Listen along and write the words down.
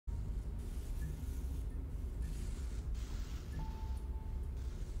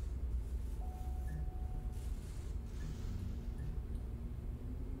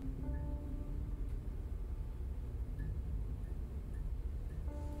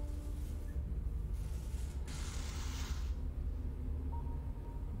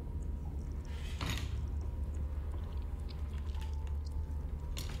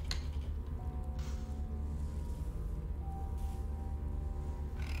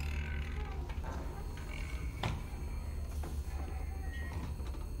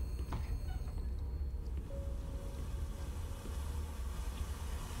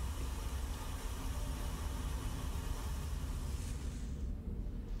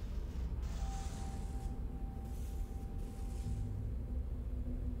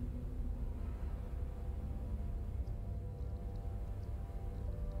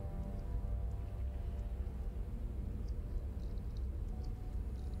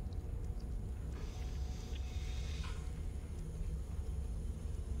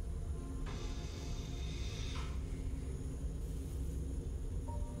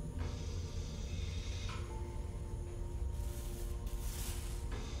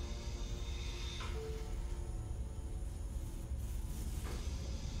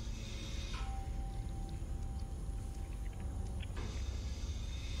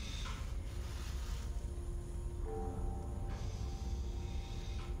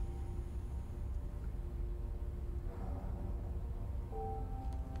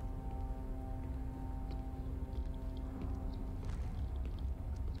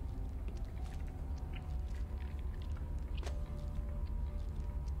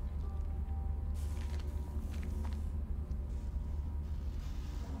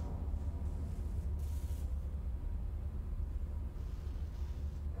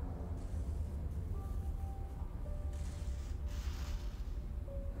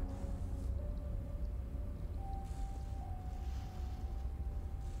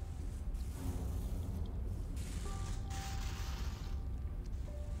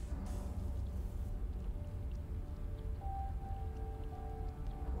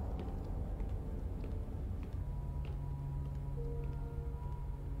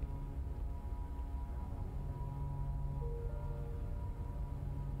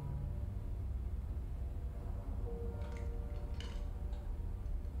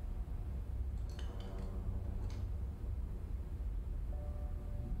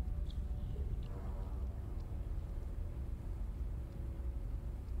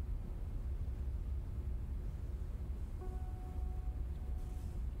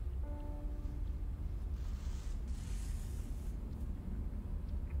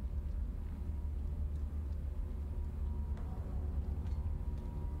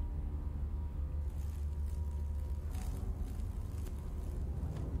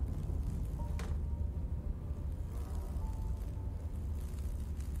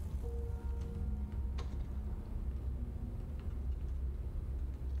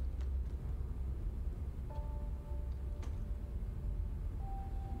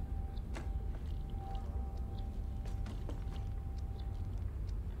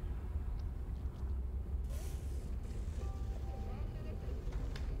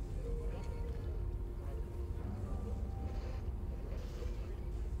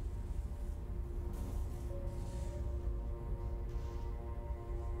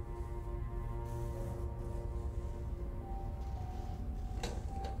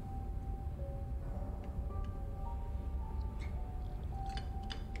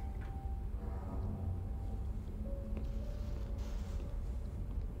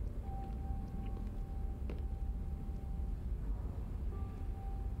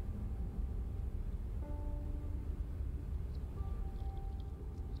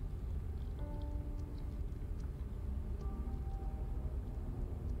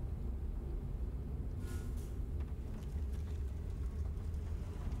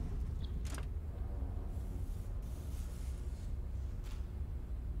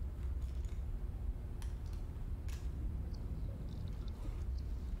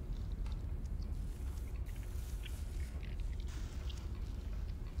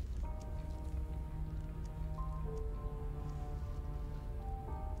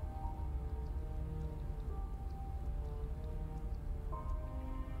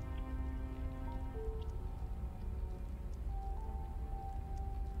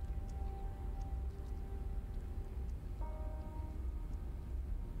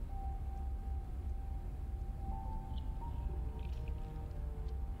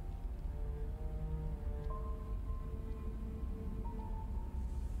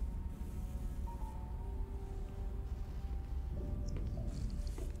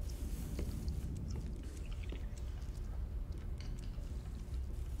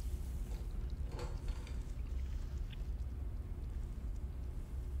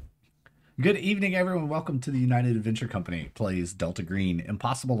Good evening, everyone. Welcome to the United Adventure Company plays Delta Green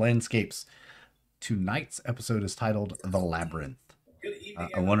Impossible Landscapes. Tonight's episode is titled The Labyrinth.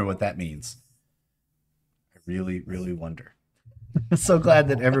 I wonder what that means. I really, really wonder. So glad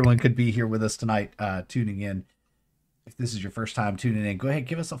that everyone could be here with us tonight, tuning in. If this is your first time tuning in, go ahead,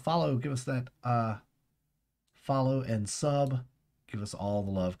 give us a follow. Give us that follow and sub. Give us all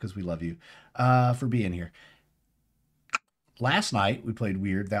the love because we love you for being here. Last night we played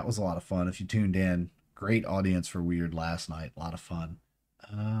Weird. That was a lot of fun. If you tuned in, great audience for Weird last night. A lot of fun.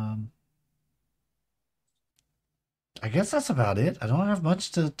 I guess that's about it. I don't have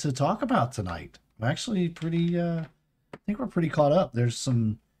much to talk about tonight. I'm actually pretty, I think we're pretty caught up. There's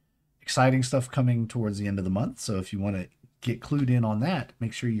some exciting stuff coming towards the end of the month. So if you want to get clued in on that,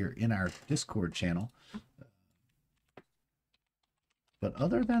 make sure you're in our Discord channel. But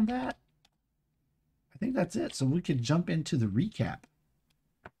other than that, I think that's it. So we could jump into the recap.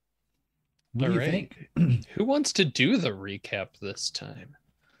 What do you think? Who wants to do the recap this time?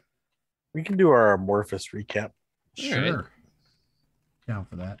 We can do our amorphous recap. Sure. Right. Down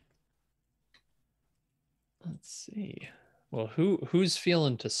for that. Let's see. Well, who's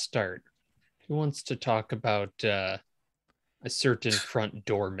feeling to start? Who wants to talk about a certain front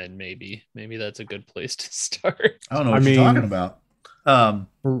doorman? Maybe that's a good place to start. I don't know what you're talking about.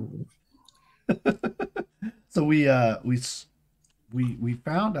 So we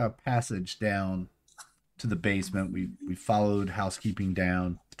found a passage down to the basement. We followed housekeeping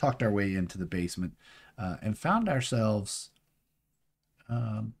down, talked our way into the basement, and found ourselves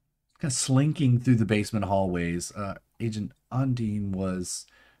kind of slinking through the basement hallways. Agent Undine was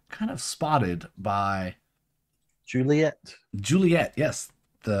kind of spotted by Juliet. Yes,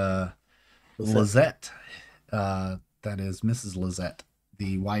 the Lizette. That is Mrs. Lizette,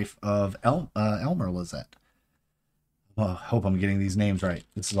 the wife of Elmer Lizette. Well, I hope I'm getting these names right.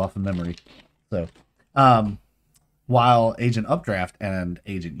 This is off of memory. So, while Agent Updraft and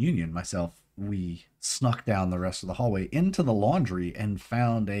Agent Union, myself, we snuck down the rest of the hallway into the laundry and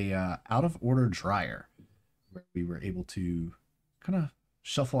found a out of order dryer, where we were able to kind of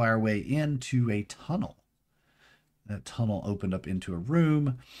shuffle our way into a tunnel. That tunnel opened up into a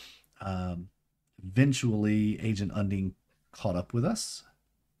room. Eventually, Agent Undine caught up with us,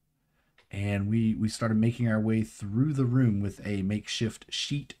 and we started making our way through the room with a makeshift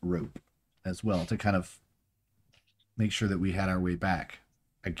sheet rope as well to kind of make sure that we had our way back,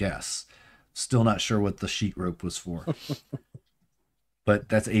 I guess. Still not sure what the sheet rope was for. But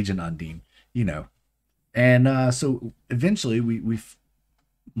that's Agent Undine, you know. And so eventually we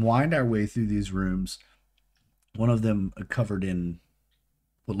wind our way through these rooms. One of them covered in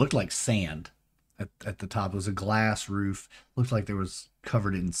what looked like sand. At the top, it was a glass roof. Looked like there was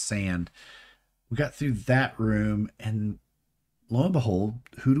covered in sand. We got through that room, and lo and behold,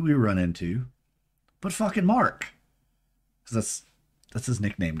 who do we run into? But fucking Mark. Because that's his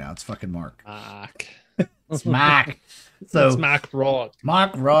nickname now. It's fucking Mark. Mark. It's Mark. So it's Mark Rock.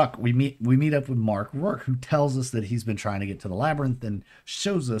 Mark Rock. We meet up with Mark Rourke, who tells us that he's been trying to get to the labyrinth and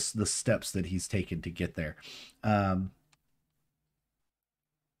shows us the steps that he's taken to get there.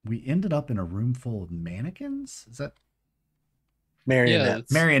 We ended up in a room full of mannequins. Is that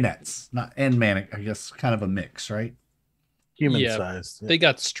Marionettes? Yeah, marionettes? Not and I guess kind of a mix, right? Human Yeah, sized. They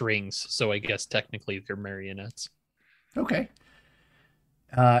got strings, so I guess technically they're marionettes. Okay.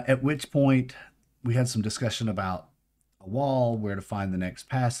 At which point we had some discussion about a wall, where to find the next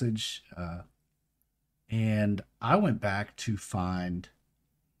passage, and I went back to find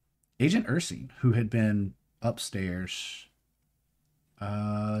Agent Ursine, who had been upstairs.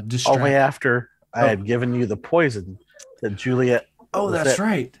 Only after I had given you the poison that Juliet that's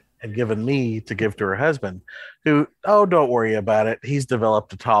right. had given me to give to her husband, who, don't worry about it. He's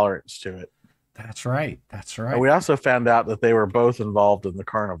developed a tolerance to it. That's right. And we also found out that they were both involved in the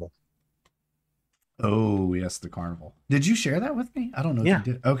carnival. Oh, yes, the carnival. Did you share that with me? I don't know Yeah. if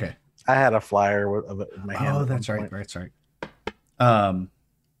you did. Okay. I had a flyer of it in my hand. Oh, that's right. That's right.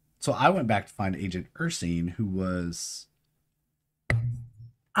 So I went back to find Agent Ursine, who was...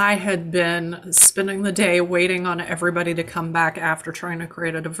 I had been spending the day waiting on everybody to come back after trying to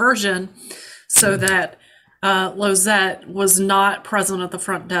create a diversion so that Lozette was not present at the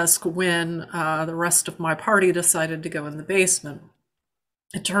front desk when the rest of my party decided to go in the basement.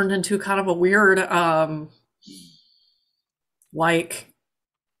 It turned into kind of a weird,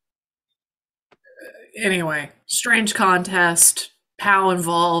 strange contest. POW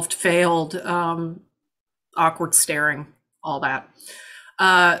involved, failed, awkward staring, all that.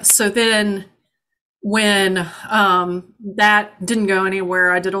 So then when that didn't go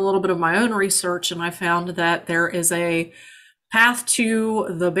anywhere, I did a little bit of my own research and I found that there is a path to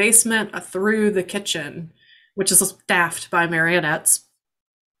the basement through the kitchen, which is staffed by marionettes,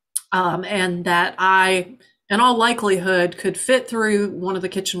 and that I, in all likelihood, could fit through one of the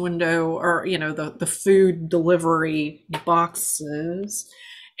kitchen window, or the food delivery boxes,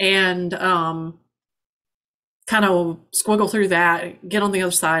 and kind of squiggle through that, get on the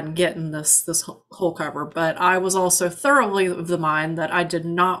other side, and get in this hole cover. But I was also thoroughly of the mind that I did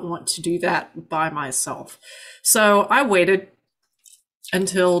not want to do that by myself. So I waited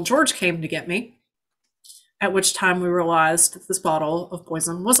until George came to get me, at which time we realized that this bottle of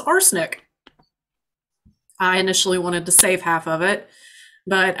poison was arsenic. I initially wanted to save half of it,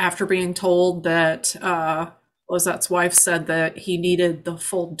 but after being told that Lizette's wife said that he needed the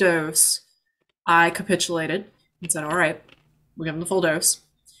full dose, I capitulated and said, all right, we'll give him the full dose.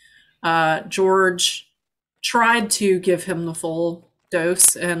 George tried to give him the full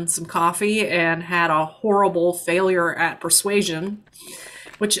dose and some coffee and had a horrible failure at persuasion,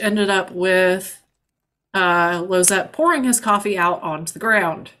 which ended up with Lizette pouring his coffee out onto the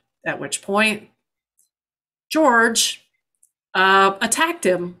ground, at which point George attacked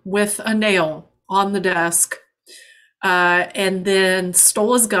him with a nail on the desk, and then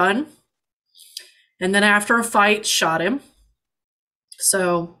stole his gun. And then after a fight, shot him.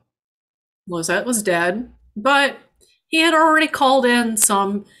 So Lizette was dead, but he had already called in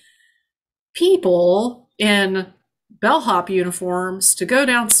some people in bellhop uniforms to go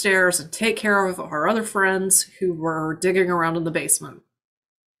downstairs and take care of our other friends who were digging around in the basement.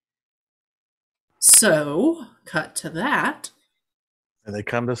 So, cut to that. And they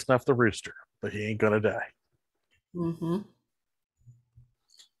come to snuff the rooster, but he ain't gonna die. Mm-hmm.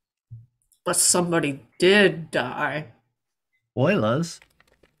 But somebody did die. Spoilers.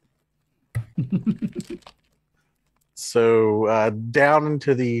 So down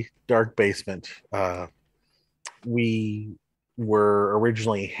into the dark basement, we were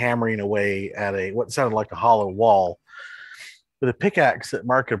originally hammering away at what sounded like a hollow wall with a pickaxe that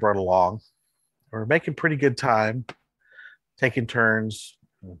Mark had brought along. We were making pretty good time, taking turns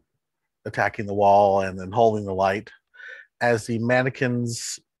attacking the wall and then holding the light as the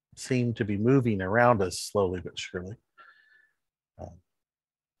mannequins seemed to be moving around us slowly but surely.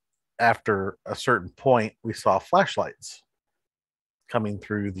 After a certain point, we saw flashlights coming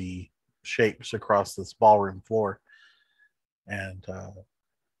through the shapes across this ballroom floor. And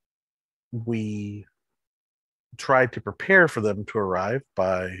we tried to prepare for them to arrive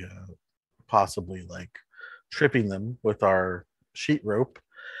by possibly like tripping them with our sheet rope.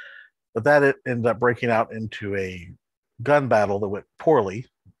 But that it ended up breaking out into a gun battle that went poorly.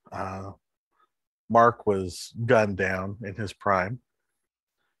 Mark was gunned down in his prime.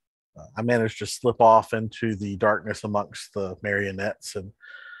 I managed to slip off into the darkness amongst the marionettes and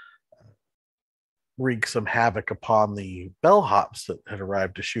wreak some havoc upon the bellhops that had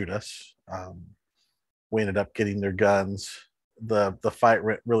arrived to shoot us. We ended up getting their guns. The fight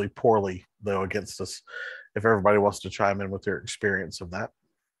went really poorly, though, against us. If everybody wants to chime in with their experience of that.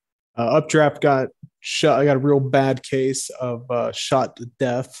 Updraft got shot. I got a real bad case of shot to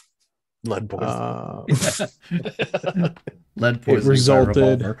death. Lead poisoning. Lead poisoning. It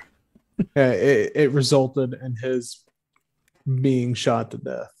resulted. It resulted in his being shot to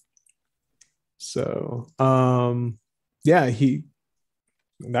death. So, yeah,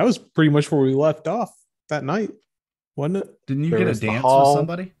 that was pretty much where we left off that night, wasn't it? Didn't you get a dance with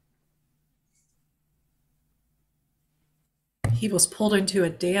somebody? He was pulled into a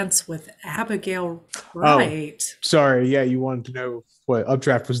dance with Abigail Wright. Oh, sorry. Yeah, you wanted to know what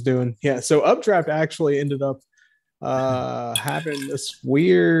Updraft was doing. Yeah, so Updraft actually ended up having this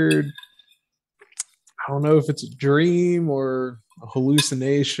weird, I don't know if it's a dream or a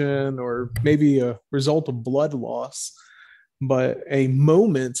hallucination or maybe a result of blood loss, but a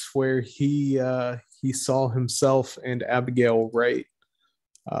moment where he saw himself and Abigail Wright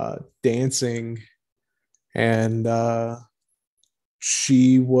dancing, and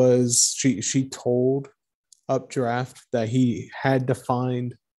she told Updraft that he had to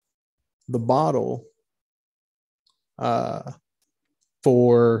find the bottle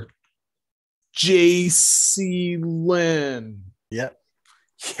for JC Lynn. Yep.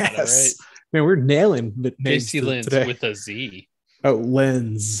 Yes. Right. Man, we're nailing the names JC Lynn with a Z. Oh,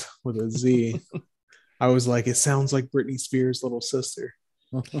 Lens with a Z. I was like, it sounds like Britney Spears' little sister.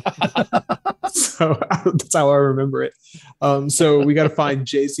 So that's how I remember it. So we got to find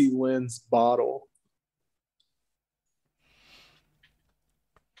JC Lynn's bottle.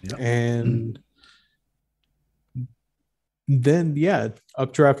 Yep. And then, yeah,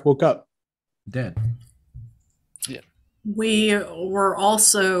 Updraft woke up. Dead. Yeah. We were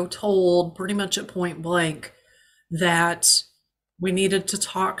also told pretty much at point blank that we needed to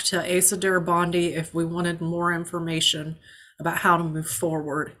talk to Asa Bondi if we wanted more information about how to move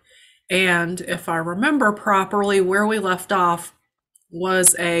forward. And if I remember properly, where we left off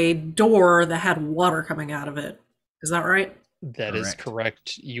was a door that had water coming out of it. Is that right? That is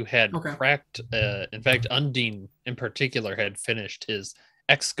correct. You had cracked. In fact, Undine in particular had finished his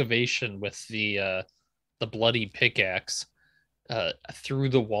excavation with the bloody pickaxe through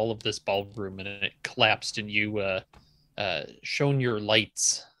the wall of this ballroom, and it collapsed. And you shone your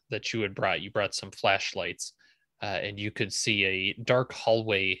lights that you had brought. You brought some flashlights, and you could see a dark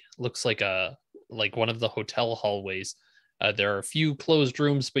hallway. Looks like one of the hotel hallways. There are a few closed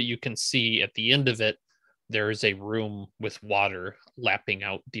rooms, but you can see at the end of it, there is a room with water lapping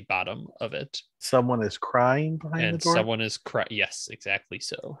out the bottom of it. Someone is crying behind the door? And someone is crying. Yes, exactly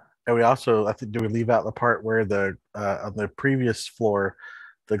so. And we also, I think, do we leave out the part where on the previous floor,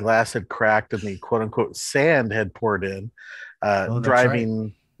 the glass had cracked and the quote unquote sand had poured in,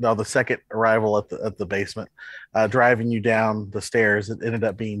 driving the second arrival at the basement, driving you down the stairs. It ended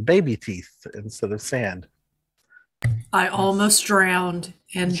up being baby teeth instead of sand. I almost drowned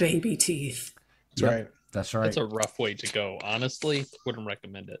in baby teeth. That's right. That's right. That's a rough way to go. Honestly, wouldn't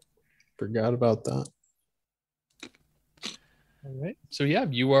recommend it. Forgot about that. All right. So yeah,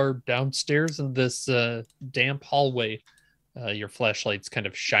 you are downstairs in this damp hallway. Your flashlight's kind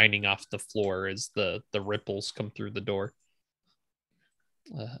of shining off the floor as the ripples come through the door.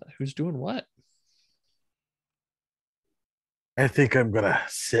 Who's doing what? I think I'm gonna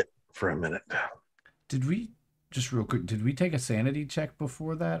sit for a minute. Did we just real quick? Did we take a sanity check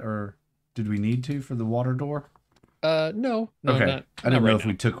before that, or did we need to for the water door? No. Okay. I didn't know if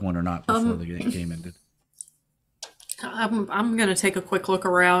now. we took one or not before the game ended. I'm going to take a quick look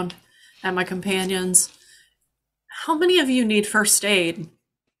around at my companions. How many of you need first aid?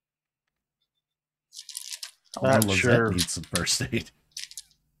 Not Lozette sure. needs some first aid.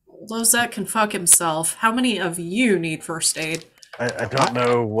 Lozette can fuck himself. How many of you need first aid? I don't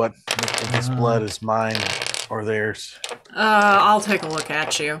know what if this blood is mine or theirs. I'll take a look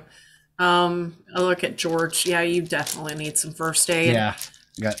at you. I look at George. Yeah, you definitely need some first aid. Yeah,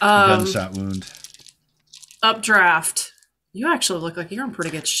 got a gunshot wound. Updraft. You actually look like you're in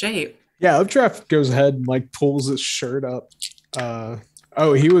pretty good shape. Yeah, Updraft goes ahead and like pulls his shirt up. He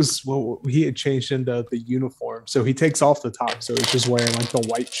had changed into the uniform, so he takes off the top, so he's just wearing like the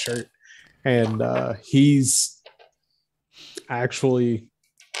white shirt, and he's actually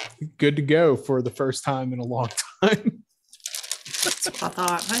good to go for the first time in a long time. That's what I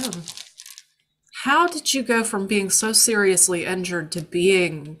thought. Man. How did you go from being so seriously injured to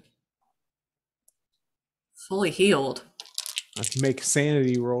being fully healed? I can make a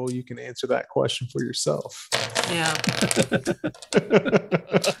sanity roll. You can answer that question for yourself. Yeah.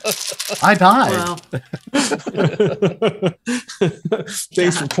 I died. Well,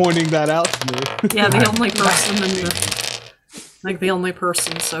 Thanks for pointing that out to me. yeah, the only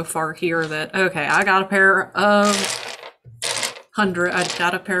person so far here that I got a pair of 100. I've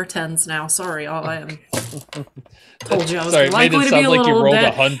got a pair of 10s now. Sorry, I am. Told you I was likely to be a little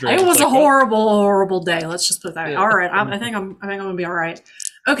bit. It was a horrible day. Let's just put that. Yeah. All right, I think I'm gonna be all right.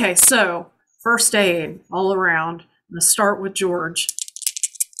 Okay, so first aid all around. I'm gonna start with George.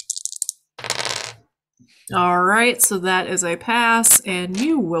 All right, so that is a pass, and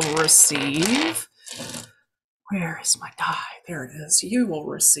you will receive. Where is my die? There it is. You will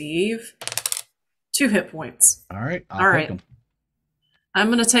receive 2 hit points. All right, I'll take them. I'm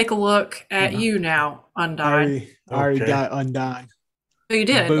going to take a look at you now, Undyne. I already got Undyne. Oh, you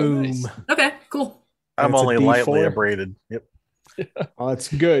did? Boom. Nice. Okay, cool. I'm That's only a D4. lightly abraded. Yep. Oh, that's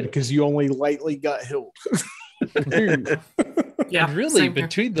good because you only lightly got healed. Yeah. And really,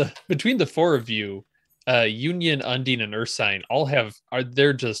 between the four of you, Union, Undine, and Ursine all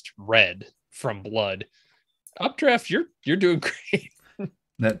they're just red from blood. Updraft, you're doing great.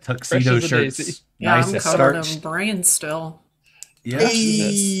 That tuxedo shirt's nice I'm and covered starched. in brain still. Yeah.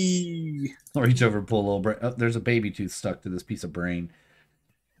 Hey. I'll reach over and pull a little brain. Oh, there's a baby tooth stuck to this piece of brain.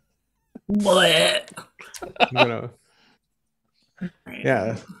 What?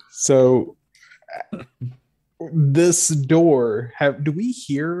 Yeah. So this door, do we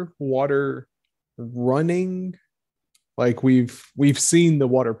hear water running? Like we've seen the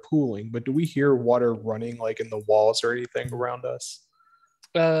water pooling, but do we hear water running like in the walls or anything around us?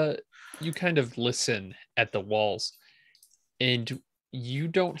 You kind of listen at the walls, and you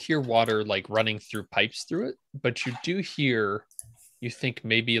don't hear water like running through pipes through it, but you do hear, you think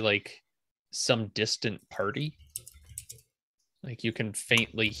maybe like some distant party. Like you can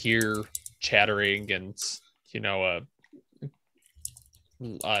faintly hear chattering and,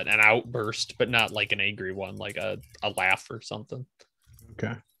 an outburst, but not like an angry one, like a laugh or something.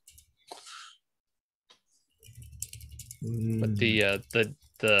 Okay. But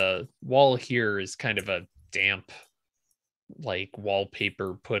the wall here is kind of a damp, like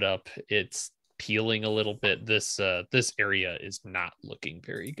wallpaper put up. It's peeling a little bit. This area is not looking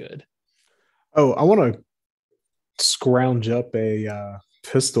very good. Oh, I want to scrounge up a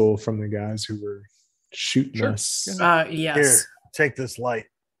pistol from the guys who were shooting us. Yes. Here, take this light.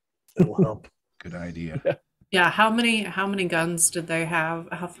 It'll help. Good idea. Yeah. How many guns did they have?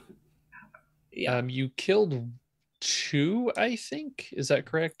 Yeah. You killed 2, I think. Is that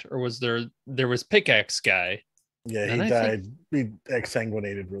correct? Or was there was pickaxe guy? Yeah, he died. He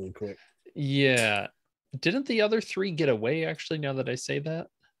exsanguinated really quick. Yeah. Didn't the other 3 get away, actually, now that I say that?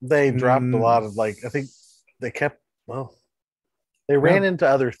 They dropped a lot of, I think they they ran into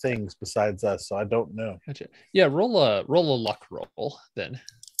other things besides us, so I don't know. Gotcha. Yeah, roll a luck roll then.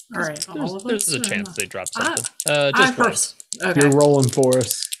 All right. There's a chance they drop something. Just first. Okay. You're rolling for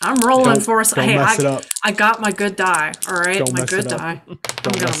us. I'm rolling for us. Don't mess it up. I got my good die. All right, Don't my mess good it up. die.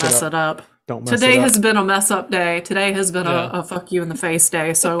 Don't I'm gonna mess it up. Don't mess Today it up. has been a mess up day. Today has been a fuck you in the face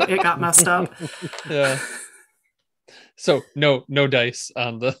day, so it got messed up. Yeah. So no dice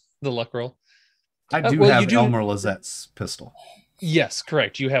on the luck roll. I do have Elmer Lizette's pistol. Yes,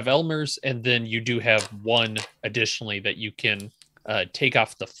 correct. You have Elmer's, and then you do have one additionally that you can take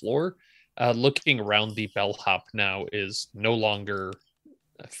off the floor. Looking around, the bellhop now is no longer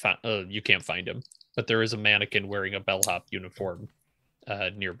you can't find him, but there is a mannequin wearing a bellhop uniform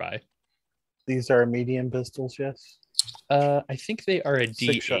nearby. These are medium pistols, yes? I think they are a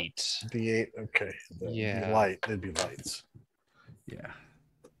D8. D8, okay. They'd be lights. Yeah.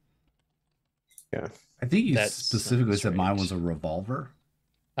 Yeah. I think you specifically said mine was a revolver.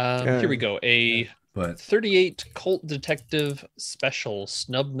 Here we go. But 38 Colt Detective Special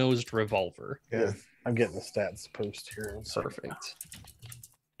Snub-Nosed Revolver. Yeah, I'm getting the stats post here. Perfect.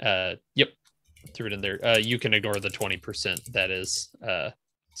 Yep. Threw it in there. You can ignore the 20%. That is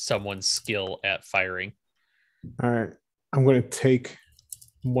someone's skill at firing. All right. I'm going to take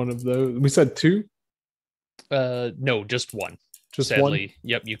one of those. We said 2? No, just one. Just Sadly, one?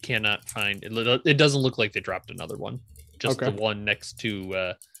 Yep, you cannot find it. It doesn't look like they dropped another one. Just Okay. the one next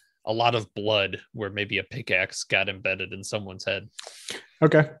to a lot of blood where maybe a pickaxe got embedded in someone's head.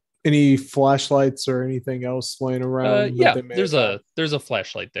 Okay. Any flashlights or anything else laying around? Yeah, there's a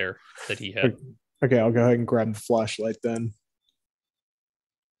flashlight there that he had. Okay, I'll go ahead and grab the flashlight then.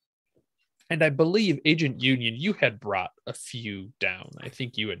 And I believe Agent Union, you had brought a few down. I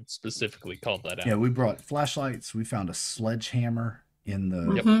think you had specifically called that out. Yeah, we brought flashlights. We found a sledgehammer in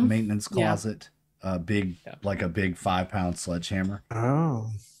the maintenance closet. Like a big 5-pound sledgehammer. Oh.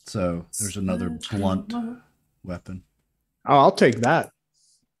 So there's another blunt weapon. Oh, I'll take that.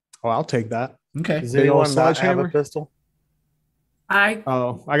 Okay. Does anyone not have a pistol? I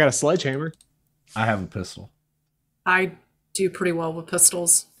got a sledgehammer. I have a pistol. I do pretty well with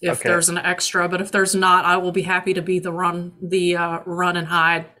pistols if there's an extra, but if there's not, I will be happy to be the run and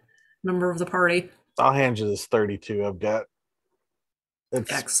hide member of the party. I'll hand you this 32 I've got.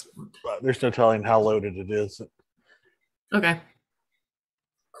 It's excellent. There's no telling how loaded it is. Okay.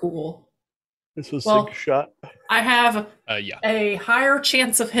 Cool. This was 6 shot. I have a higher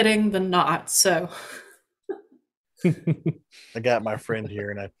chance of hitting than not, so. I got my friend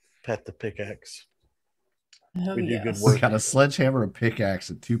here and I pet the pickaxe. Oh, we do good work. We got a sledgehammer, a pickaxe,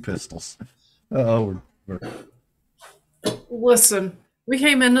 and 2 pistols. Oh, Listen, we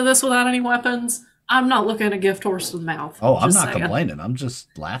came into this without any weapons. I'm not looking at a gift horse in the mouth. Oh, I'm not complaining. I'm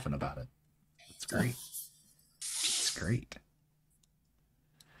just laughing about it. It's great. It's great.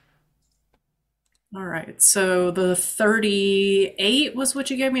 All right. So the 38 was what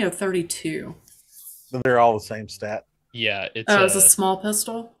you gave me, or 32? They're all the same stat. Yeah, it's a small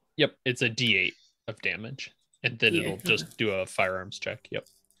pistol. Yep, it's a D8 of damage, and then it'll just do a firearms check. Yep.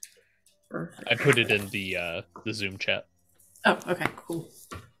 Perfect. I put it in the Zoom chat. Oh, okay, cool.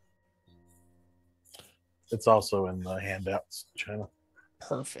 It's also in the handouts channel.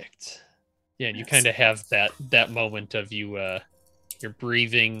 Perfect. Yeah, and you kind of have that moment of you're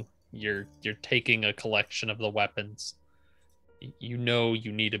breathing, you're taking a collection of the weapons. You know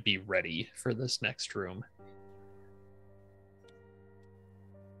you need to be ready for this next room.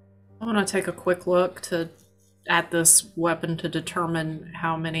 I want to take a quick look at this weapon to determine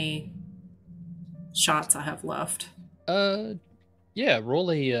how many shots I have left. Yeah,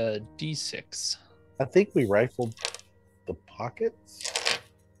 roll a D6. I think we rifled the pockets.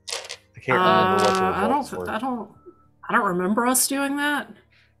 I can't remember what the results were. I don't remember us doing that.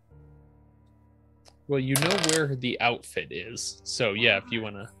 Well, you know where the outfit is. So yeah, if you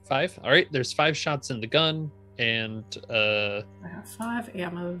want to 5. All right, there's 5 shots in the gun and I have 5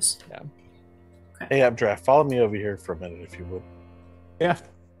 ammos. Yeah. Okay. Hey, Updraft, follow me over here for a minute if you would. Yeah.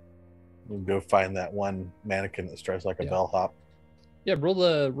 We'll go find that one mannequin that strikes like a bellhop. Yeah, roll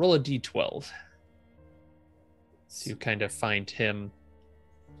a d12. So you kind of find him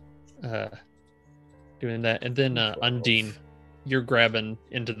doing that. And then Undine, you're grabbing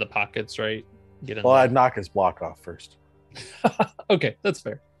into the pockets, right? I'd knock his block off first. Okay, that's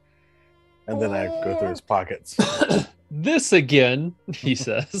fair. And then I go through his pockets. This again, he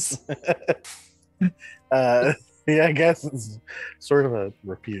says. Yeah, I guess it's sort of a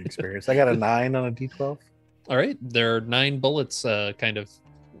repeat experience. I got a 9 on a d12. All right, there are 9 bullets kind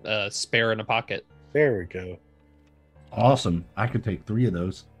of spare in a pocket. There we go. Awesome. I could take 3 of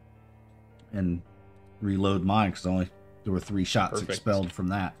those and reload mine because there were 3 shots expelled from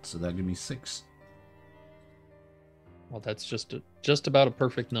that, so that gives me 6. Well, that's just about a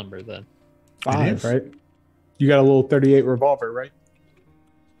perfect number then. 5, right? You got a little 38 revolver, right?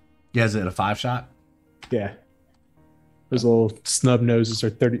 Yeah, is it a 5 shot? Yeah. Those little snub noses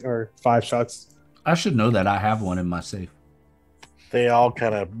are 5 shots. I should know that. I have one in my safe. They all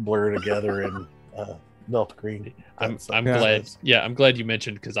kind of blur together in melt green. I'm glad. Yeah, I'm glad you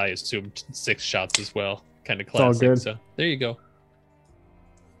mentioned because I assumed 6 shots as well. Kind of classic. It's all good. So there you go.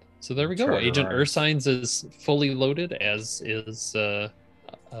 So there we go. Agent Ursines is fully loaded, as is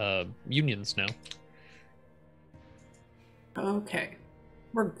Unions now. Okay,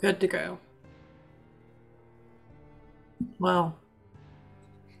 we're good to go. Well,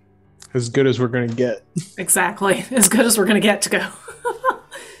 as good as we're going to get. Exactly, as good as we're going to get to go.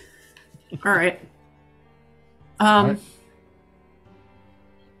 All right. All right.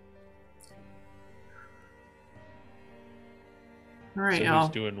 All right, so y'all.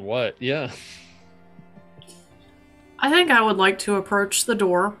 Who's doing what? Yeah. I think I would like to approach the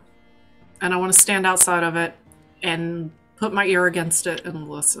door, and I want to stand outside of it and put my ear against it and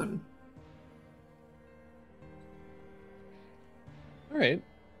listen. All right.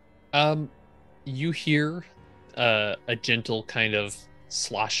 You hear a gentle kind of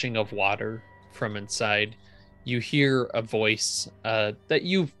sloshing of water from inside. You hear a voice that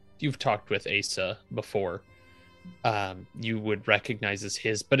you've talked with Asa before. You would recognize as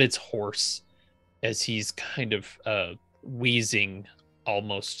his, but it's hoarse, as he's kind of wheezing,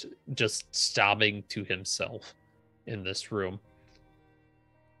 almost just sobbing to himself in this room.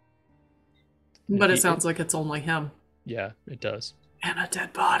 But it sounds like it's only him. Yeah, it does. And a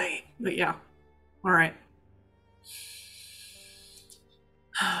dead body. But yeah. All right.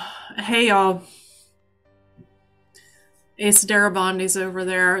 Hey, y'all. Ace Darabondi's over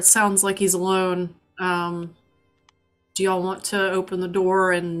there. It sounds like he's alone. Do y'all want to open the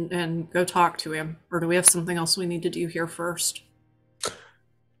door and go talk to him? Or do we have something else we need to do here first?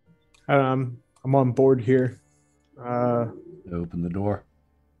 I'm on board here. Open the door.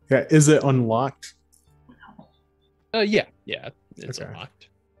 Yeah, is it unlocked? Yeah, it's Okay. unlocked.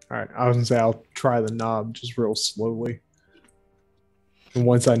 All right, I was gonna say I'll try the knob just real slowly. And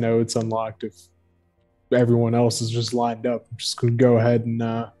once I know it's unlocked, if everyone else is just lined up, I'm just gonna go ahead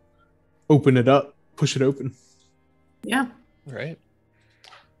and open it up, push it open. Yeah. All right.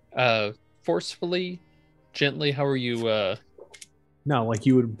 Forcefully, gently, how are you? No, like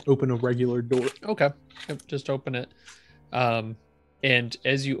you would open a regular door. Okay. Yep, just open it. And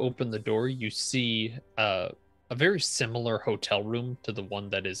as you open the door, you see a very similar hotel room to the one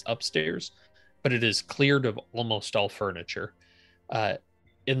that is upstairs, but it is cleared of almost all furniture.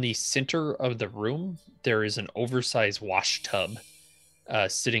 In the center of the room, there is an oversized wash tub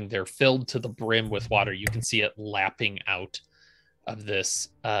sitting there, filled to the brim with water. You can see it lapping out of this.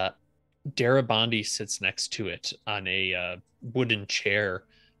 Darabondi sits next to it on a wooden chair,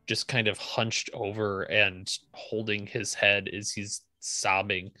 just kind of hunched over and holding his head as he's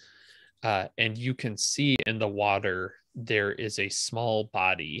sobbing. And you can see in the water there is a small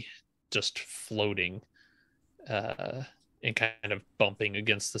body just floating and kind of bumping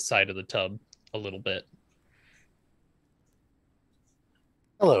against the side of the tub a little bit.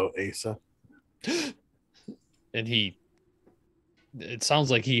 Hello, Asa. And it sounds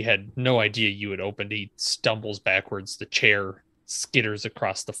like he had no idea you had opened. He stumbles backwards. The chair skitters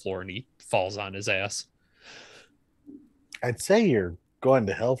across the floor and he falls on his ass. I'd say you're going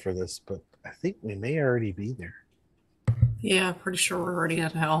to hell for this, but I think we may already be there. Yeah, pretty sure we're already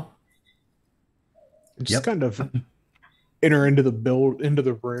in hell. Just kind of enter into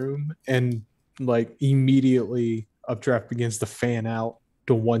the room, and like immediately Updraft begins to fan out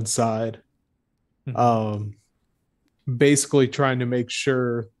to one side. Basically trying to make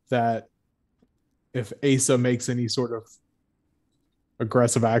sure that if Asa makes any sort of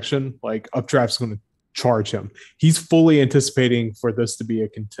aggressive action, like Updraft's going to charge him. He's fully anticipating for this to be a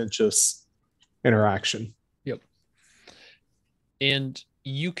contentious interaction. Yep. And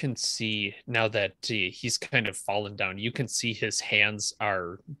you can see now that he's kind of fallen down, you can see his hands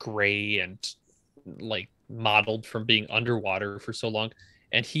are gray and like mottled from being underwater for so long,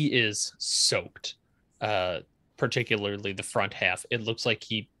 and he is soaked, particularly the front half. It looks like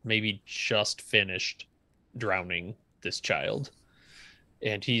he maybe just finished drowning this child,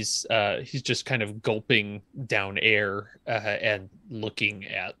 and he's just kind of gulping down air and looking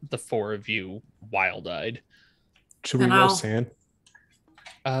at the four of you wild-eyed. Should we roll sand?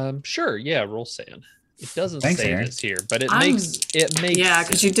 Sure, yeah, roll sand. It doesn't Thanks, say Aaron. this here, but it makes yeah,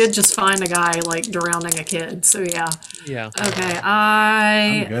 because you did just find a guy like drowning a kid, so yeah. Yeah. Okay,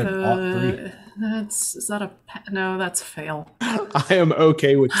 I'm good. Is that a no? That's a fail. I am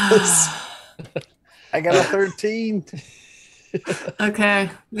okay with this. I got a 13.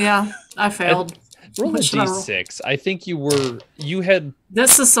 Okay, yeah, I failed. Roll a d6. I think you had.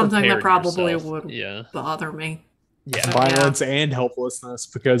 This is something that probably yourself. would bother me. Yeah. Violence and helplessness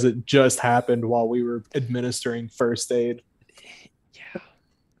because it just happened while we were administering first aid. Yeah.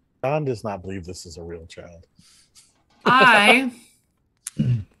 Don does not believe this is a real child. I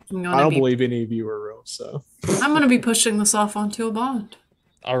don't believe any of you are real, so I'm going to be pushing this off onto a bond.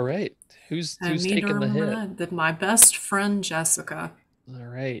 All right. Who's taking the hit? That my best friend Jessica. All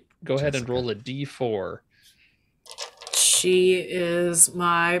right. Go ahead and roll a d4. She is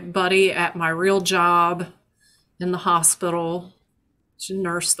my buddy at my real job in the hospital. She's a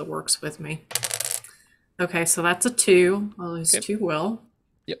nurse that works with me. Okay, so that's a 2. I'll lose 2 will.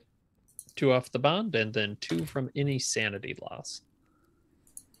 Yep. 2 off the bond, and then 2 from any sanity loss.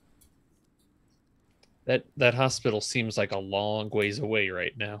 That hospital seems like a long ways away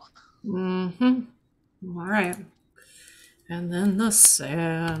right now. Mm-hmm. All right. And then the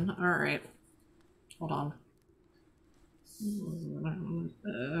sand. All right. Hold on.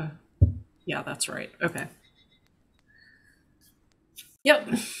 Yeah, that's right. Okay. Yep.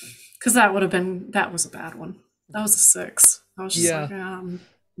 Because that was a bad one. That was a 6. I was just like,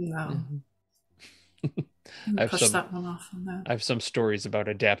 no. Push that one off on that. I have some stories about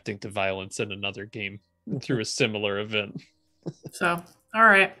adapting to violence in another game through a similar event. So, all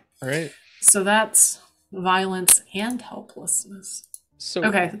right. All right. So that's violence and helplessness. So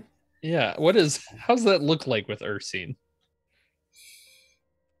okay. Yeah. How's that look like with Ursine?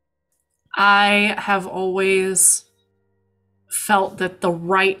 I have always felt that the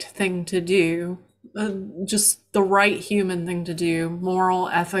right thing to do, just the right human thing to do, moral,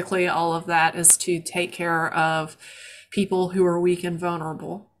 ethically, all of that, is to take care of people who are weak and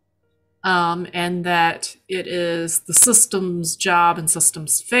vulnerable. And that it is the system's job and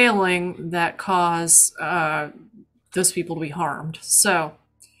systems failing that cause those people to be harmed. So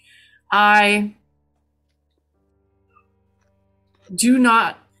I do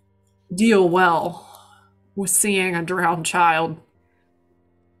not deal well with seeing a drowned child.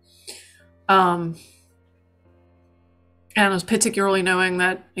 And particularly knowing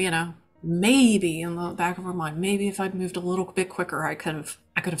that, maybe in the back of her mind, maybe if I'd moved a little bit quicker, I could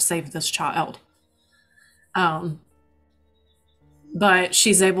have saved this child. But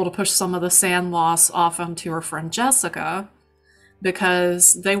she's able to push some of the sand loss off onto her friend Jessica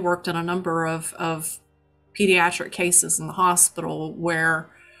because they worked in a number of pediatric cases in the hospital where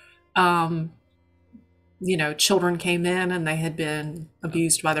children came in and they had been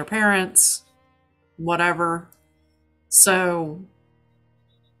abused by their parents, whatever. So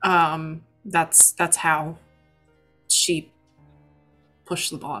that's how she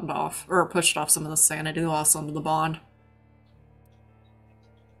pushed the bond off, or pushed off some of the sanity loss onto the bond.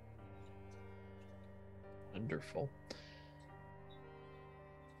 Wonderful.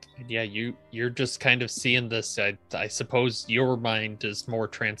 And yeah, you're just kind of seeing this. I suppose your mind is more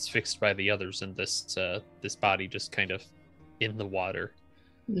transfixed by the others, and this body just kind of in the water.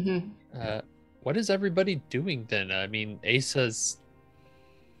 Mm-hmm. What is everybody doing then? I mean, Asa's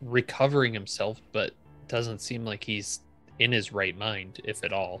recovering himself, but doesn't seem like he's in his right mind, if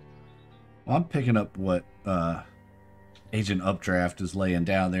at all. Well, I'm picking up what Agent Updraft is laying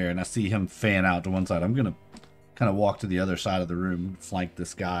down there, and I see him fan out to one side. I'm gonna kind of walk to the other side of the room, flank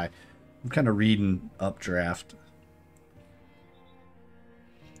this guy. I'm kind of reading Updraft.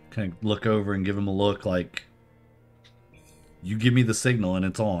 Kind of look over and give him a look like, you give me the signal and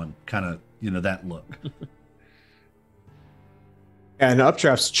it's on. Kind of, that look. And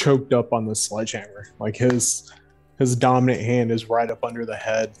Updraft's choked up on the sledgehammer. Like his dominant hand is right up under the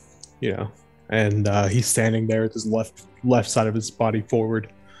head, and he's standing there with his left side of his body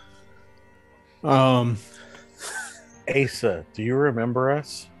forward. Asa, do you remember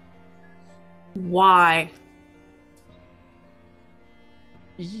us? Why?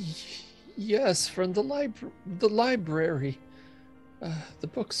 Yes, from the library, the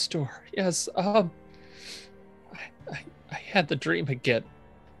bookstore. Yes. I had the dream again.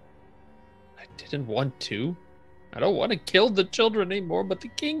 I didn't want to. I don't want to kill the children anymore, but the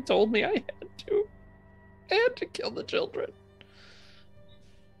king told me I had to. I had to kill the children.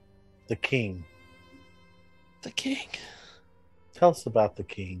 The king. The king. Tell us about the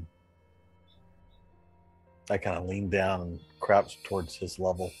king. I kind of lean down and crouch towards his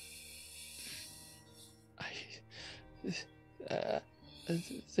level.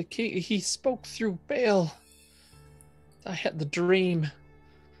 The king, he spoke through Bale. I had the dream.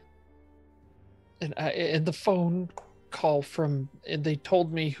 And the phone call and they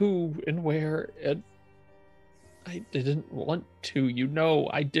told me who and where, and I didn't want to.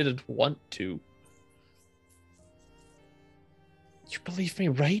 I didn't want to. You believe me,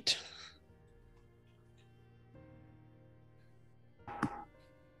 right?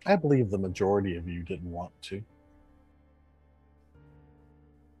 I believe the majority of you didn't want to.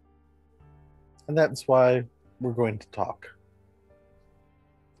 And that's why we're going to talk.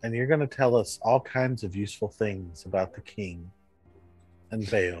 And you're going to tell us all kinds of useful things about the king and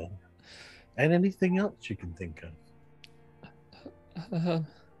Vale and anything else you can think of.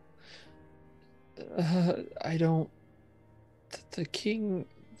 I don't. The king.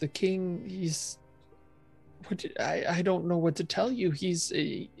 He's. I don't know what to tell you. He's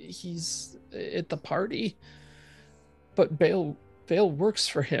at the party, but Bale works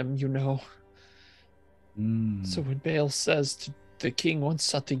for him. So when Bale says the king wants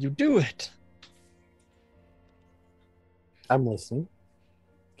something, you do it. I'm listening.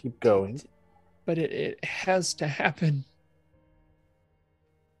 Keep going. But it has to happen.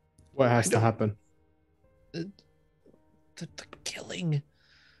 What has to happen? The killing.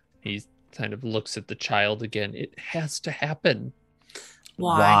 He kind of looks at the child again. It has to happen.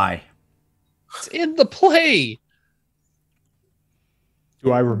 Why? It's in the play.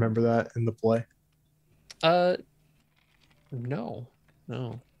 Do I remember that in the play? No.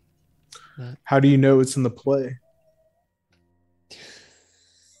 How do you know it's in the play?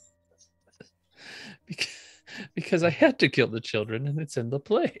 Because I had to kill the children, and it's in the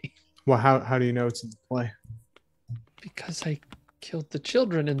play. Well, how do you know it's in the play? Because I killed the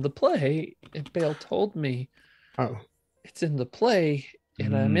children in the play, and Bale told me. Oh. It's in the play,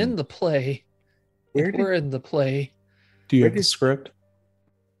 and I'm in the play. We're in the play. Do you have the script?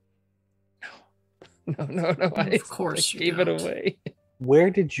 No. Of course I gave it away.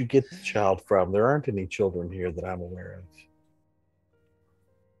 Where did you get the child from? There aren't any children here that I'm aware of.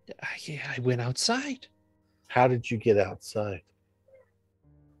 I went outside. How did you get outside?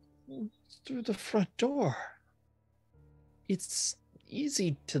 Through the front door. It's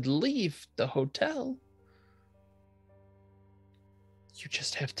easy to leave the hotel. You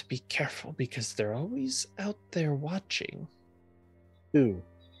just have to be careful because they're always out there watching. Who?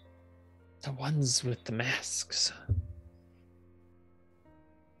 The ones with the masks.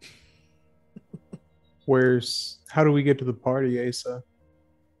 How do we get to the party, Asa?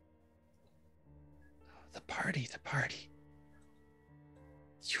 The party.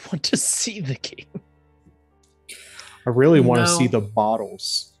 You want to see the king? I really want to see the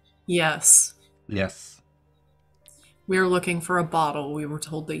bottles. Yes. We are looking for a bottle. We were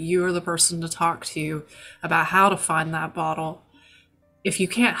told that you are the person to talk to about how to find that bottle. If you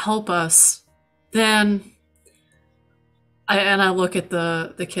can't help us, then... I look at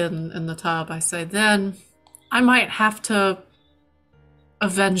the kid in the tub. I say, then I might have to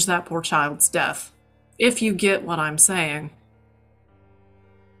avenge that poor child's death. If you get what I'm saying.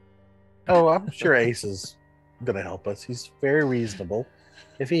 Oh, I'm sure Ace is going to help us. He's very reasonable.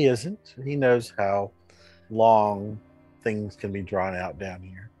 If he isn't, he knows how long things can be drawn out down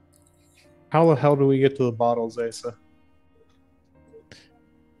here. How the hell do we get to the bottles, Asa?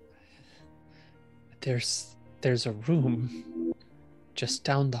 There's a room just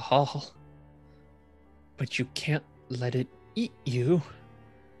down the hall, but you can't let it eat you.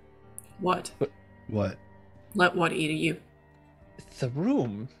 What? What? Let what eat you? The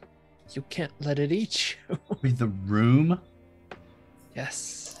room. You can't let it eat you. Wait, the room?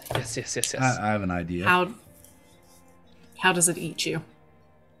 Yes. I have an idea. How does it eat you?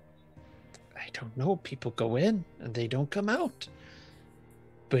 I don't know. People go in and they don't come out.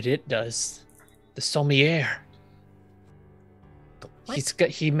 But it does. The sommelier.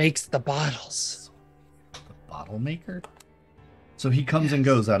 He makes the bottles. The bottle maker? So he comes and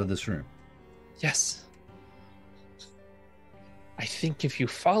goes out of this room. Yes. I think if you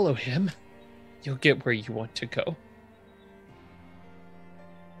follow him, you'll get where you want to go.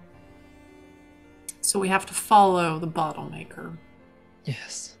 So we have to follow the bottle maker.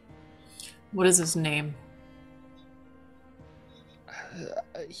 Yes. What is his name?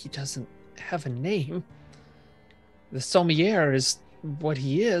 He doesn't have a name. The sommelier is what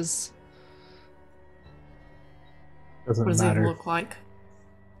he is. Doesn't What does matter. he look like?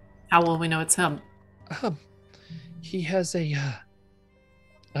 How will we know it's him? He has a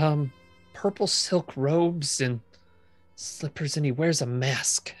purple silk robes and slippers, and he wears a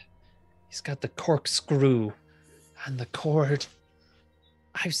mask. He's got the corkscrew on the cord.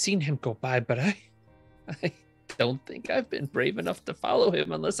 I've seen him go by, but I don't think I've been brave enough to follow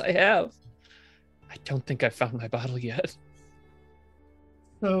him unless I have. I don't think I found my bottle yet.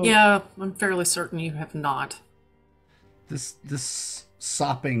 So Yeah, I'm fairly certain you have not. This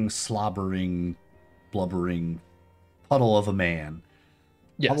sopping, slobbering, blubbering puddle of a man.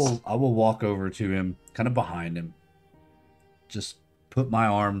 Yes. I will walk over to him, kind of behind him. Just put my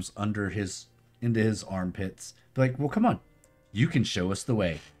arms into his armpits. Be like, well, come on. You can show us the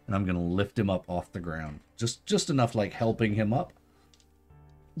way. And I'm gonna lift him up off the ground. Just enough like helping him up.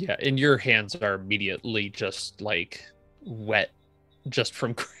 Yeah, and your hands are immediately just like wet just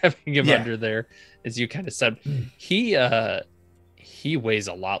from grabbing him under there, as you kind of said. He weighs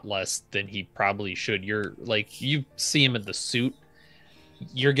a lot less than he probably should. You're like, you see him in the suit,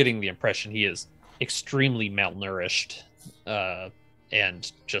 you're getting the impression he is extremely malnourished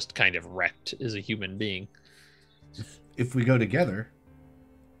and just kind of wrecked as a human being. If we go together,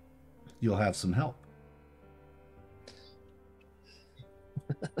 you'll have some help.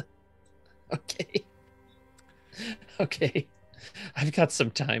 Okay. I've got some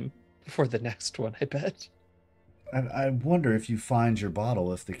time before the next one, I bet. I wonder if you find your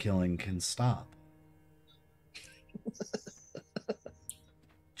bottle, if the killing can stop.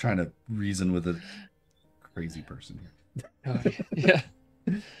 Trying to reason with a crazy person here. Oh, yeah.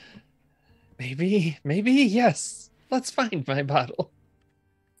 Maybe, yes. Let's find my bottle.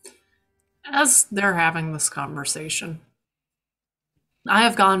 As they're having this conversation, I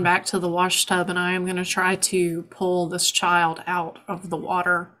have gone back to the wash tub and I am going to try to pull this child out of the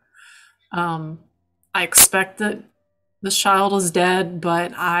water. I expect that this child is dead,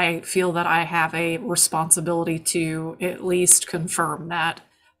 but I feel that I have a responsibility to at least confirm that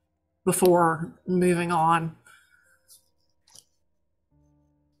before moving on.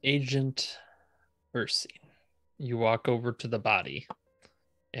 Agent Ursine, you walk over to the body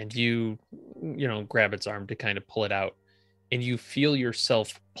and you grab its arm to kind of pull it out, and you feel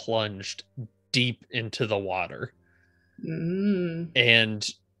yourself plunged deep into the water. And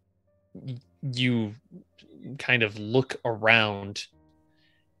you kind of look around,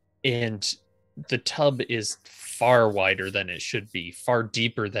 and the tub is far wider than it should be, far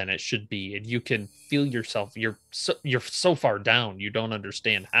deeper than it should be, and you can feel yourself, you're so far down, you don't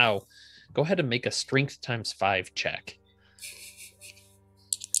understand how. Go ahead and make a strength ×5 check.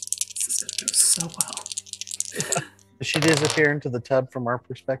 This is going to go so well. Does she disappear into the tub from our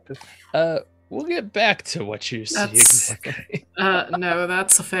perspective? We'll get back to what you see exactly. No,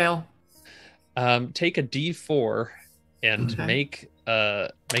 that's a fail. Take a D4 and make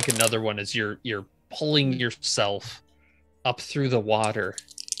another one as you're pulling yourself up through the water.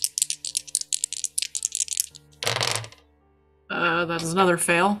 That is another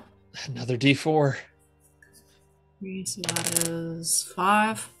fail. Another D4. So that is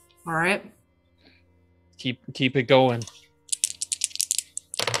 5. All right. Keep it going.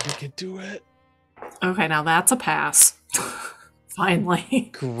 You can do it. Okay, now that's a pass. Finally.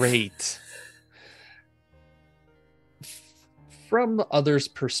 Great. From the other's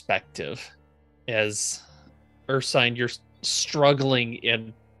perspective, as Ursine, you're struggling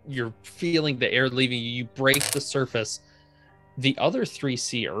and you're feeling the air leaving you, you break the surface. The other 3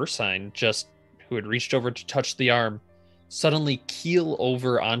 see Ursine, just who had reached over to touch the arm, suddenly keel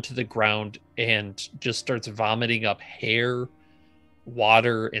over onto the ground and just starts vomiting up hair,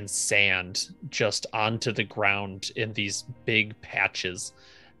 water, and sand just onto the ground in these big patches.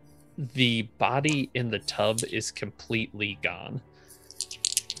 The body in the tub is completely gone.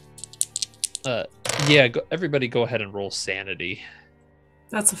 Everybody go ahead and roll sanity.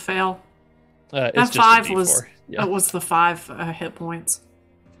 That's a fail. It's that just 5 a was yeah. was the 5 hit points.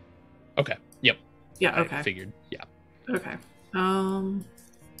 Okay. Yep. Yeah. Okay. I figured. Yeah. Okay.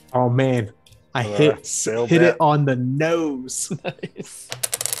 Oh man, I hit it on the nose. Nice.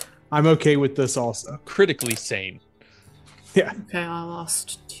 I'm okay with this also. Critically sane. Yeah. Okay, I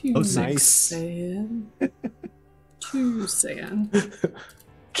lost 2 nice. sand. 2 sand.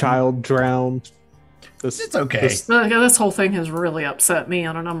 Child drowned. It's okay. This whole thing has really upset me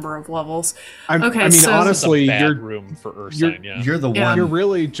on a number of levels. I mean, honestly, you're room for Ursine. You're the one. You're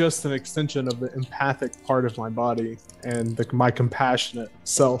really just an extension of the empathic part of my body and my compassionate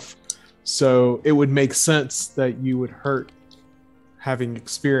self. So it would make sense that you would hurt having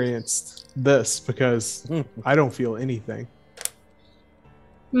experienced this because I don't feel anything.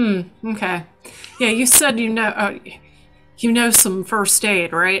 Okay. Yeah, you said you know some first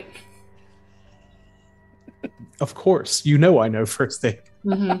aid, right? Of course, you know I know first aid.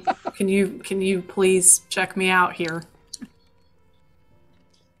 Can you please check me out here?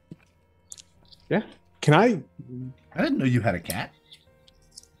 Yeah. Can I didn't know you had a cat.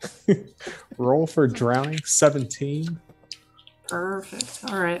 roll for drowning? 17. Perfect.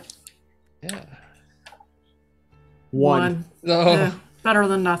 All right. Yeah. 1. Oh, Yeah, better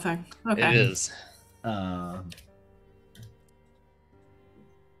than nothing. Okay. it is. All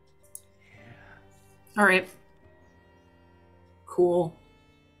right. Cool.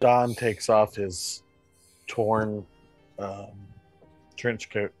 Don takes off his torn trench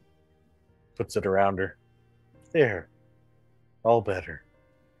coat, puts it around her. There. All better.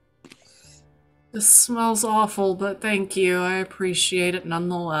 This smells awful, but thank you. I appreciate it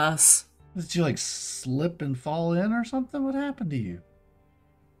nonetheless. Did you like slip and fall in or something? What happened to you?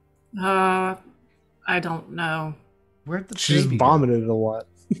 I don't know. Where'd the She just baby go? vomited a lot.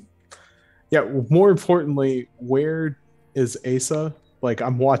 Yeah, more importantly, where is Asa? Like,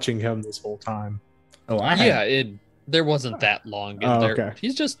 I'm watching him this whole time. Oh, There wasn't that long in Oh, there. okay.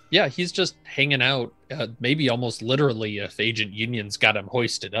 He's just hanging out. Maybe almost literally if Agent Union's got him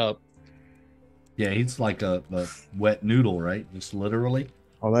hoisted up. Yeah, he's like a wet noodle, right? Just literally.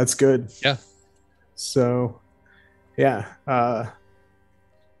 Oh, that's good. Yeah. So, yeah.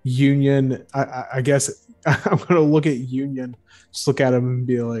 Union, I guess I'm going to look at Union, just look at him and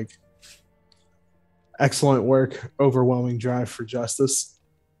be like, excellent work, overwhelming drive for justice.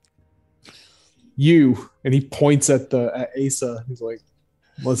 You, and he points at Asa. He's like,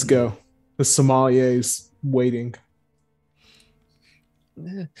 let's go. The sommelier's waiting.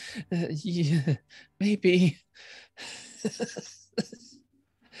 Yeah, maybe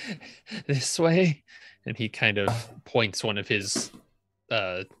this way. And he kind of points one of his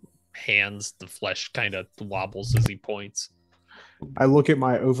hands. The flesh kind of wobbles as he points. I look at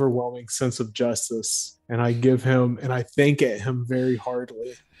my overwhelming sense of justice and I give him, and I thank at him very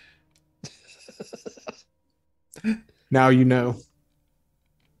heartily. Now you know.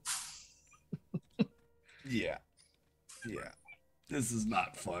 Yeah. This is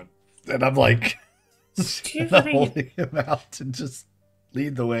not fun. And I'm like, holding him out to just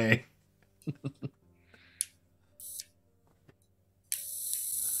lead the way.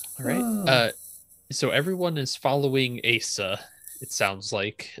 All right. So everyone is following Asa. It sounds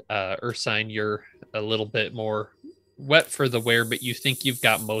like Ursine, you're a little bit more wet for the wear, but you think you've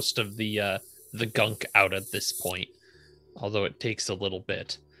got most of the gunk out at this point, although it takes a little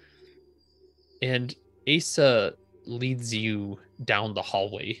bit. And Asa leads you down the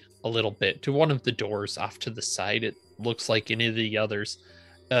hallway a little bit to one of the doors off to the side. It looks like any of the others.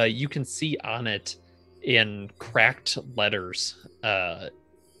 You can see on it in cracked letters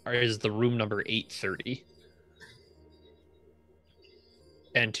is the room number 830.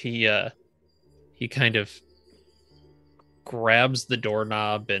 And he kind of grabs the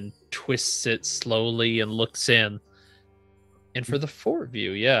doorknob and twists it slowly and looks in. And for the four of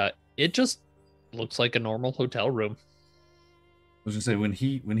you, it just looks like a normal hotel room. I was gonna say when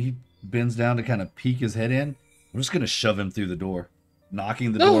he bends down to kind of peek his head in, I'm just gonna shove him through the door,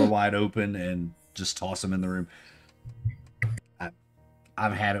 knocking the door wide open and just toss him in the room.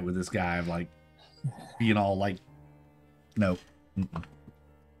 I've had it with this guy of like being all like, no.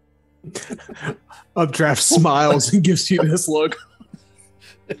 Updraft smiles and gives you this look.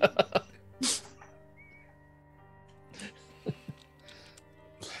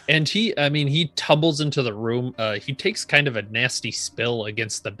 And he tumbles into the room. He takes kind of a nasty spill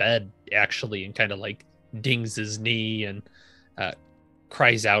against the bed, actually, and kind of like dings his knee and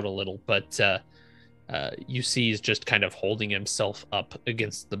cries out a little. But you see he's just kind of holding himself up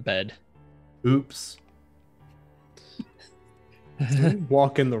against the bed. Oops.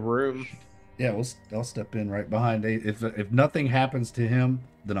 Walk in the room. Yeah, I'll step in right behind. If nothing happens to him,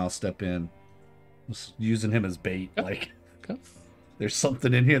 then I'll step in, just using him as bait. Yep. Like, there's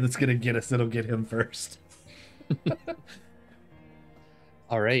something in here that's gonna get us. It'll get him first.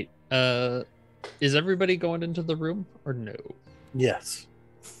 All right. Is everybody going into the room or no? Yes.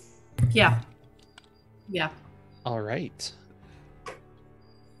 Yeah. All right.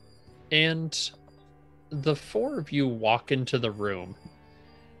 And the four of you walk into the room,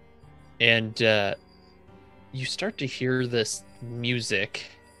 and you start to hear this music,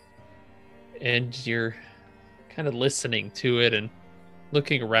 and you're kind of listening to it and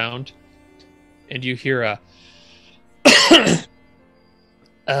looking around, and you hear a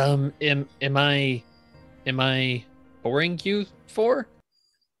am I boring you for?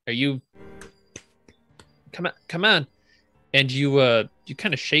 Are you come on. And you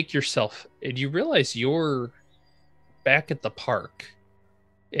kind of shake yourself and you realize you're back at the park,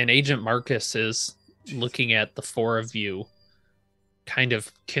 and Agent Marcus is looking at the four of you kind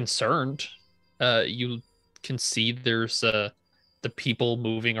of concerned. You can see there's the people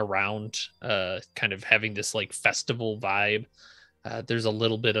moving around, kind of having this like festival vibe. There's a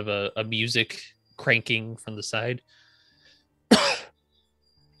little bit of a music cranking from the side.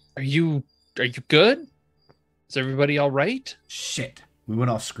 Are you good? Is everybody all right? Shit. We went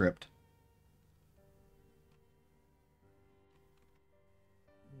off script.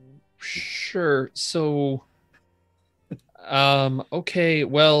 Sure. So, okay.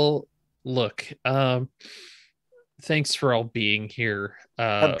 Well, look, thanks for all being here.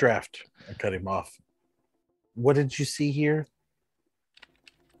 Updraft. I cut him off. What did you see here?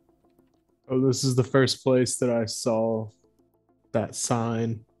 Oh, this is the first place that I saw that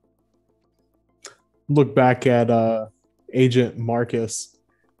sign. Look back at Agent Marcus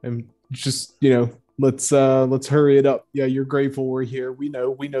and just, let's hurry it up. Yeah, you're grateful we're here. We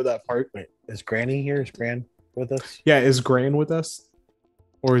know that part. Wait, is Granny here? Is Gran with us? Yeah, is Gran with us?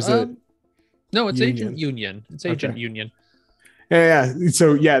 Or is it No, it's Union? Agent Union. It's Agent Okay. Union. Yeah.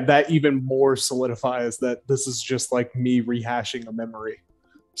 So yeah, that even more solidifies that this is just like me rehashing a memory.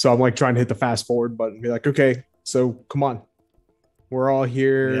 So I'm like trying to hit the fast forward button and be like, okay, so come on. We're all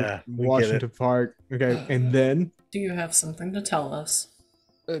here, Yeah, we get Washington it. Park. Okay, and then Do you have something to tell us?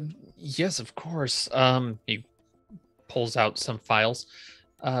 Yes, of course. He pulls out some files.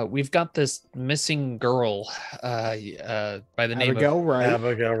 We've got this missing girl by the name Abigail, of right?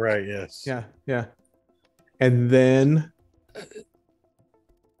 Abigail, right? Yes. Yeah. And then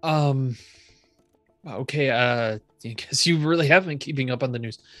okay, because you really have been keeping up on the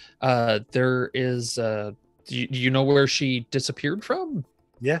news. There is do you know where she disappeared from?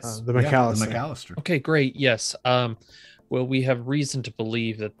 Yes. the McAllister. The McAllister. Okay, great. Yes. Well, we have reason to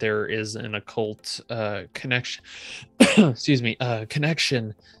believe that there is an occult connection. Excuse me,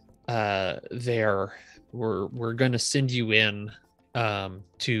 connection there. We're going to send you in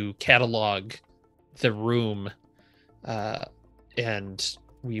to catalog the room, and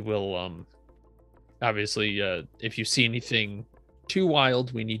we will obviously if you see anything too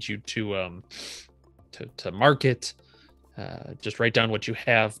wild, we need you to mark it. Just write down what you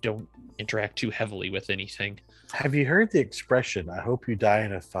have. Don't interact too heavily with anything. Have you heard the expression, I hope you die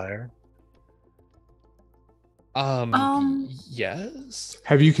in a fire? Yes.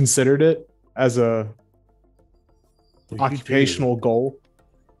 Have you considered it as a Well, you occupational goal?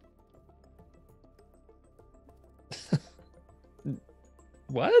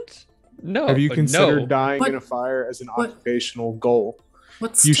 What? No. Have you considered no. dying in What- a fire as an what- occupational goal?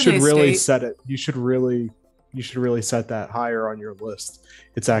 What's You should today's really date? set it. You should really set that higher on your list.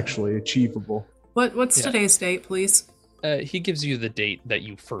 It's actually achievable. What's Yeah. today's date, please? He gives you the date that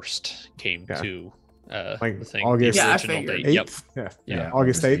you first came Yeah. to Like the thing. August- the Yeah, I original figured. date. Yep. 8th? Yeah. Yeah.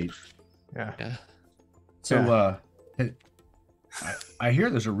 August 8th. Yeah. Yeah. So, I hear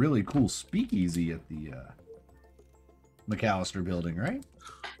there's a really cool speakeasy at the McAllister building, right?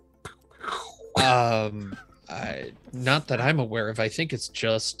 Not that I'm aware of. I think it's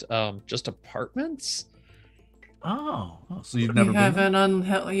just apartments. Oh, so you've never You been?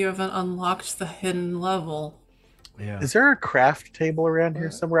 you haven't unlocked the hidden level. Yeah. Is there a craft table around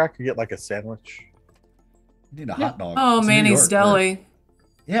here somewhere I could get like a sandwich? You need a hot dog. Oh, It's New Manny's York, Deli. right?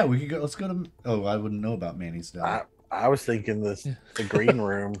 Yeah, we could go. Let's go to. Oh, I wouldn't know about Manny's Deli. I was thinking the green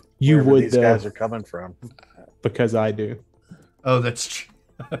room. You wherever would, these guys are coming from. Because I do. Oh, that's true.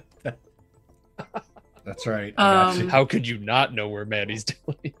 That's right. I got you. How could you not know where Maddie's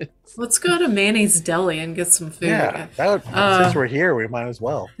Deli is? Let's go to Manny's Deli and get some food. Yeah, since we're here, we might as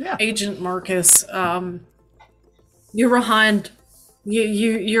well. Yeah. Agent Marcus, you're behind.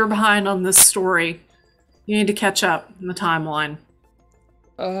 You're behind on this story. You need to catch up in the timeline.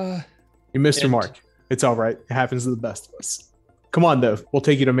 You missed your And- mark. It's all right. It happens to the best of us. Come on, though. We'll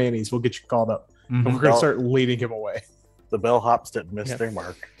take you to Manny's. We'll get you called up. And we're Mhm. going to start leading him away. The bellhops didn't miss Yeah. their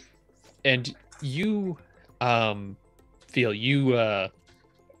mark. And you feel you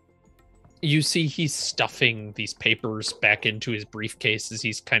see he's stuffing these papers back into his briefcase as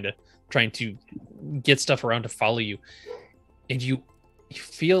he's kind of trying to get stuff around to follow you, and you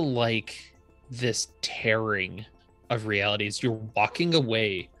feel like this tearing of reality as you're walking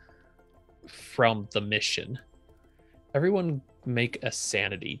away from the mission. Everyone make a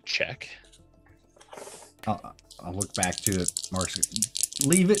sanity check. I'll look back to it, Marcus.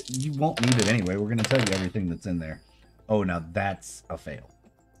 Leave it. You won't need it anyway. We're going to tell you everything that's in there. Oh, now that's a fail.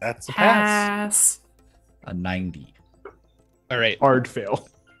 That's a pass. A 90. All right. Hard fail.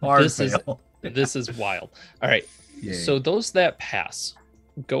 Hard fail. This is wild. All right. Yay. So those that pass,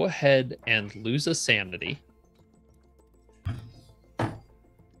 go ahead and lose a sanity.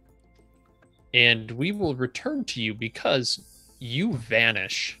 And we will return to you because you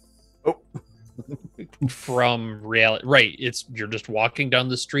vanish from reality. Right. You're just walking down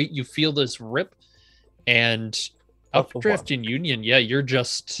the street. You feel this rip, and Updraft and Union. Yeah, you're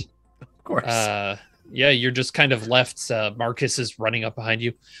just, of course. You're just kind of left. Marcus is running up behind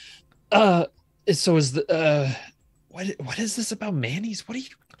you. So is the what is this about Manny's? What are you?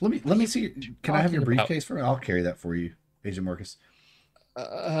 Let me see. Can I have your briefcase for it? I'll carry that for you, Agent Marcus.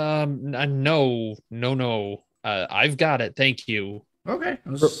 No. I've got it. Thank you. Okay.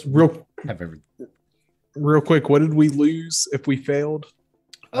 Real quick, what did we lose if we failed?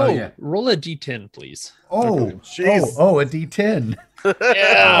 Roll a d10, please. A d10.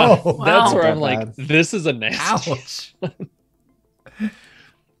 Yeah. Wow. That's where I'm like, this is a nasty. Ouch.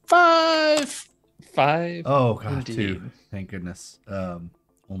 5. Oh god, Indeed. 2. Thank goodness.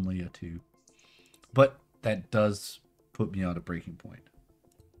 Only a 2. But that does put me on a breaking point.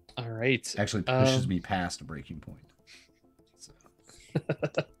 All right. Actually pushes me past a breaking point. So.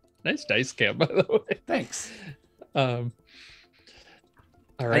 Nice dice cam, by the way. Thanks. All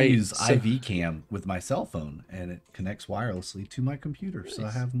right. I use IV cam with my cell phone, and it connects wirelessly to my computer, so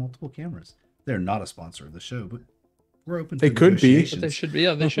I have multiple cameras. They're not a sponsor of the show, but we're open to They could be. But they should be.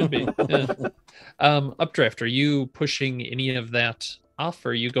 Yeah, they should be. Yeah. Updraft, are you pushing any of that off, or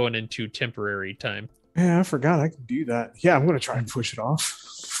are you going into temporary time? Yeah, I forgot I could do that. Yeah, I'm going to try and push it off.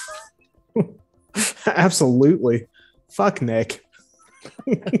 Absolutely. Fuck Nick.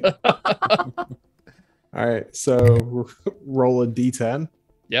 All right, so roll a d10.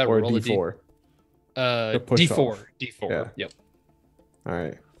 Yeah, or roll a d4. D4. D4. Yeah. Yep. All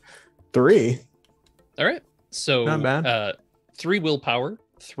right. 3. All right. So Not bad. 3 willpower,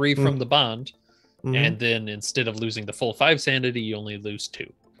 3 from the bond, Mhm. and then instead of losing the full 5 sanity, you only lose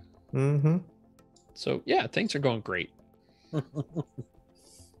 2. Mm-hmm. So yeah, things are going great.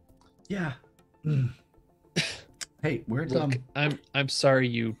 Yeah. Hey, where'd Look, I'm sorry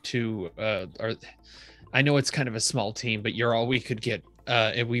you two are. I know it's kind of a small team, but you're all we could get,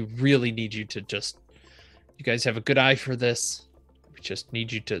 and we really need you to just. You guys have a good eye for this. We just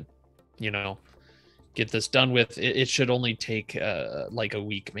need you to, get this done with. It should only take like a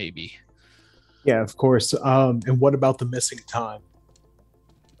week, maybe. Yeah, of course. And what about the missing time?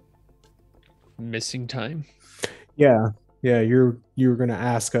 Missing time? Yeah, you were gonna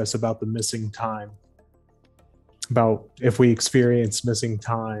ask us about the missing time. About if we experience missing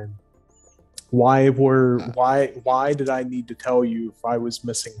time. Why did I need to tell you if I was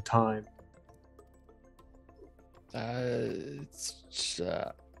missing time? I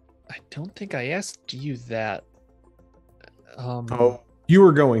don't think I asked you that. Oh, you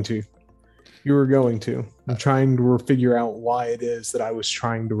were going to. I'm trying to figure out why it is that I was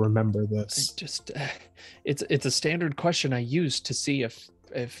trying to remember this. It's a standard question I use to see if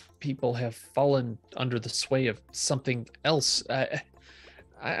people have fallen under the sway of something else.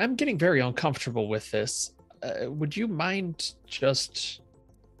 I'm getting very uncomfortable with this. Would you mind just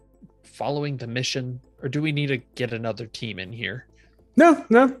following the mission, or do we need to get another team in here? No,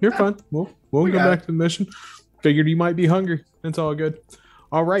 you're fine. We'll go back to the mission. Figured you might be hungry. It's all good.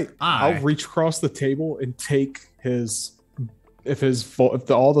 All right, I'll reach across the table and take all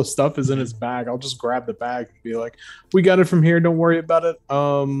the stuff is in his bag. I'll just grab the bag and be like, "We got it from here. Don't worry about it."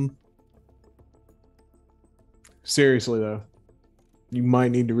 Seriously though, you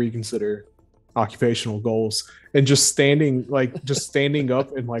might need to reconsider occupational goals and just standing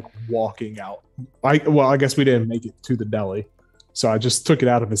up and like walking out. I guess we didn't make it to the deli, so I just took it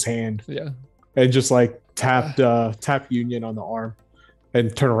out of his hand. Yeah, and just like tap Union on the arm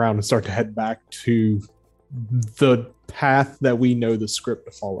and turn around and start to head back to the path that we know the script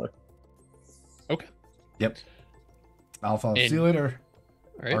to follow. Okay. Yep. I'll follow. See you later,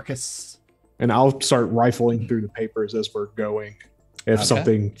 right. Marcus. And I'll start rifling through the papers as we're going. If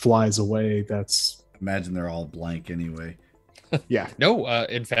something flies away, that's... Imagine they're all blank anyway. Yeah. No,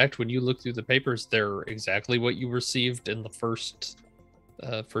 in fact, when you look through the papers, they're exactly what you received in the first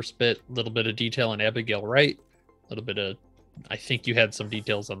bit. A little bit of detail on Abigail Wright. A little bit of... I think you had some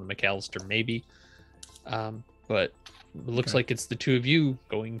details on the McAllister, maybe. But it looks like it's the two of you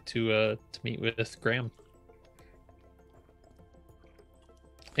going to meet with Graham.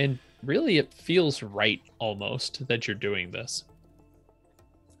 And really it feels right almost that you're doing this.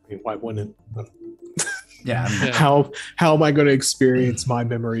 I mean, why wouldn't it? Yeah, I mean, how am I going to experience my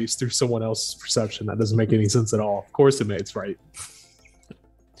memories through someone else's perception? That doesn't make any sense at all. Of course, it's right.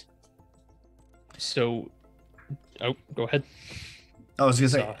 So, go ahead. I was gonna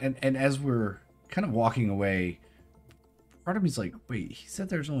say, and as we're kind of walking away, part of me's like, wait, he said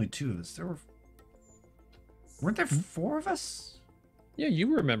there's only 2 of us. Weren't there 4 of us? Yeah,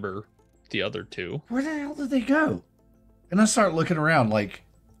 you remember the other 2. Where the hell did they go? And I start looking around, like,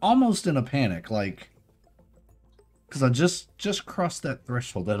 almost in a panic, like, because I just crossed that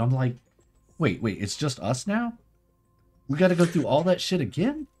threshold, and I'm like, wait, it's just us now? We got to go through all that shit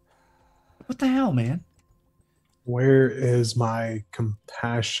again? What the hell, man? Where is my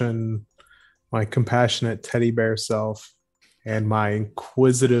compassionate teddy bear self and my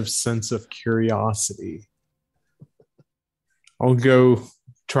inquisitive sense of curiosity? I'll go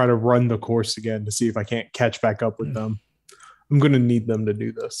try to run the course again to see if I can't catch back up with them. I'm going to need them to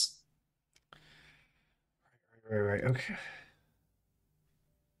do this. Right. Okay.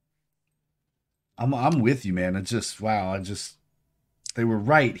 I'm with you, man. It's just, wow. They were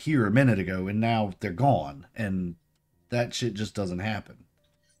right here a minute ago, and now they're gone, and that shit just doesn't happen.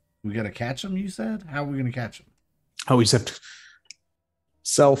 We got to catch them, you said? How are we going to catch them? Oh, we just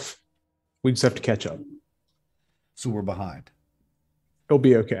have to catch up. So we're behind. It'll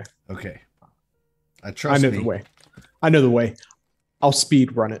be okay. Okay. I know the way. I know the way. I'll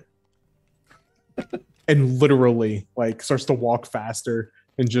speed run it. And literally, like, starts to walk faster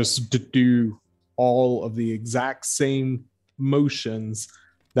and just do all of the exact same motions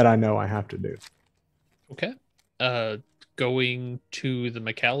that I know I have to do. Okay. Going to the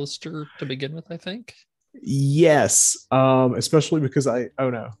McAllister to begin with, I think. Yes. Especially because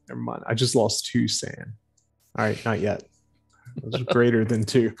never mind. I just lost 2 sand. All right, not yet. It was greater than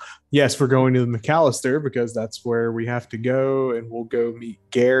 2. Yes, we're going to the McAllister because that's where we have to go, and we'll go meet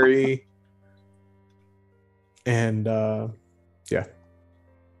Gary. And yeah.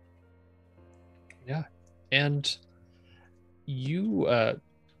 And you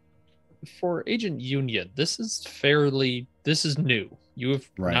for Agent Union, this is new. You have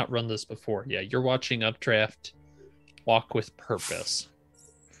not run this before. Yeah, you're watching Updraft walk with purpose.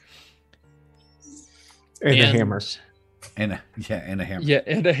 And a hammer. And a hammer. Yeah,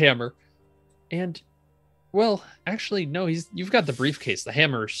 and a hammer. And well, actually, no, you've got the briefcase. The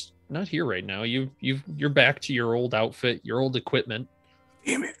hammer's not here right now. You're back to your old outfit, your old equipment.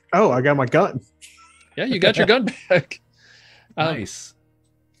 Damn it. Oh, I got my gun. Yeah, you got your gun back. Nice.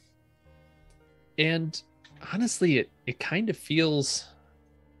 And honestly, it kind of feels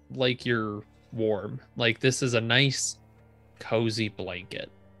like you're warm. Like this is a nice, cozy blanket.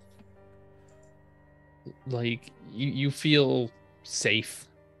 Like you feel safe.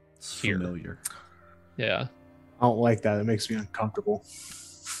 It's here. Familiar. Yeah. I don't like that. It makes me uncomfortable.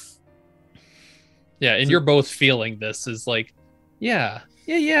 Yeah, and you're both feeling this is like, yeah.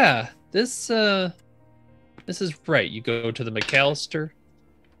 This is right. You go to the McAllister,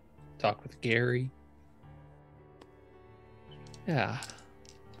 talk with Gary. Yeah.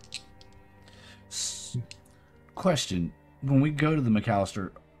 Question: when we go to the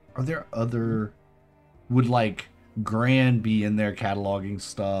McAllister, are there would like Gran be in there cataloging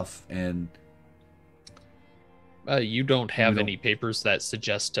stuff and? You don't have any papers that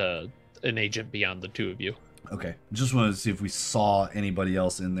suggest an agent beyond the 2 of you. Okay, just wanted to see if we saw anybody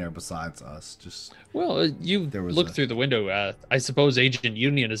else in there besides us. You look through the window. I suppose Agent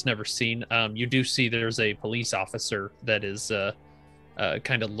Union is never seen. You do see there's a police officer that is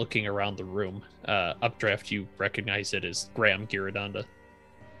kind of looking around the room. Updraft, you recognize it as Graham Giradonda.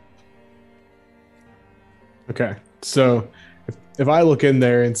 Okay, so if I look in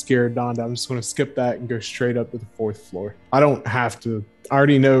there and scare Donda, I'm just going to skip that and go straight up to the 4th floor. I don't have to. I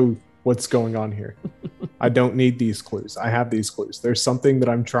already know what's going on here. I don't need these clues. I have these clues. There's something that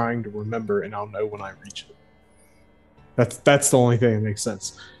I'm trying to remember, and I'll know when I reach it. That's the only thing that makes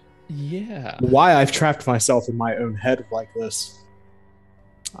sense. Yeah. Why I've trapped myself in my own head like this.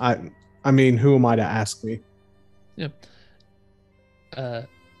 I mean, who am I to ask me? Yeah.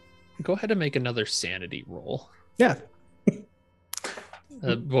 Go ahead and make another sanity roll. Yeah.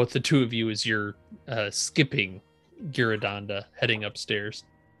 Both the 2 of you as you're skipping Giradonda heading upstairs.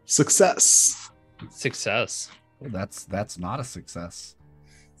 Success. That's not a success.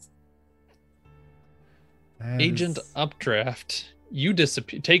 Agent Updraft, you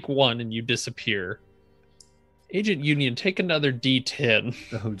disappear. Take 1 and you disappear. Agent Union, take another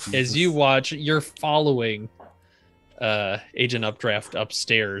D10 as you watch. You're following Agent Updraft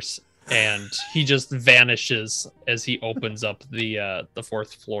upstairs, and he just vanishes as he opens up the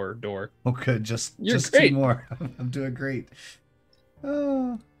fourth floor door. Oh, good. Just great. 2 more. I'm doing great.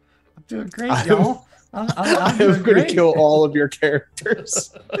 Oh, I'm doing great, y'all. I'm going to kill all of your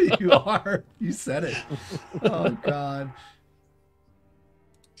characters. You are. You said it. Oh God.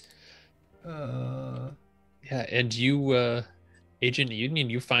 Yeah, and you, Agent Union,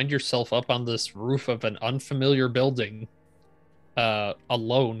 you find yourself up on this roof of an unfamiliar building,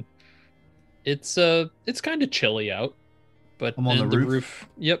 alone. It's kind of chilly out, but I'm on the roof.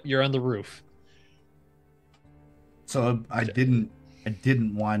 Yep, you're on the roof. So I didn't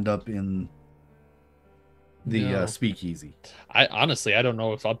wind up in the speakeasy. I honestly, I don't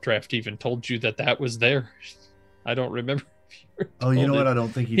know if Updraft even told you that was there. I don't remember. Oh, you know what? I don't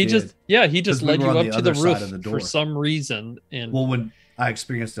think he did. He just led you up to the roof for some reason. And well, when I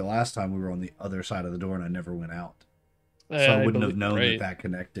experienced it last time, we were on the other side of the door, and I never went out, so I wouldn't have known that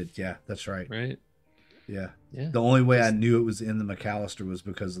connected. Yeah, that's right. Right. Yeah. The only way I knew it was in the McAllister was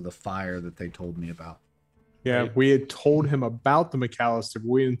because of the fire that they told me about. Yeah, right. We had told him about the McAllister, but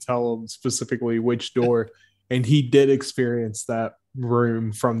we didn't tell him specifically which door. And he did experience that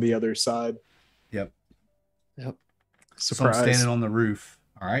room from the other side. Yep. Surprise. So I'm standing on the roof.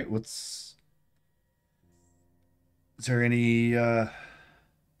 All right, is there any what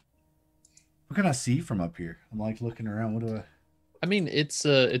can I see from up here? I'm like looking around. What do I mean, it's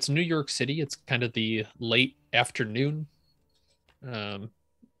New York City. It's kind of the late afternoon.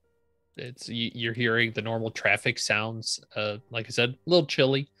 You're hearing the normal traffic sounds. Like I said, a little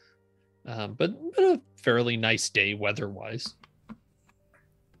chilly. But a fairly nice day weather-wise.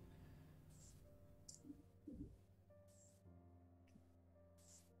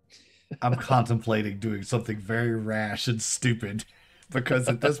 I'm contemplating doing something very rash and stupid because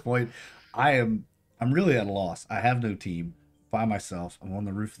at this point I'm really at a loss. I have no team, by myself. I'm on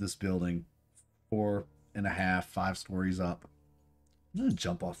the roof of this building, 4.5, 5 stories up. I'm gonna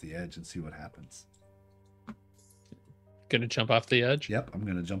jump off the edge and see what happens. Gonna jump off the edge? Yep, I'm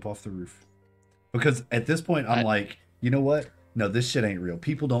gonna jump off the roof. Because at this point I'm like, you know what? No, this shit ain't real.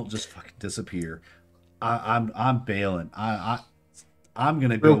 People don't just fucking disappear. I'm bailing. I'm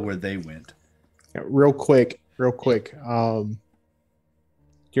gonna go where they went. Yeah, real quick. You're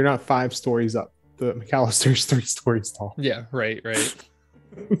not 5 stories up. The McAllister's 3 stories tall. Yeah, right.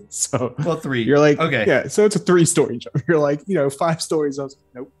 So 3. You're like, okay, yeah. So it's a 3-story jump. You're like, 5 stories. I was like,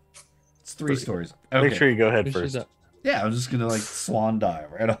 nope. It's 3 stories. Okay. Make sure you go ahead first. Yeah, I'm just gonna like swan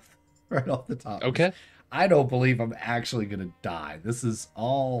dive right off the top. Okay. I don't believe I'm actually gonna die. This is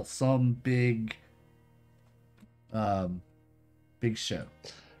all some big show.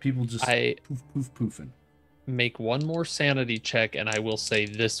 People just poofing. Make one more sanity check, and I will say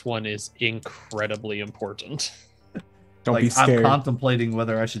this one is incredibly important. Don't be scared. I'm contemplating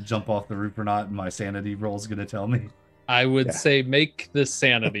whether I should jump off the roof or not, and my sanity roll is gonna tell me. I would say make the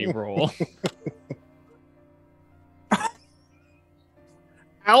sanity roll.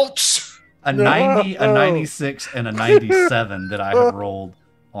 Ouch! A 90, a 96, and a 97 that I have rolled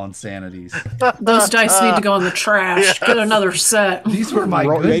on sanities. Those dice need to go in the trash. Yes. Get another set. These were my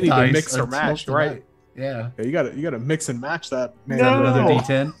good they need dice. to mix or match, right? Yeah. You gotta mix and match that. Man. Is that another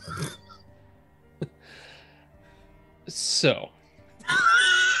D10? So,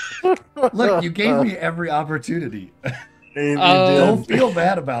 look, you gave me every opportunity. You Don't feel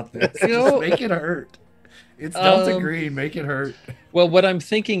bad about this. Just make it hurt. It's Delta Green. Make it hurt. Well, what I'm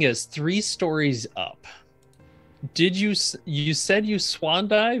thinking is 3 stories up. Did you said you swan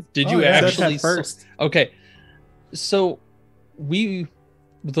dive? Did you actually first? Okay. So the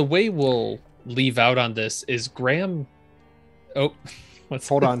way we'll leave out on this is Graham. Oh,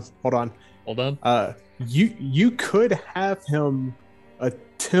 hold on. Hold on. You could have him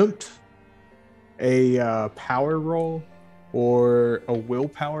attempt a power roll or a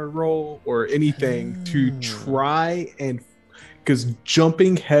willpower roll or anything to try and, because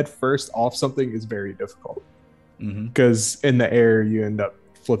jumping head first off something is very difficult. Because in the air you end up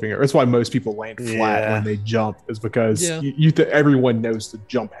flipping it. That's why most people land flat when they jump, is because everyone knows to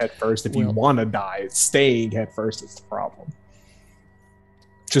jump head first. If you want to die, staying head first is the problem.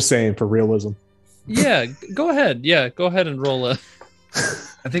 Just saying, for realism. Yeah, go ahead. Yeah, go ahead and roll a.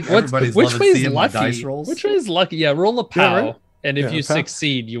 I think everybody's loving seeing my dice rolls. Which way is lucky? Yeah, roll a pow, right? and if you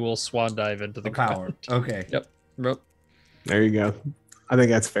succeed, you will swan dive into the power. ground. Okay. Yep. There you go. I think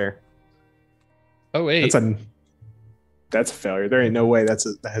that's fair. Oh wait. That's a failure. There ain't no way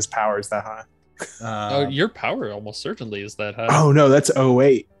his power is that high. Your power almost certainly is that high. Oh no, that's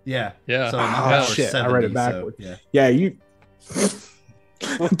 08. Yeah. Yeah. So my power's shit, 70, I read it backward. So, yeah, you.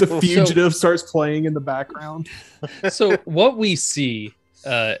 The fugitive starts playing in the background. So what we see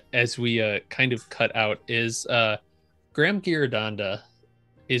as we kind of cut out is Graham Giordanda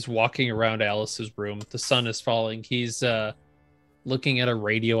is walking around Alice's room. The sun is falling. He's looking at a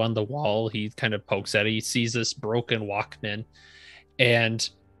radio on the wall. He kind of pokes at it. He sees this broken Walkman, and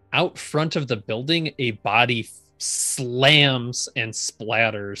out front of the building, a body slams and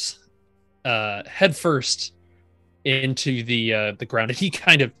splatters headfirst into the ground, and he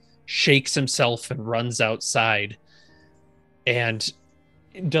kind of shakes himself and runs outside and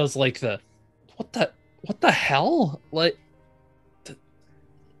does like the what the hell, like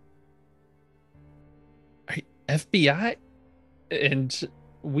FBI. And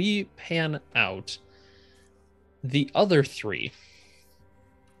we pan out. The other three,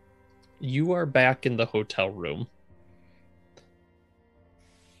 you are back in the hotel room.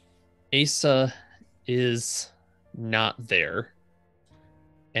 Asa is not there,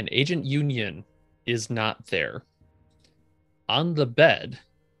 and Agent Union is not there. On the bed,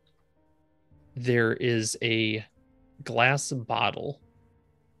 there is a glass bottle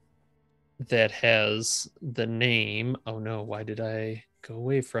that has the name. Oh no, why did I go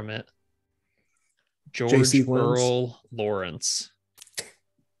away from it? George Earl Lawrence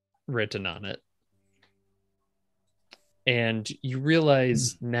written on it. And you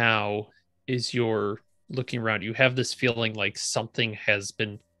realize now, as you're looking around, you have this feeling like something has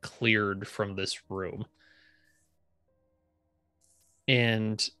been cleared from this room.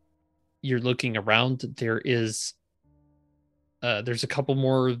 And you're looking around, there's a couple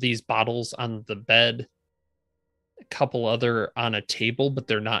more of these bottles on the bed, a couple other on a table, but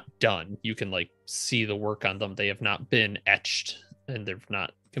they're not done. You can like see the work on them. They have not been etched and they're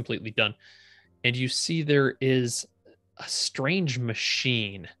not completely done. And you see there is a strange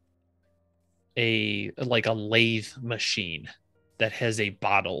machine, like a lathe machine that has a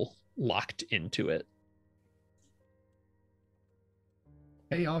bottle locked into it.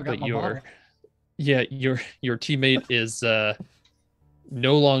 Hey, y'all got my bottle. Yeah, your teammate is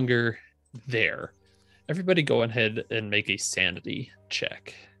no longer there. Everybody go ahead and make a sanity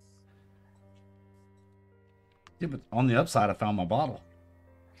check. Yeah, but on the upside, I found my bottle.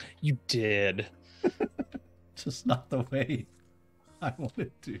 You did. Just not the way I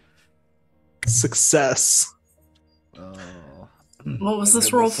wanted to. Success. Oh. What was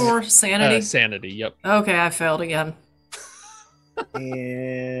this roll for? Sanity? Sanity, yep. Okay, I failed again.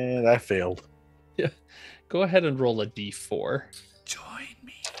 And I failed. Yeah. Go ahead and roll a d4. Join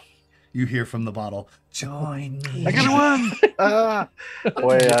me. You hear from the bottle. Join me. I got one.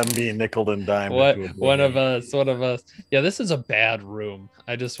 Boy, I'm being nickeled and dimed. One of us. Yeah, this is a bad room.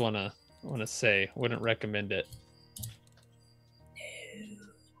 I just wanna say, wouldn't recommend it.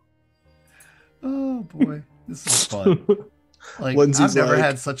 Oh boy, this is fun. Like Lindsay's I've never like-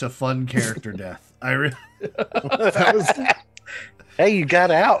 had such a fun character death. I really. That was... Hey, you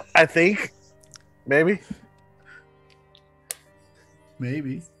got out, I think. Maybe.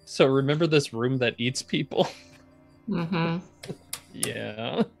 So remember this room that eats people? Mm-hmm.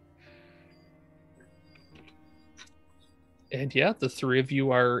 Yeah. And yeah, the three of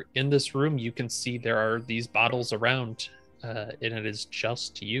you are in this room. You can see there are these bottles around, and it is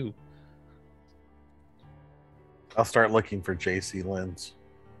just you. I'll start looking for JC Lens.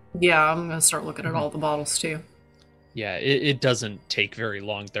 Yeah, I'm gonna start looking at all the bottles too. Yeah, it doesn't take very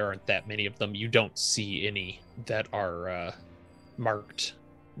long. There aren't that many of them. You don't see any that are marked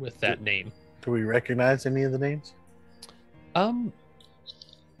with that name. Do we recognize any of the names?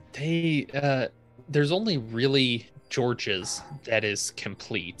 There's only really George's that is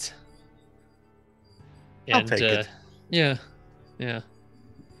complete. I'll take it. Yeah.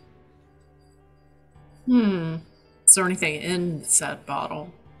 Is there anything in said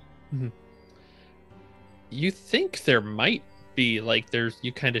bottle? You think there might be, like,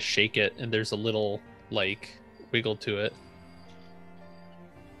 you kind of shake it and there's a little like wiggle to it.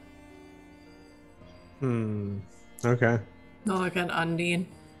 Okay. I'll look at Undine.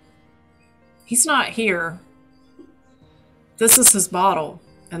 He's not here. This is his bottle,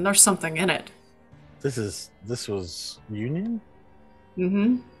 and there's something in it. This was Union?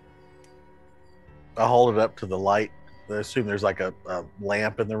 Mm-hmm. I'll hold it up to the light. I assume there's like a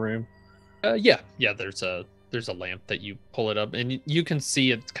lamp in the room. Yeah. There's a lamp that you pull it up, and you can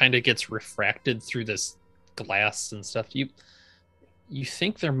see it kind of gets refracted through this glass and stuff. You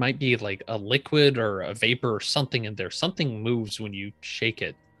think there might be like a liquid or a vapor or something in there. Something moves when you shake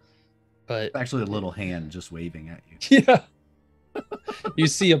it, but It's actually a little hand just waving at you. yeah, you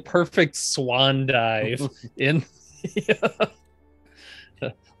see a perfect swan dive in.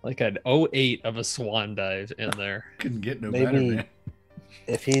 Like an 08 of a swan dive in there. Couldn't get no Maybe better, man.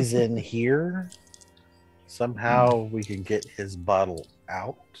 if he's in here, somehow we can get his bottle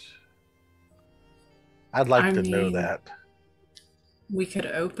out? I'd like to know that. We could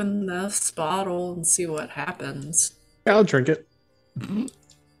open this bottle and see what happens. Yeah, I'll drink it.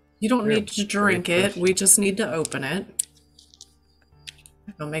 You don't need to drink it. We just need to open it.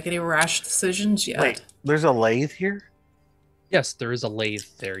 Don't make any rash decisions yet. Wait, there's a lathe here? Yes, there is a lathe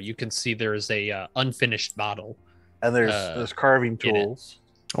there. You can see there is a unfinished bottle. And there's carving tools.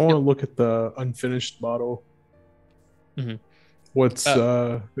 I want to look at the unfinished bottle. Mm-hmm. What's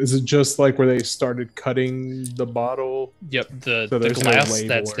is it just like where they started cutting the bottle? Yep, the glass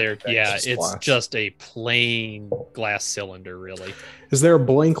that's there. Yeah, it's just a plain glass cylinder, really. Is there a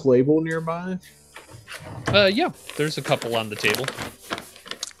blank label nearby? Yeah, there's a couple on the table.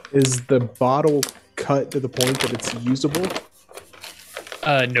 Is the bottle cut to the point that it's usable?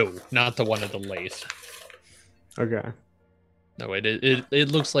 No, not the one at the lathe. Okay. No, it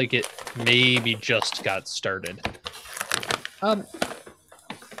looks like it maybe just got started.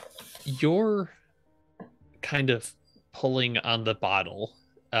 You're kind of pulling on the bottle,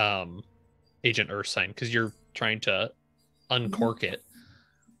 Agent Ursine, because you're trying to uncork it.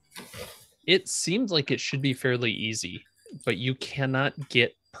 It seems like it should be fairly easy, but you cannot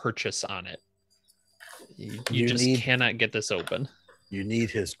get purchase on it. You just cannot get this open. You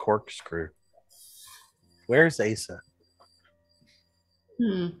need his corkscrew. Where's Asa?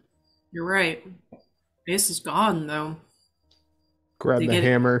 You're right. Ace is gone, though. Grab the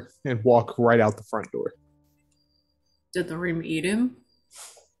hammer and walk right out the front door. Did the room eat him?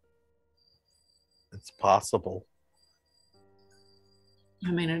 It's possible.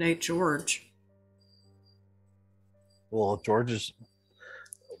 I mean, it ate George. Well, George is...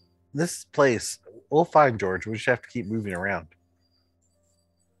 This place, we'll find George. We just have to keep moving around.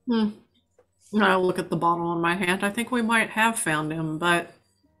 I'll look at the bottle in my hand. I think we might have found him, but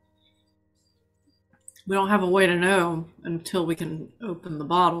we don't have a way to know until we can open the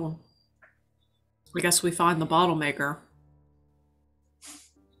bottle. I guess we find the bottle maker.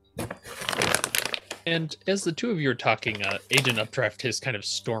 And as the two of you are talking, Agent Updraft has kind of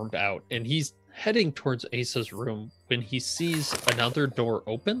stormed out, and he's heading towards Asa's room when he sees another door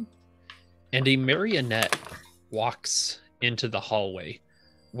open, and a marionette walks into the hallway,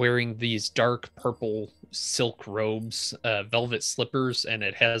 wearing these dark purple silk robes, velvet slippers, and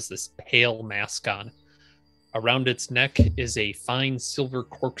it has this pale mask on. Around its neck is a fine silver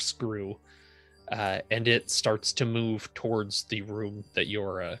corkscrew, and it starts to move towards the room that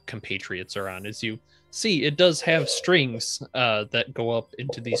your compatriots are on. As you see, it does have strings that go up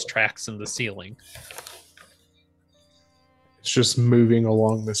into these tracks in the ceiling. It's just moving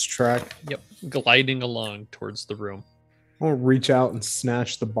along this track. Yep, gliding along towards the room. I'll reach out and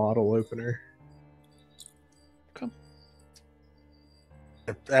snatch the bottle opener. Come.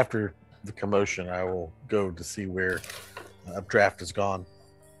 After the commotion, I will go to see where Updraft is gone.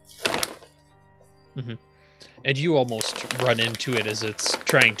 Mm-hmm. And you almost run into it as it's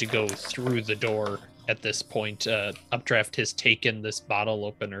trying to go through the door at this point. Updraft has taken this bottle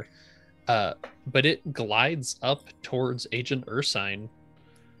opener, but it glides up towards Agent Ursine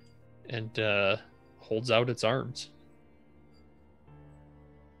and holds out its arms.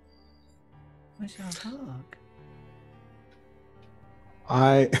 Where's your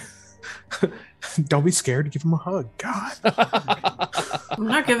hug? Don't be scared to give him a hug. God. I'm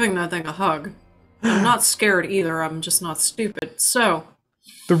not giving that thing a hug. I'm not scared either. I'm just not stupid. So,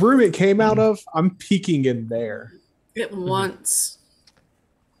 the room it came out of, I'm peeking in there. It wants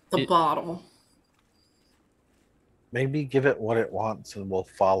the bottle. Maybe give it what it wants and we'll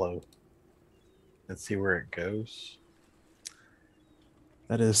follow and see where it goes.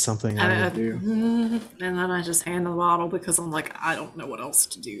 That is something I would do. And then I just hand the bottle because I'm like, I don't know what else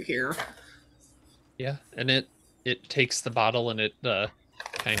to do here. Yeah, and it takes the bottle and it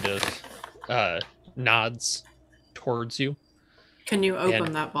kind of nods towards you. Can you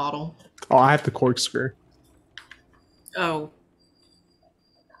open that bottle? Oh, I have the corkscrew. Oh.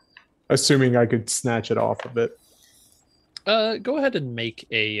 Assuming I could snatch it off of it. Go ahead and make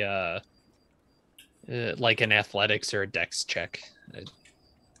a like an athletics or a dex check.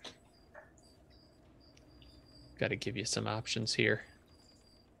 Got to give you some options here.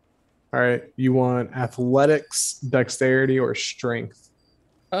 All right, you want athletics, dexterity, or strength?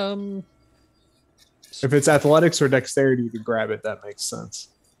 If it's athletics or dexterity, you can grab it. That makes sense.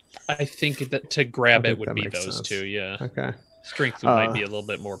 I think that to grab it would be those two. Yeah. Okay. Strength might be a little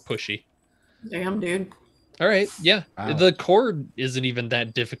bit more pushy. Damn, dude. All right. Yeah. Wow. The cord isn't even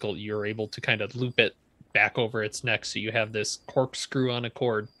that difficult. You're able to kind of loop it back over its neck, so you have this corkscrew on a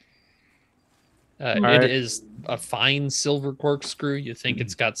cord. It is a fine silver corkscrew. You think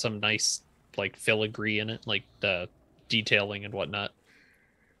it's got some nice like filigree in it, like the detailing and whatnot.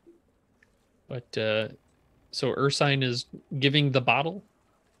 But so Ursine is giving the bottle.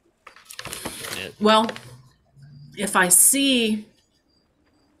 Well, if I see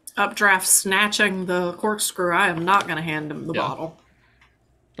Updraft snatching the corkscrew, I am not going to hand him the bottle.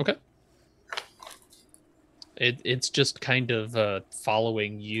 Okay. It's just kind of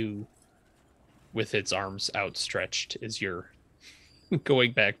following you with its arms outstretched as you're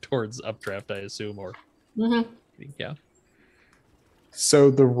going back towards Updraft, I assume, or yeah.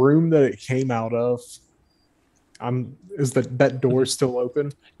 So the room that it came out of, is that door still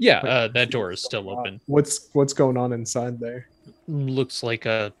open? Yeah, that door is still open. What's going on inside there? Looks like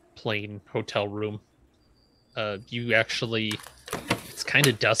a plain hotel room. You actually, it's kind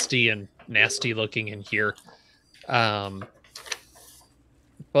of dusty and nasty looking in here. But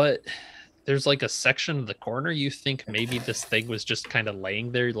there's like a section of the corner you think maybe this thing was just kind of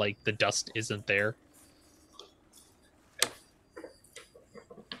laying there, like the dust isn't there.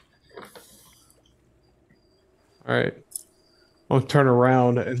 All right. I'll turn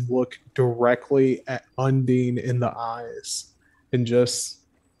around and look directly at Undine in the eyes and just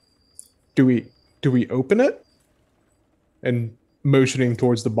do we open it? And motioning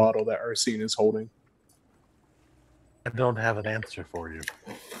towards the bottle that Ursine is holding. I don't have an answer for you.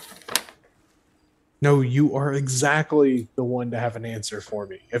 No, you are exactly the one to have an answer for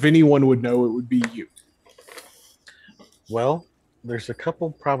me. If anyone would know, it would be you. Well, there's a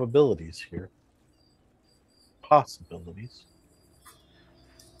couple probabilities here. Possibilities.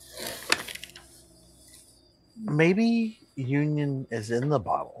 Maybe Union is in the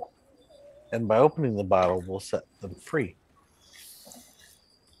bottle, and by opening the bottle, we'll set them free.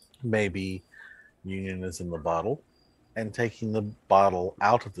 Maybe Union is in the bottle, and taking the bottle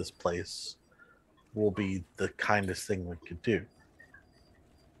out of this place will be the kindest thing we could do.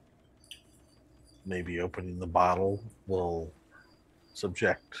 Maybe opening the bottle will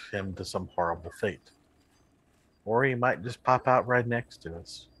subject him to some horrible fate. Or he might just pop out right next to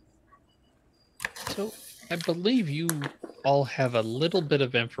us. So I believe you all have a little bit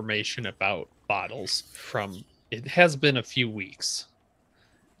of information about bottles from, it has been a few weeks.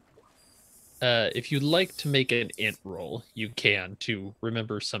 If you'd like to make an int roll, you can to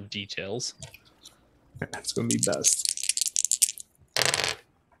remember some details. That's going to be best.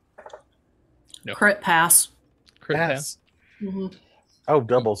 No. Crit pass. Crit pass? Mm-hmm. Oh,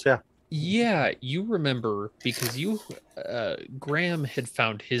 doubles, yeah. Yeah, you remember because Graham had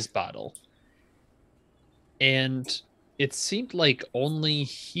found his bottle. And it seemed like only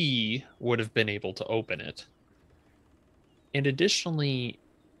he would have been able to open it. And additionally,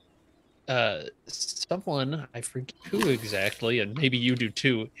 someone, I forget who exactly, and maybe you do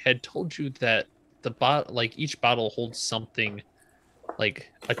too, had told you that each bottle holds something like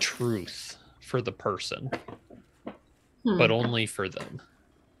a truth for the person, but only for them.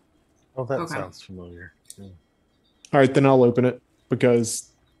 Oh, that sounds familiar. All right, then I'll open it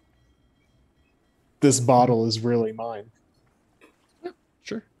because this bottle is really mine.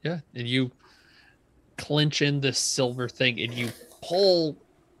 Sure, yeah. And you clench in this silver thing and you pull,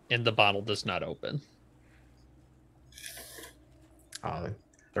 and the bottle does not open.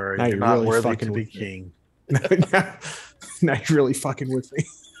 Sorry, you're not really worthy to be king. Now you're really fucking with me.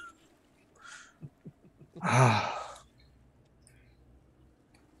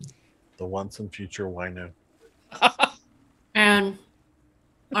 The once and future wino. And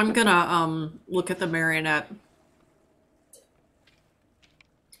I'm gonna look at the marionette.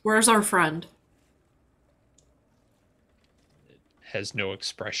 Where's our friend? It has no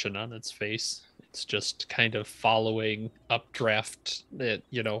expression on its face. It's just kind of following Updraft,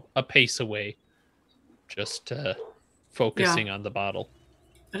 a pace away, just focusing on the bottle.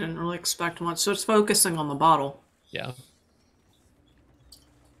 I didn't really expect much, so it's focusing on the bottle. Yeah.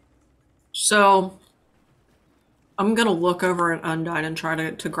 So I'm gonna look over at Undine and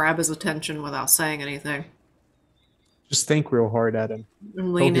try to grab his attention without saying anything. Just think real hard at him.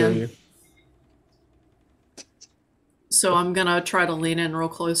 And lean in. You. So I'm gonna try to lean in real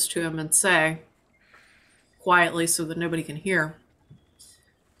close to him and say, quietly so that nobody can hear,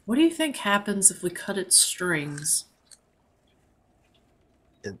 what do you think happens if we cut its strings?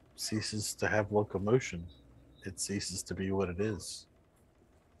 It ceases to have locomotion. It ceases to be what it is.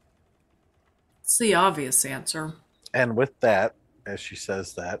 It's the obvious answer. And with that, as she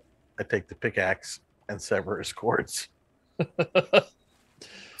says that, I take the pickaxe and sever his cords.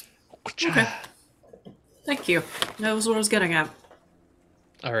 Okay. Thank you. That was what I was getting at.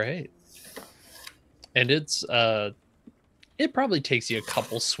 All right. And it's it probably takes you a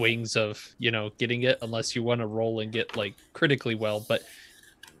couple swings of, getting it, unless you want to roll and get like critically well, but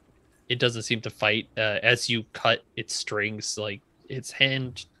it doesn't seem to fight. As you cut its strings, like its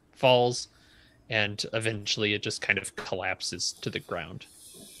hand falls, and eventually it just kind of collapses to the ground.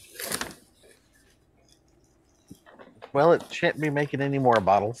 Well, it shan't be making any more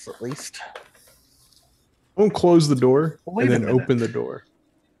bottles, at least. I'm gonna close the door Wait and a then minute. open the door.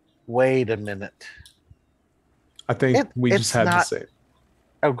 Wait a minute. I think we just had the same.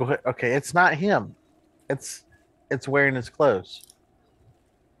 Oh, go ahead. Okay, it's not him. It's wearing his clothes.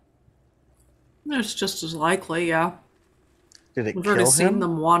 It's just as likely, yeah. Did it We've kill already him? seen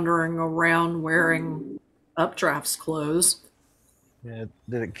them wandering around wearing Updraft's clothes. Yeah,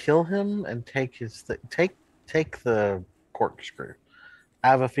 did it kill him and take his take the corkscrew? I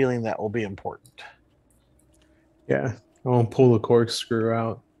have a feeling that will be important. Yeah, I want to pull the corkscrew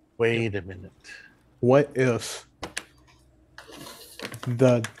out. Wait a minute. What if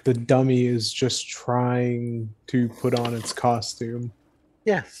the dummy is just trying to put on its costume?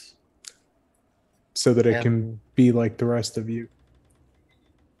 Yes. So that it can be like the rest of you.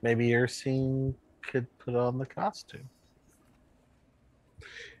 Maybe your scene could put on the costume.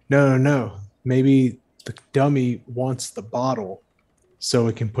 No. Maybe the dummy wants the bottle so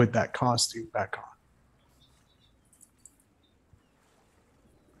it can put that costume back on.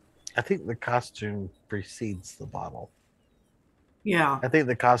 I think the costume precedes the bottle. Yeah. I think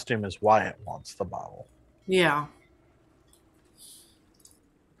the costume is why it wants the bottle. Yeah.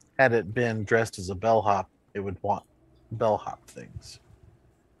 Had it been dressed as a bellhop, it would want bellhop things.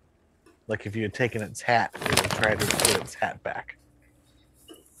 Like if you had taken its hat, it would try to get its hat back.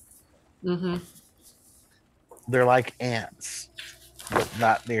 Mm-hmm. They're like ants, but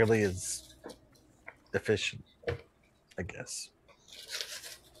not nearly as efficient, I guess.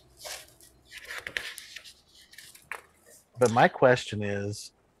 But my question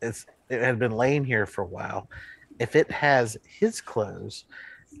is, it had been laying here for a while. If it has his clothes,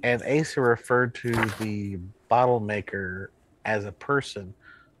 and Asa referred to the bottle maker as a person,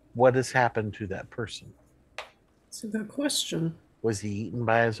 what has happened to that person? That's a good question. Was he eaten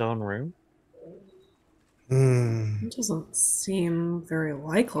by his own room? It doesn't seem very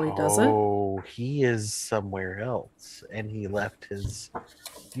likely, does it? Oh, he is somewhere else, and he left his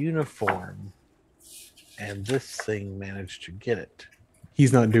uniform, and this thing managed to get it.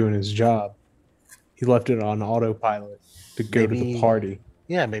 He's not doing his job. He left it on autopilot to go to the party.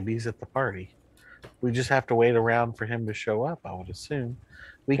 Yeah, maybe he's at the party. We just have to wait around for him to show up, I would assume.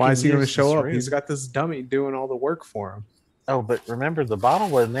 Why is he going to show up? He's got this dummy doing all the work for him. Oh, but remember, the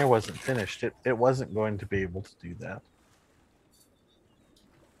bottle in there wasn't finished. It wasn't going to be able to do that.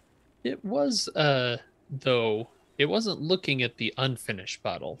 It was, though, it wasn't looking at the unfinished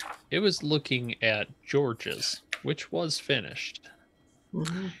bottle. It was looking at George's, which was finished.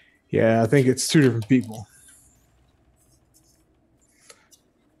 Mm-hmm. Yeah, I think it's two different people.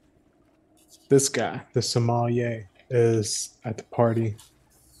 This guy, the sommelier, is at the party.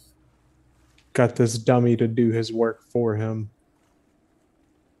 Got this dummy to do his work for him.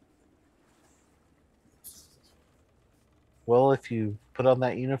 Well, if you put on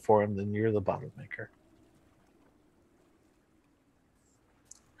that uniform, then you're the bottle maker.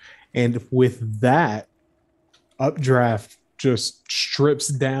 And with that, Updraft just strips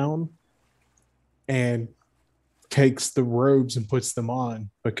down and takes the robes and puts them on,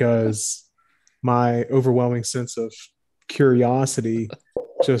 because my overwhelming sense of curiosity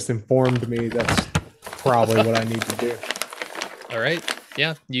just informed me that's probably what I need to do. All right.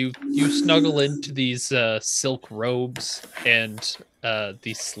 Yeah, you snuggle into these silk robes and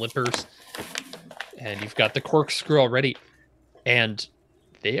these slippers, and you've got the corkscrew already, and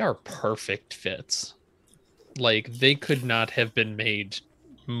they are perfect fits. Like, they could not have been made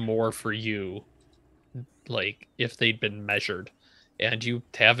more for you, like, if they'd been measured. And you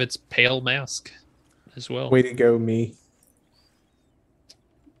have its pale mask as well. Way to go, me.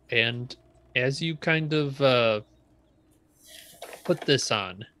 And as you kind of put this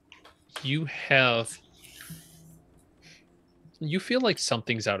on, you feel like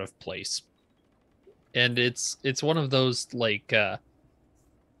something's out of place. And it's one of those, like,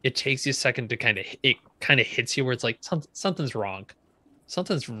 it takes you a second to it kind of hits you where it's like something's wrong.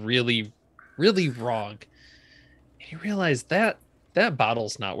 Something's really, really wrong. And you realize that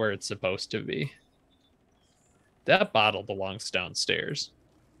bottle's not where it's supposed to be. That bottle belongs downstairs.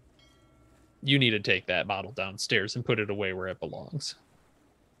 You need to take that bottle downstairs and put it away where it belongs.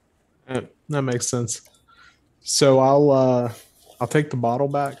 That makes sense. So I'll take the bottle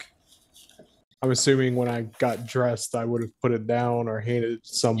back. I'm assuming when I got dressed, I would have put it down or handed it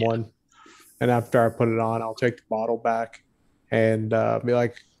to someone. Yeah. And after I put it on, I'll take the bottle back and be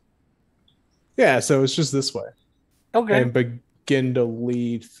like, yeah, so it's just this way. Okay. And begin to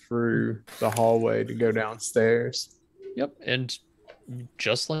lead through the hallway to go downstairs. Yep. And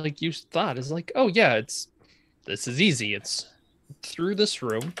just like you thought, is like, oh yeah, this is easy. It's through this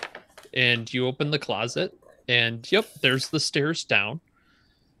room, and you open the closet, and yep, there's the stairs down,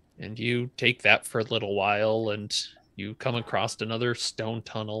 and you take that for a little while, and you come across another stone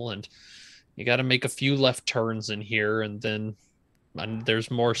tunnel, and you got to make a few left turns in here, and then there's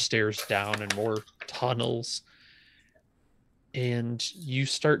more stairs down and more tunnels, and you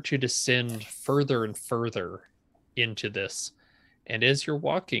start to descend further and further into this. And as you're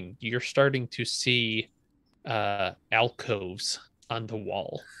walking, you're starting to see alcoves on the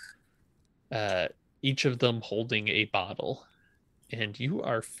wall, each of them holding a bottle. And you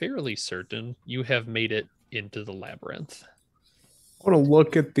are fairly certain you have made it into the labyrinth. I want to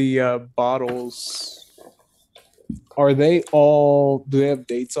look at the bottles. Are they all, do they have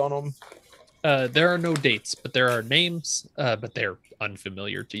dates on them? There are no dates, but there are names, but they're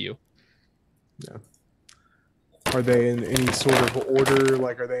unfamiliar to you. Yeah. Are they in any sort of order?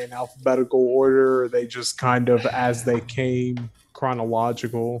 Like, are they in alphabetical order? Or are they just kind of as they came,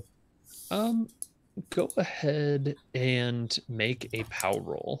 chronological? Go ahead and make a pow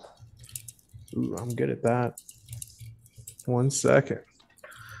roll. Ooh, I'm good at that. 1 second.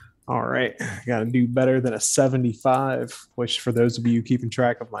 All right. Got to do better than a 75, which for those of you keeping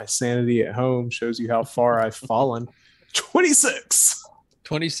track of my sanity at home shows you how far I've fallen. 26.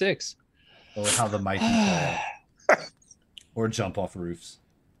 26. Oh, how the mighty fall. Or jump off roofs.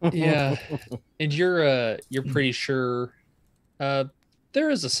 Yeah. And you're pretty sure there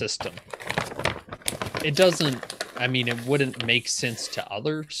is a system. It doesn't, I mean, it wouldn't make sense to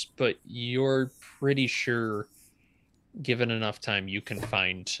others, but you're pretty sure given enough time you can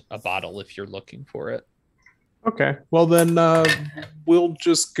find a bottle if you're looking for it. Okay. Well, then we'll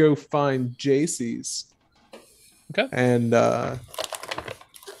just go find JC's. Okay. And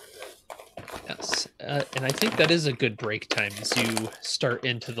yes. And I think that is a good break time as you start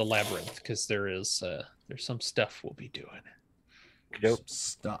into the labyrinth, because there's some stuff we'll be doing. Yep.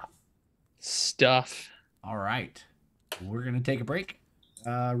 Stuff. All right. We're going to take a break,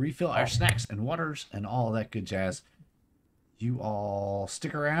 refill our snacks and waters and all that good jazz. You all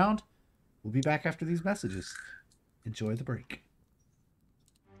stick around. We'll be back after these messages. Enjoy the break.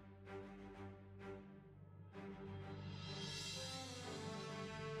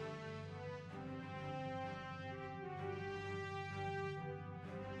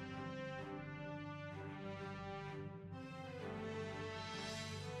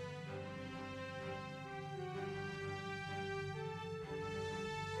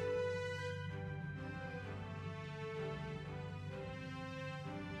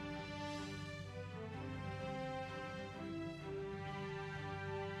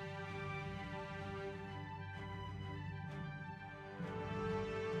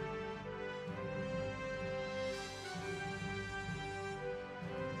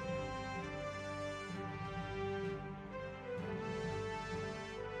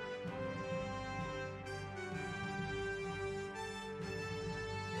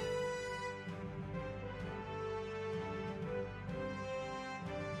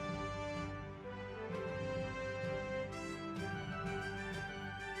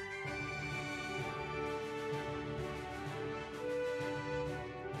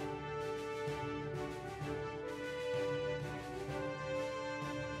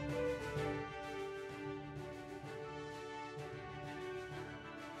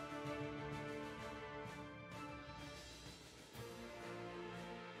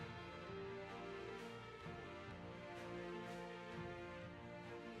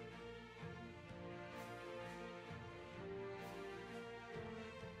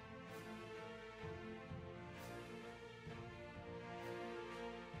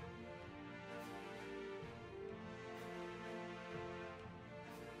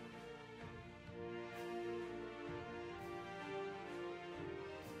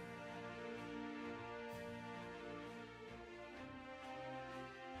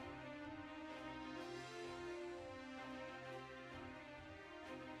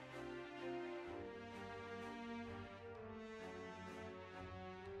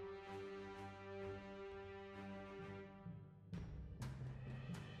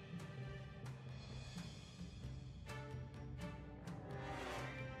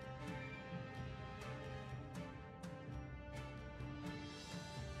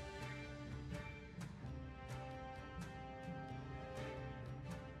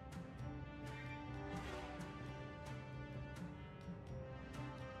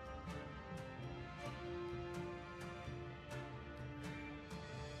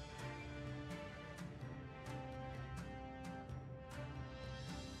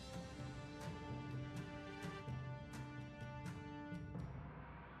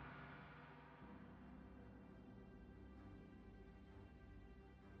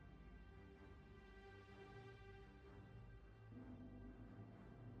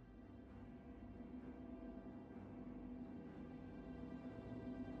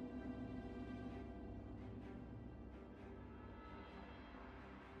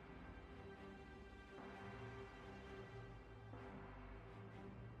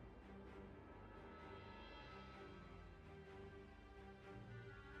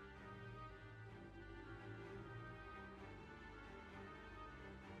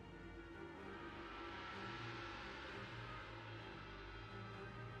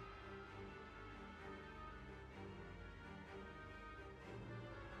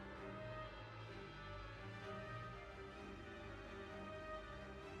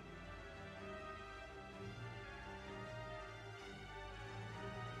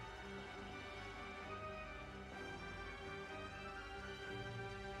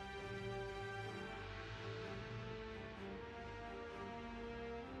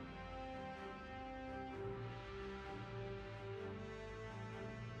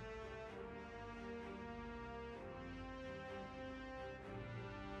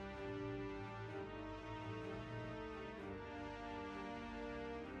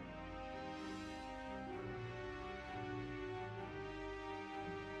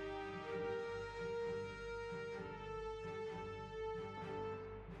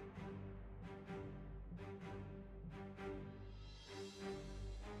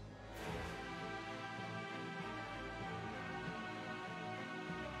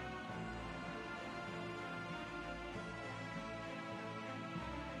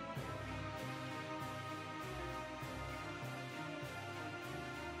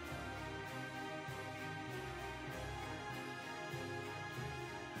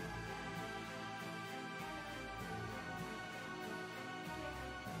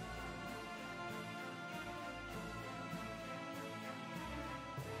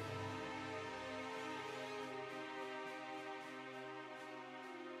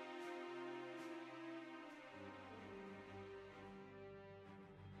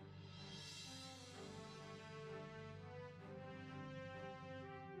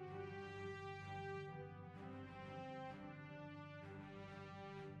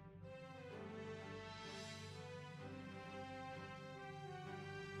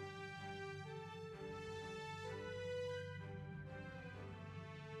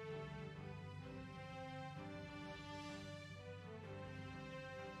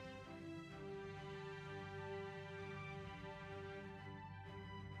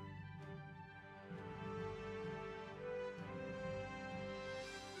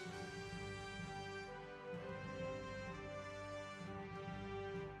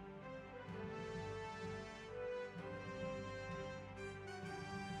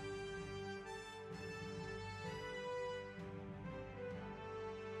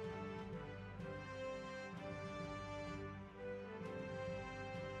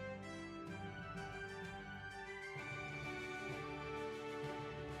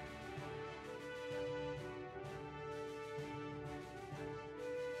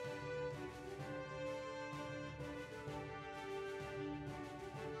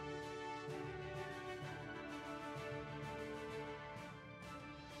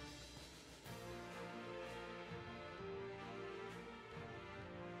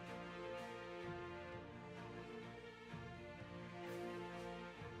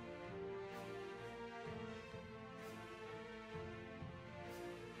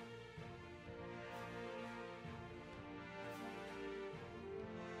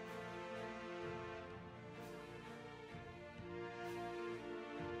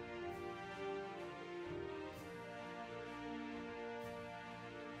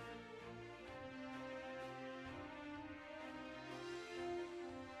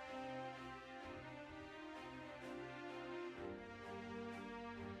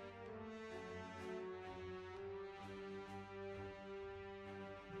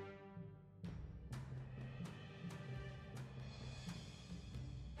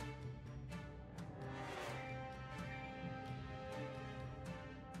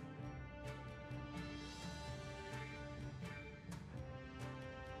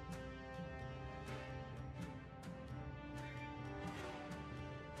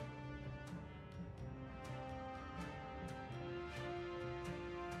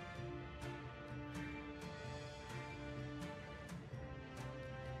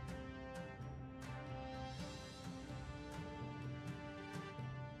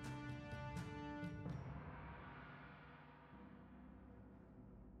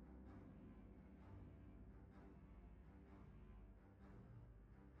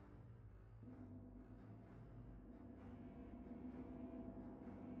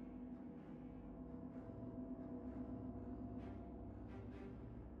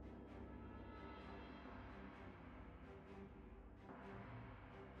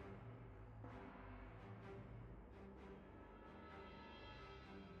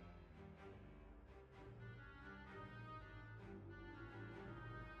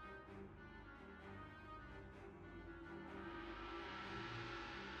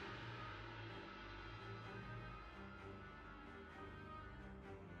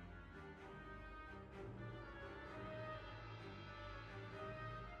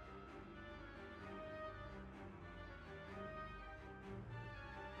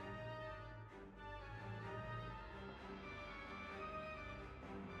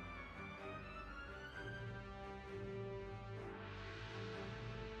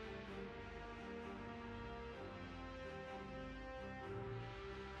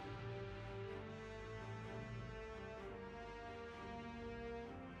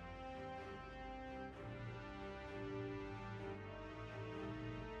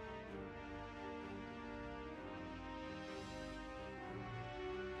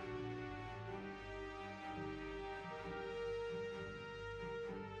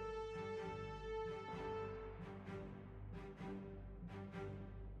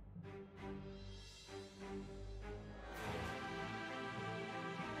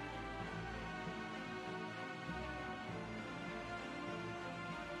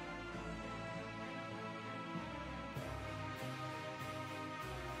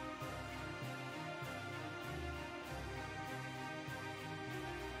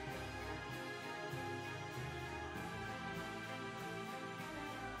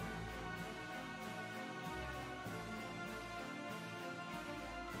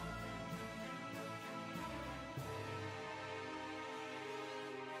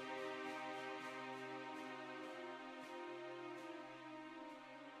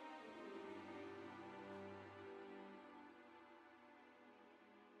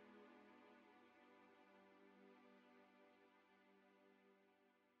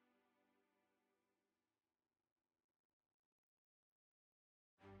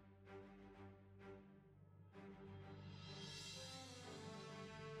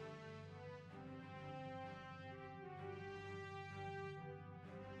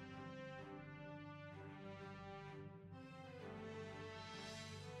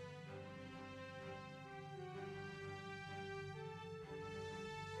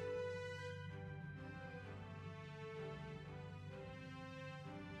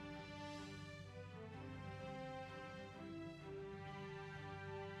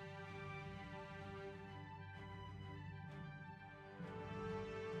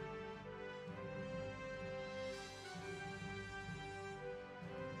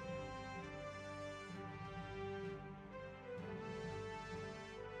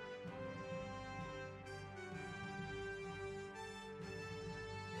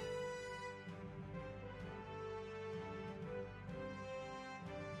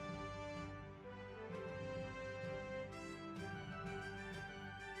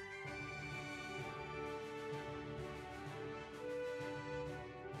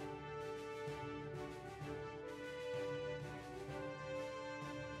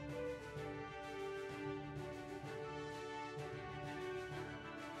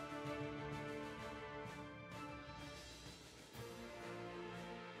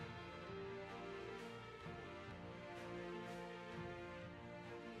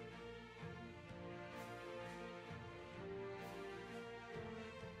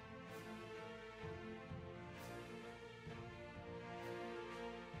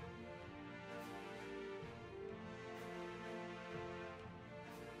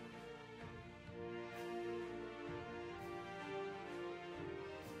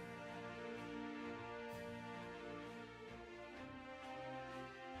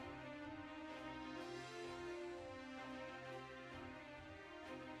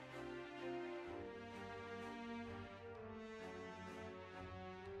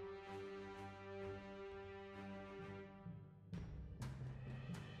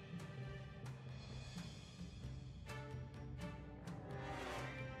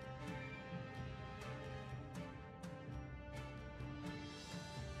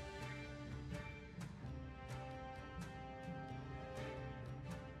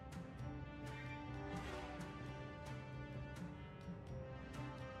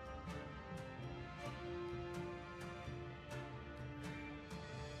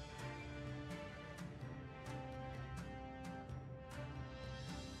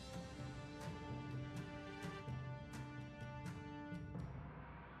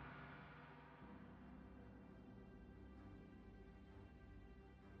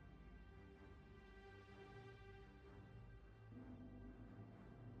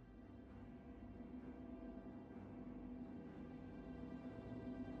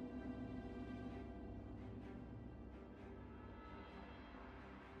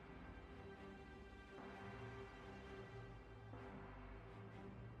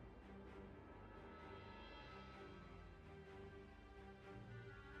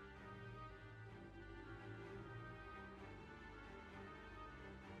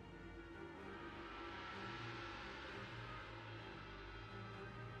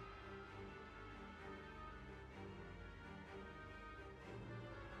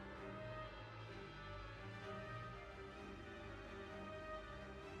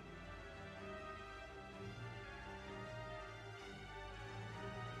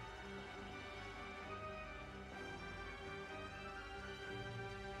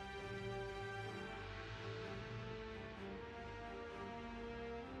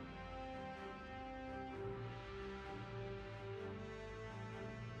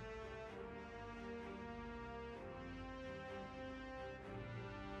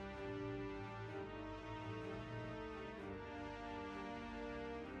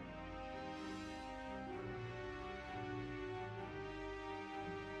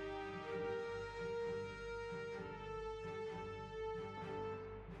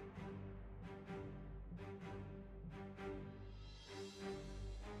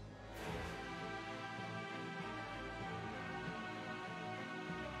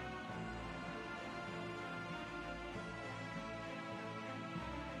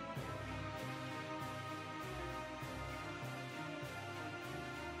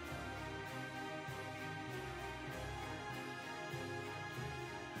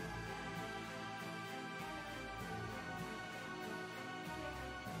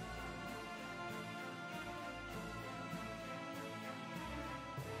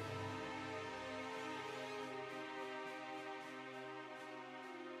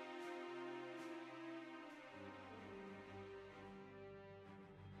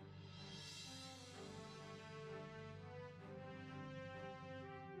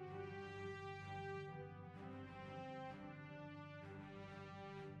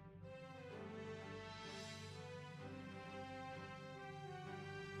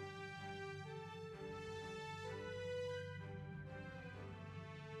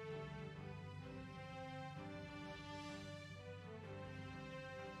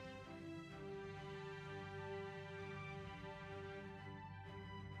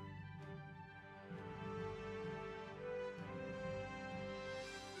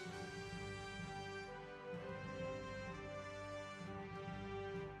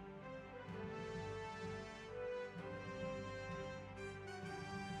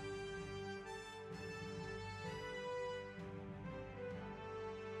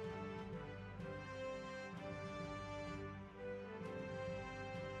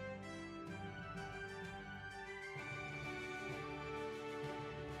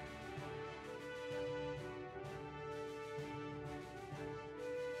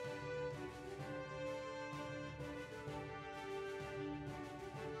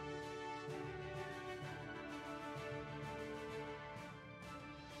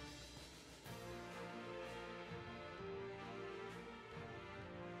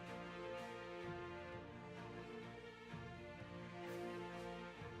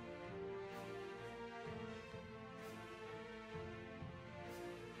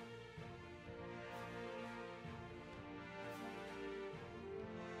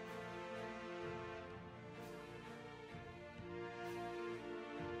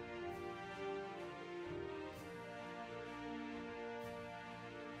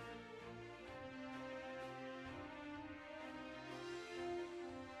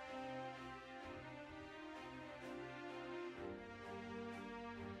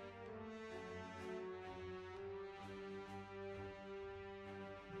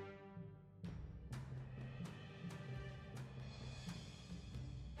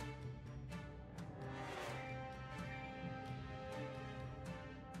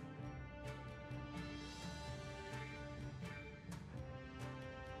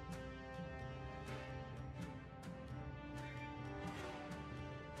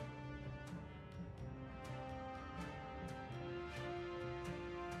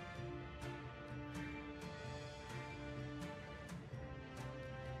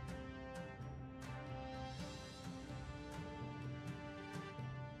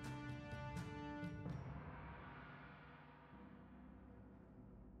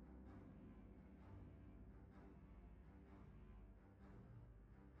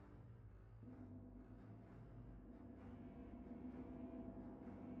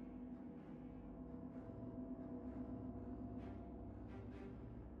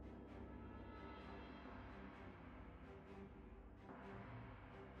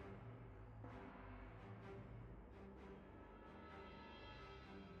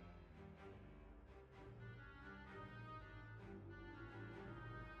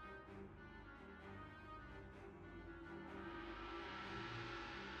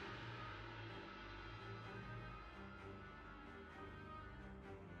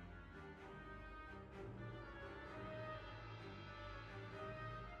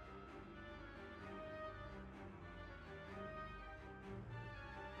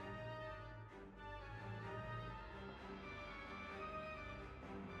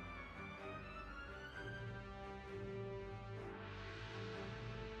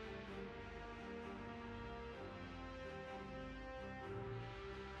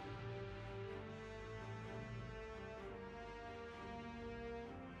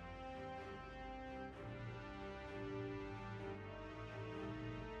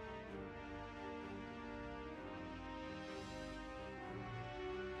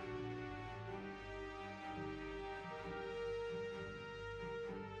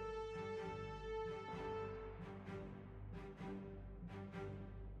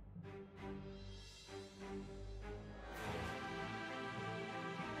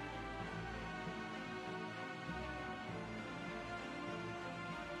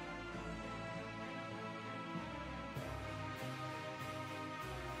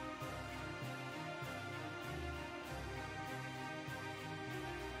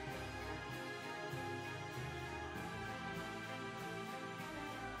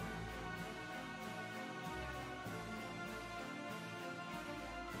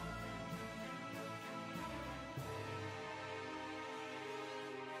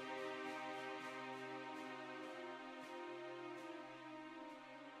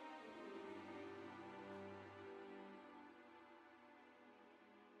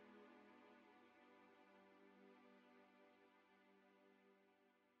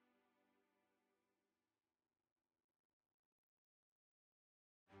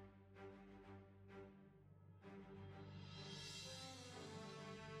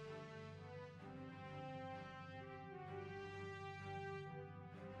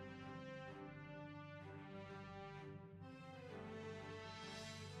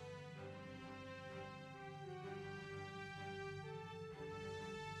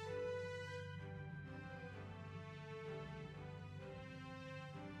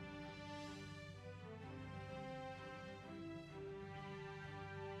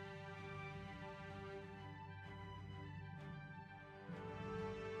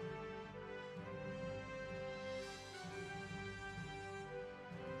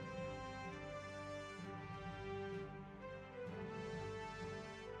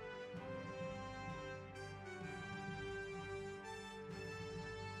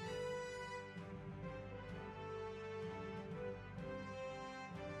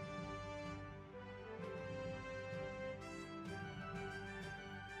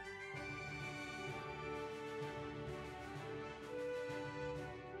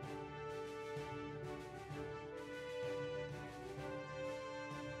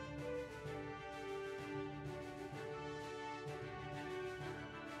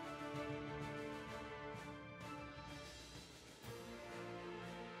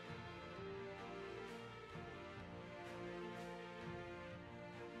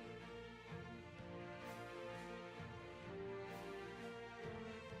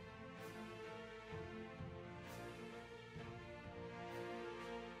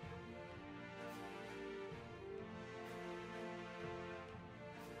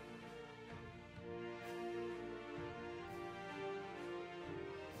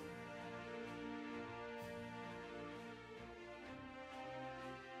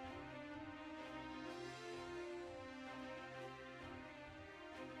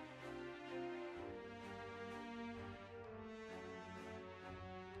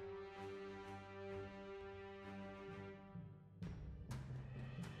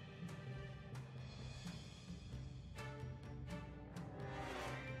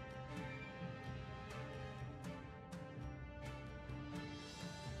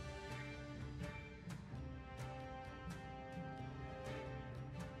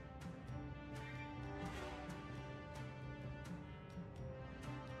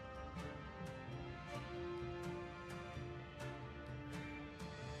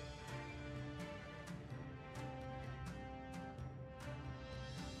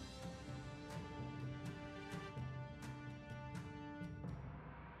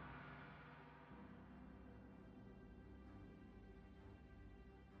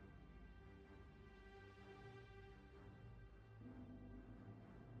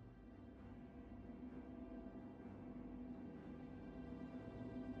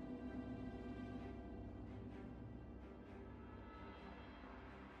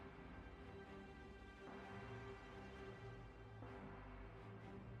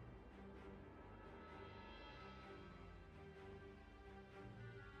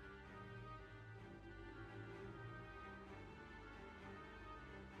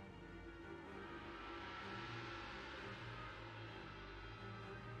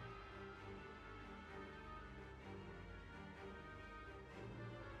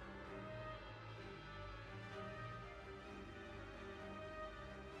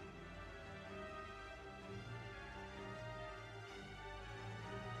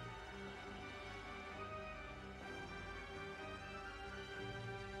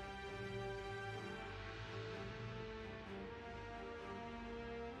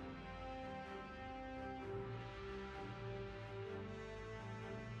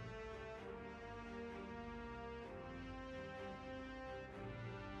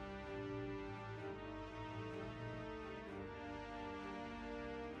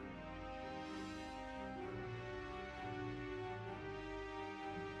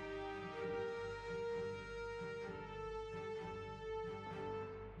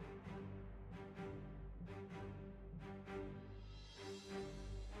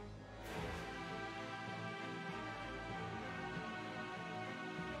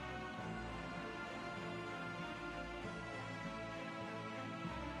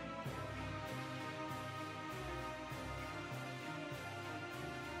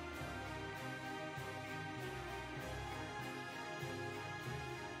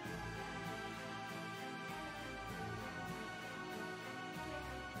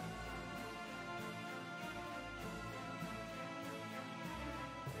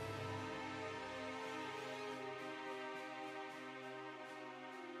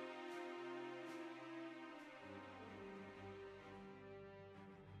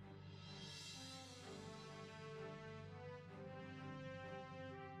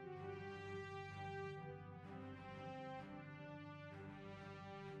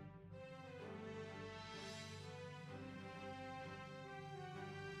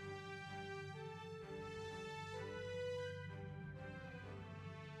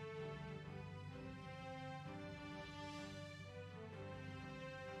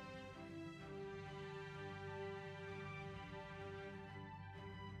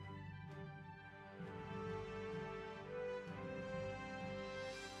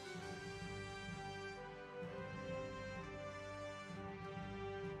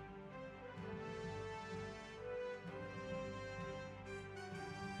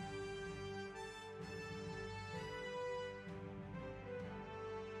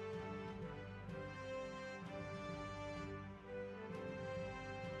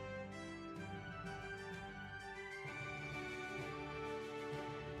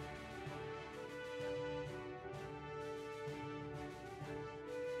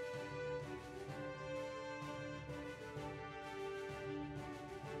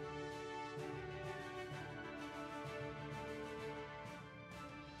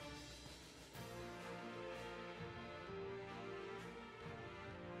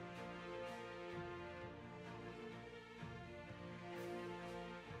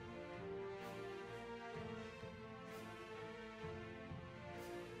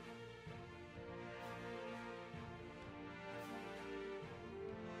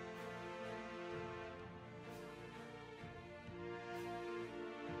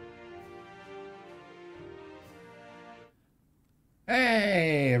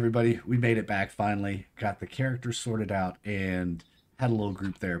 everybody. We made it back finally. Got the characters sorted out and had a little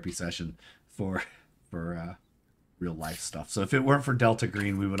group therapy session for real life stuff. So if it weren't for Delta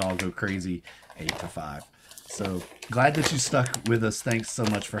Green, we would all go crazy 8 to 5. So glad that you stuck with us. Thanks so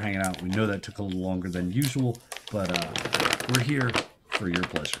much for hanging out. We know that took a little longer than usual, but we're here for your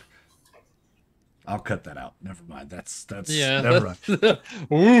pleasure. I'll cut that out. Never mind. That's never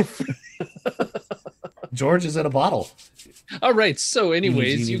mind. George is in a bottle. All right. So,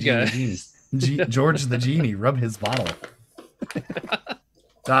 anyways, Genie, you guys. George the genie, rub his bottle.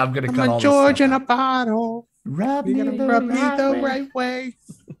 I'm gonna cut all this George stuff in a out. bottle. Rub You're me gonna rub me the right way.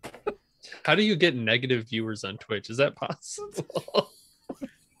 How do you get negative viewers on Twitch? Is that possible?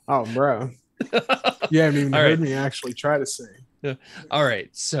 Oh, bro. You haven't even heard me actually try to sing. Yeah. All right.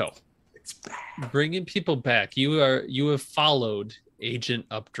 So, bringing people back. You have followed Agent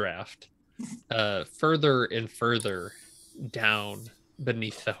Updraft further and further down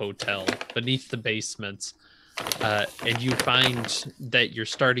beneath the hotel, beneath the basements, and you find that you're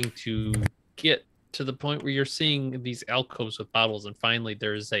starting to get to the point where you're seeing these alcoves with bottles, and finally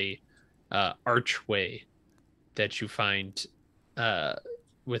there's a archway that you find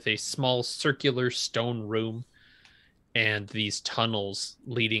with a small circular stone room and these tunnels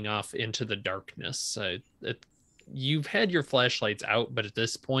leading off into the darkness. You've had your flashlights out, but at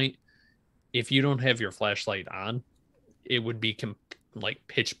this point, if you don't have your flashlight on, it would be like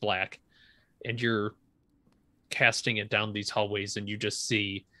pitch black, and you're casting it down these hallways, and you just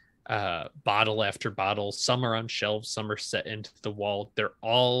see bottle after bottle. Some are on shelves, some are set into the wall. They're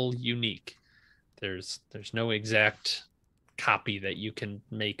all unique. There's no exact copy that you can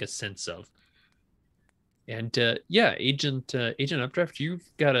make a sense of. And Agent Updraft, you've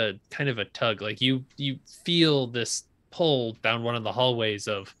got a kind of a tug. Like you feel this pull down one of the hallways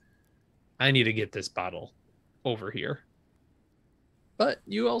of, I need to get this bottle over here. But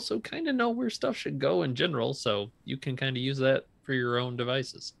you also kind of know where stuff should go in general, so you can kind of use that for your own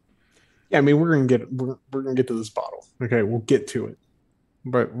devices. Yeah, I mean, we're gonna get to this bottle. Okay, we'll get to it.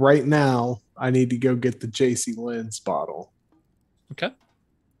 But right now, I need to go get the JC Lens bottle. Okay.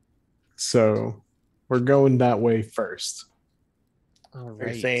 So we're going that way first. All right.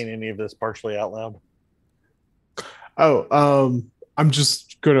 Are you saying any of this partially out loud? Oh,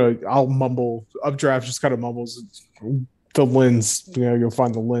 I'll mumble. Updraft just kind of mumbles the lens. You'll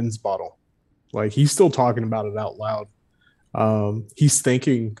find the lens bottle. Like he's still talking about it out loud. He's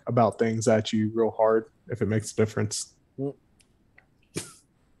thinking about things at you real hard, if it makes a difference.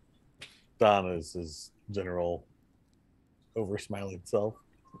 Don is his general over smiling self.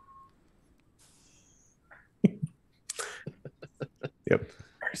 Yep.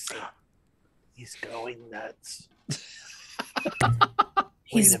 Mercy. He's going nuts.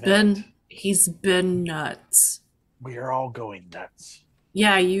 He's been nuts. We are all going nuts.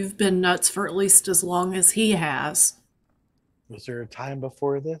 Yeah, you've been nuts for at least as long as he has. Was there a time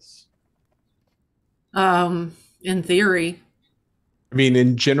before this? In theory. I mean,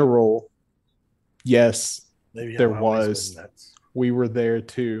 in general, yes, Maybe there I've always was. been nuts. We were there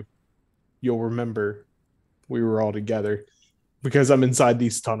too. You'll remember we were all together. Because I'm inside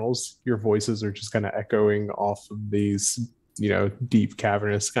these tunnels, your voices are just kind of echoing off of these, deep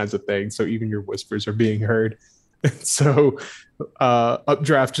cavernous kinds of things. So even your whispers are being heard. And so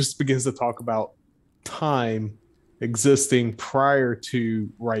Updraft just begins to talk about time existing prior to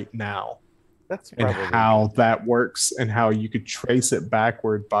right now. That's and how that works and how you could trace it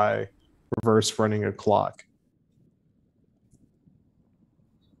backward by reverse running a clock.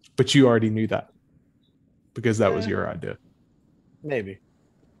 But you already knew that because that was your idea. Maybe.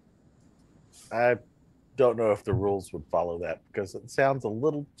 I don't know if the rules would follow that because it sounds a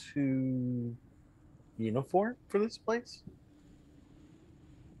little too uniform for this place.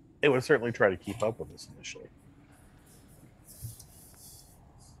 It would certainly try to keep up with us initially.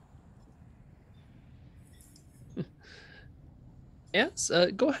 Yes,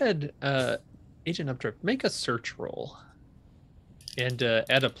 go ahead, Agent Updraft. Make a search roll and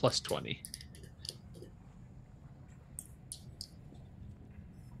add a +20.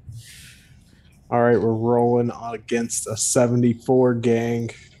 All right, we're rolling against a 74 gang.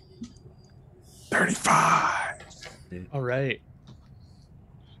 35. All right.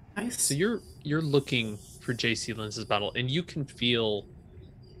 Nice. So you're looking for JC Lens's bottle, and you can feel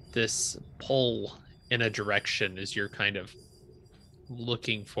this pull in a direction as you're kind of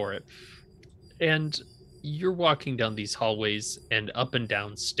looking for it. And you're walking down these hallways and up and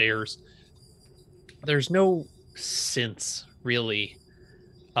down stairs. There's no sense really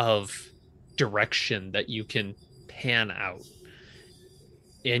of direction that you can pan out,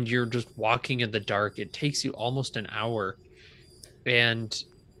 and you're just walking in the dark. It takes you almost an hour, and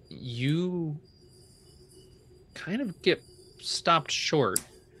you kind of get stopped short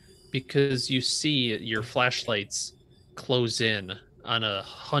because you see your flashlights close in on a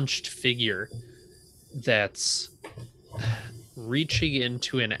hunched figure that's reaching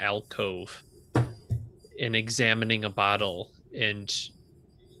into an alcove and examining a bottle. And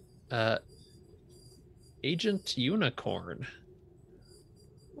Agent Unicorn,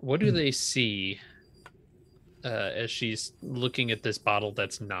 what do they see as she's looking at this bottle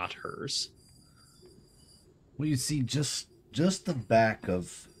that's not hers? Well, you see just the back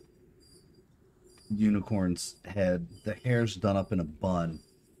of Unicorn's head. The hair's done up in a bun.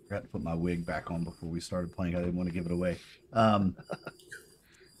 I forgot to put my wig back on before we started playing. I didn't want to give it away.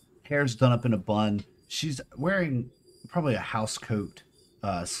 Hair's done up in a bun. She's wearing probably a house coat,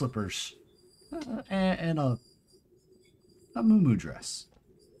 slippers, and a muumuu dress.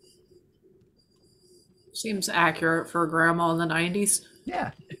 Seems accurate for a grandma in the 90s.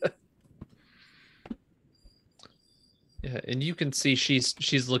 Yeah. Yeah, and you can see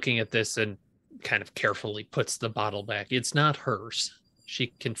she's looking at this and kind of carefully puts the bottle back. It's not hers. She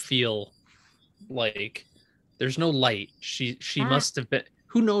can feel like there's no light. She must have been,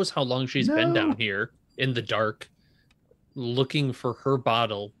 who knows how long she's been down here in the dark looking for her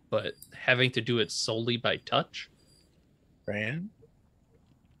bottle, but having to do it solely by touch. Fran?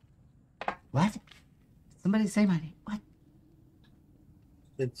 What? Somebody say my name. What?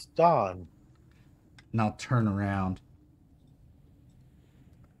 It's Dawn. And I'll turn around.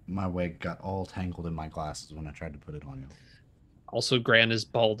 My wig got all tangled in my glasses when I tried to put it on you. Also, Gran is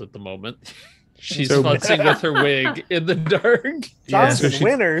bald at the moment. She's futzing with her wig in the dark. Johnson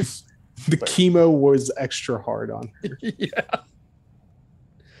winners. The chemo was extra hard on her. Yeah.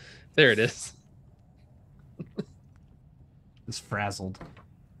 There it is. This frazzled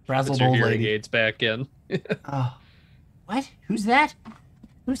Put your old hearing lady. aids back in. What? Who's that?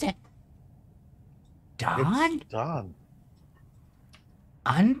 Who's that? Dawn? It's Dawn.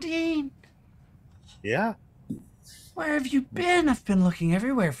 Undine? Yeah. Where have you been? I've been looking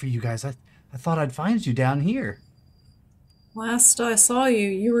everywhere for you guys. I thought I'd find you down here. Last I saw you,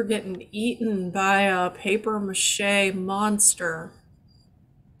 you were getting eaten by a paper mache monster.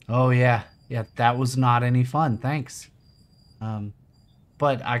 Oh yeah, that was not any fun. Thanks.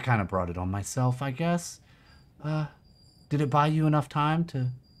 But I kind of brought it on myself, I guess. Did it buy you enough time to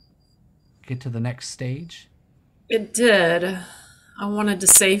get to the next stage? It did. I wanted to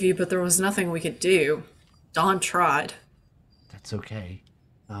save you, but there was nothing we could do. Don tried. That's okay.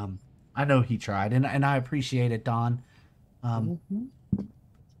 I know he tried, and I appreciate it, Don.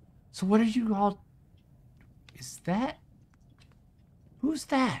 So what are you all... Is that... Who's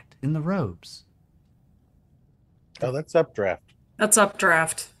that in the robes? Oh, that's Updraft. That's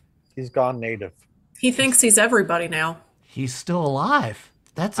Updraft. He's gone native. He thinks he's everybody now. He's still alive.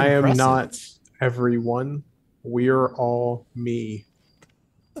 That's I impressive. am not everyone. We're all me.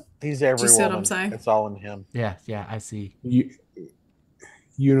 He's everyone. Do you see what I'm saying? It's all in him. Yeah, I see.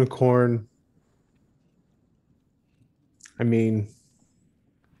 Unicorn. I mean,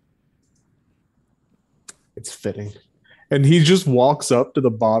 it's fitting. And he just walks up to the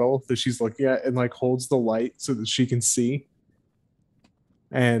bottle that she's looking at and like holds the light so that she can see.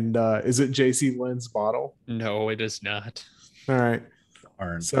 And is it JC Lynn's bottle? No, it is not. All right.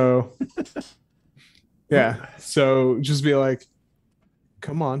 Darn. So, yeah. So just be like,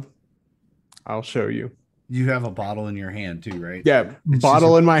 come on. I'll show you. You have a bottle in your hand too, right? Yeah.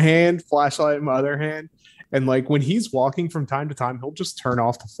 Bottle in my hand, flashlight in my other hand. And like when he's walking from time to time, he'll just turn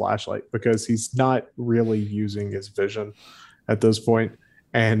off the flashlight because he's not really using his vision at this point.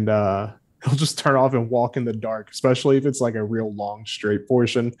 And he'll just turn off and walk in the dark, especially if it's like a real long straight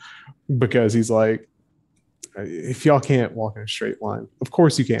portion, because he's like, if y'all can't walk in a straight line, of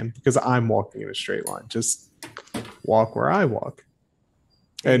course you can, because I'm walking in a straight line. Just walk where I walk.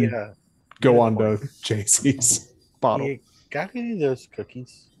 And go on to JC's bottle. You got any of those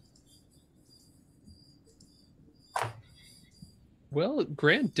cookies? Well,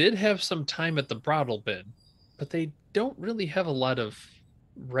 Grant did have some time at the brothel bin, but they don't really have a lot of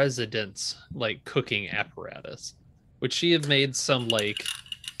residence like cooking apparatus. Would she have made some like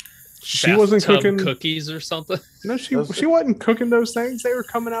she wasn't cooking cookies or something? No, she wasn't cooking those things. They were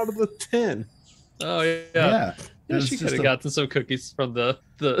coming out of the tin. Oh yeah. She could have gotten some cookies from the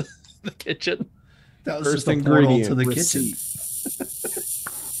kitchen. That was First just a portal ingredient to the receipt.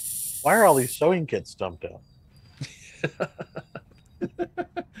 kitchen. Why are all these sewing kits dumped out?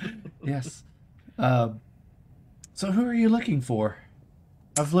 Yes. So who are you looking for?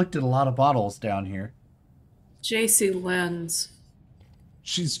 I've looked at a lot of bottles down here. JC Lynn's.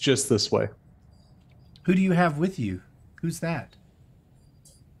 She's just this way. Who do you have with you? Who's that?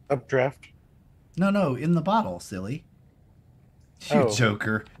 Updraft. No, in the bottle, silly. You Oh.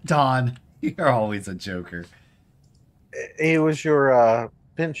 joker. Don, you're always a joker. He was your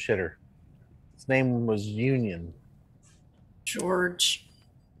pinch hitter. His name was Union. George.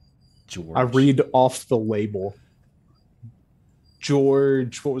 I read off the label.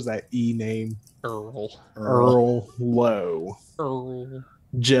 George, what was that E name? Earl Lowe. Earl.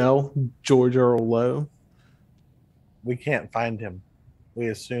 George Earl Lowe. We can't find him. We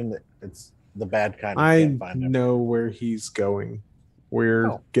assume that it's the bad kind. I Can't find him. know where he's going.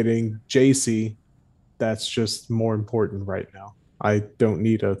 We're getting JC. That's just more important right now. I don't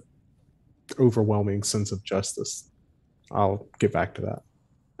need a overwhelming sense of justice. I'll get back to that.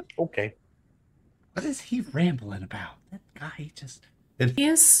 Okay. What is he rambling about? That guy just...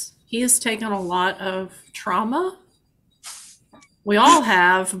 He has taken a lot of trauma. We all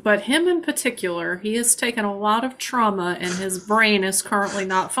have, but him in particular, he has taken a lot of trauma and his brain is currently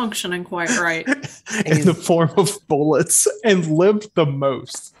not functioning quite right. In the form of bullets, and lived the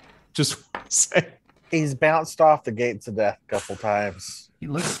most. Just say. He's bounced off the gates of death a couple times. He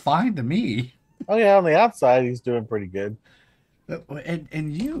looks fine to me. Oh yeah, on the outside he's doing pretty good.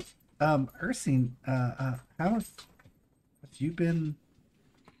 And you, Ursine, how have you been?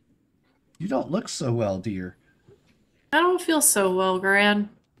 You don't look so well, dear. I don't feel so well, Gran.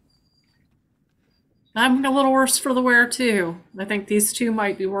 I'm a little worse for the wear, too. I think these two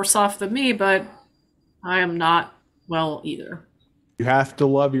might be worse off than me, but I am not well either. You have to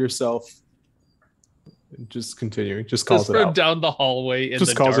love yourself. Just continuing. Just calls it from out. Down the hallway in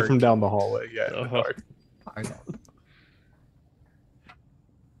just the calls dark. it from down the hallway. Yeah. I know.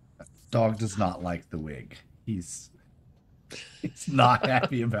 Dog does not like the wig. He's not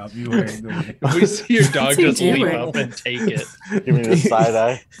happy about me wearing the wig. We see your dog just leap up and take it. Give me the side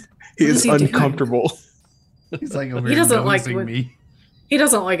eye. He is uncomfortable. He's like over here nosing me. He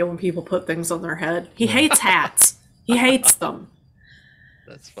doesn't like it when people put things on their head. He hates hats. He hates them.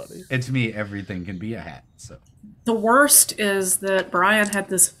 That's funny. And to me, everything can be a hat. So the worst is that Brian had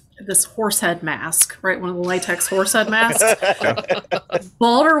this horse head mask, right? One of the latex horse head masks.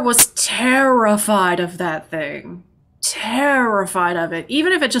 Balder was terrified of that thing. Terrified of it.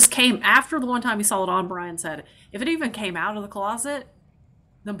 Even if it just came after the one time he saw it on Brian's head. If it even came out of the closet,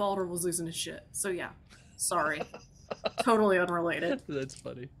 then Balder was losing his shit. So yeah, sorry. Totally unrelated. That's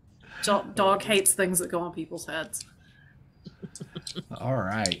funny. Dog hates things that go on people's heads. All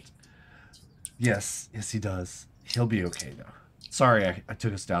right. Yes, he does. He'll be okay though. Sorry, I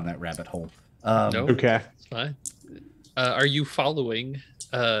took us down that rabbit hole. No, okay. It's fine. Are you following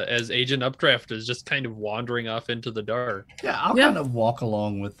as Agent Updraft is just kind of wandering off into the dark? Yeah, I'll kind of walk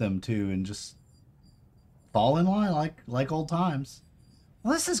along with them too and just fall in line like old times.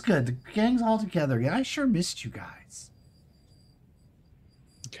 Well, this is good. The gang's all together. Yeah, I sure missed you guys.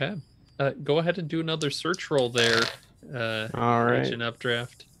 Okay. Go ahead and do another search roll there. All right. Agent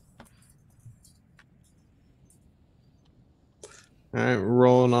Updraft. All right,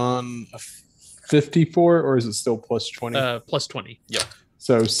 rolling on a 54, or is it still plus 20? Plus 20. Yep.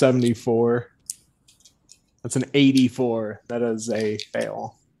 So 74. That's an 84. That is a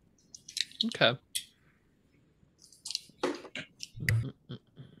fail. Okay.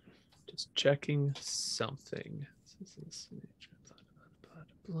 Just checking something.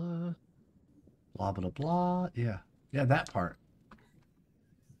 Blah blah blah. Yeah, that part.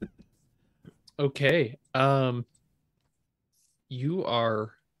 Okay. You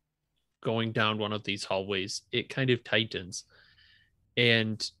are going down one of these hallways. It kind of tightens,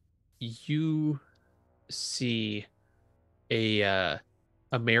 and you see a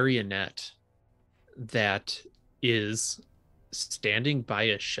marionette that is standing by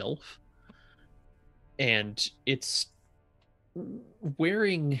a shelf, and it's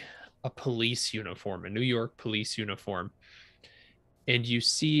wearing a police uniform, a New York police uniform, and you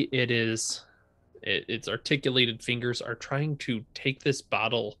see its articulated fingers are trying to take this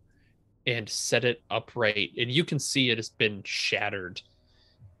bottle and set it upright, and you can see it has been shattered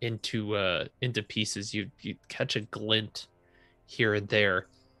into pieces. You catch a glint here and there,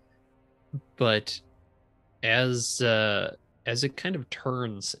 but as it kind of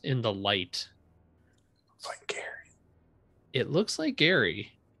turns in the light, It's like Gary. it looks like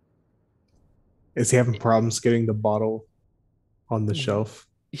Gary. Is he having problems getting the bottle on the shelf?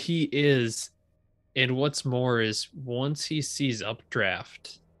 He is. And what's more is once he sees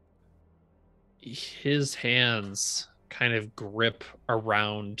Updraft, his hands kind of grip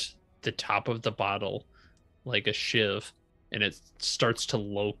around the top of the bottle like a shiv, and it starts to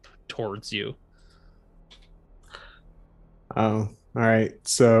lope towards you. Oh, all right.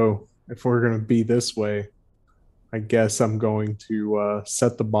 So if we're going to be this way, I guess I'm going to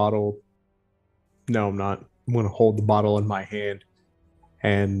set the bottle. No, I'm not. I'm going to hold the bottle in my hand,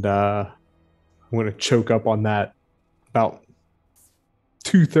 and I'm going to choke up on that about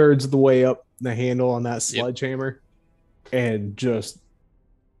 2/3 of the way up the handle on that sledgehammer, and just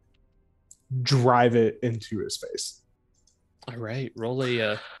drive it into his face. All right, roll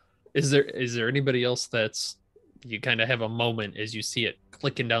a. Is there anybody else that's you kind of have a moment as you see it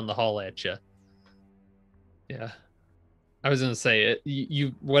clicking down the hall at you? Yeah, I was gonna say it.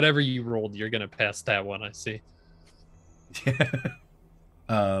 You whatever you rolled, you're gonna pass that one. I see.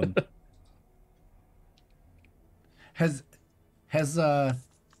 Yeah. Has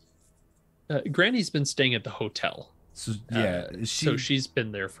Granny's been staying at the hotel. So yeah, so she's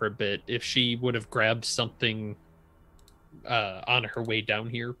been there for a bit. If she would have grabbed something on her way down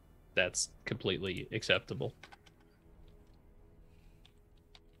here, that's completely acceptable.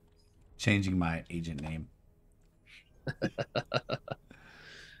 Changing my agent name.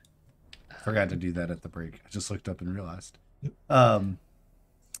 Forgot to do that at the break. I just looked up and realized.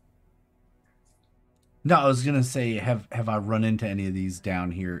 No, I was gonna say, have I run into any of these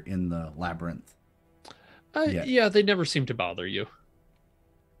down here in the labyrinth? Yeah, they never seem to bother you.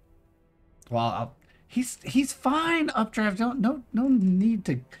 Well, he's fine. Updraft, no need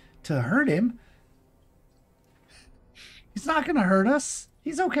to hurt him. He's not gonna hurt us.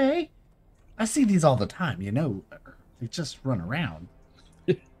 He's okay. I see these all the time. They just run around.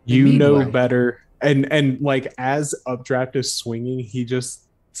 You know better. And like as Updraft is swinging, he just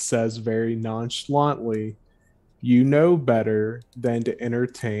says very nonchalantly, "You know better than to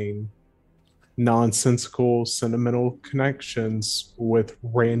entertain nonsensical, sentimental connections with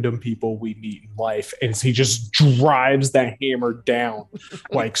random people we meet in life." And he just drives that hammer down,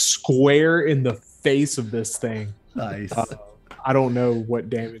 like square in the face of this thing. Nice. I don't know what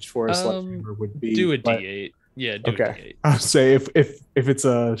damage for a sledgehammer would be. Do a D8. Yeah, do okay. a D8. I'll say if it's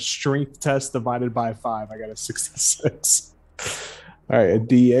a strength test divided by 5, I got a 66. All right, a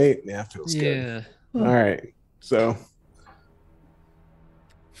D8. Yeah, feels good. Yeah. All right, so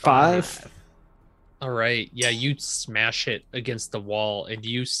 5. All right. Yeah, you smash it against the wall, and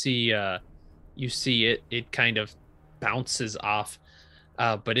you see it kind of bounces off,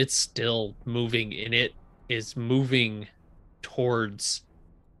 but it's still moving, and it is moving towards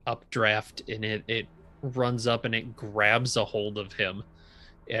Updraft, and it runs up and it grabs a hold of him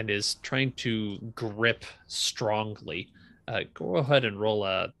and is trying to grip strongly. Go ahead and roll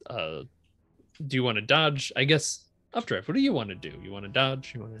a do you want to dodge? I guess Updraft, what do you want to do? You want to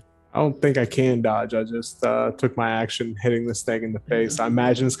dodge? I don't think I can dodge. I just took my action hitting this thing in the face. I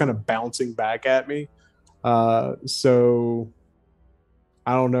imagine it's kind of bouncing back at me. So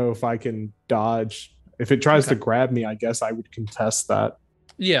I don't know if I can dodge. If it tries to grab me, I guess I would contest that.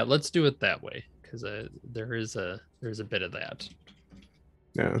 Yeah, let's do it that way, because there's a bit of that.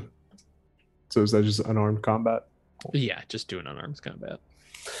 Yeah. So is that just unarmed combat? Yeah, just do an unarmed combat.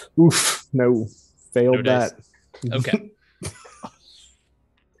 Oof, no. Failed that. Okay.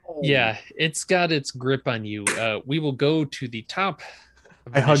 Yeah, it's got its grip on you. We will go to the top.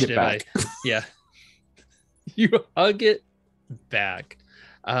 I hug it back. Yeah. You hug it back.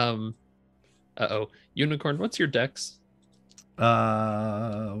 Unicorn, what's your dex?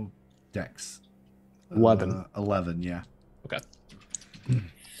 Dex. 11. 11, yeah. Okay.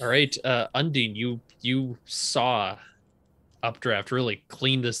 All right, Undine, you saw Updraft really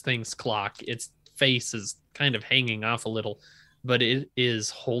clean this thing's clock. Its face is kind of hanging off a little, but it is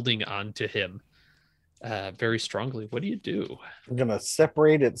holding on to him very strongly. What do you do? I'm gonna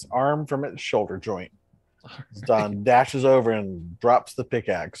separate its arm from its shoulder joint. Right. Don dashes over and drops the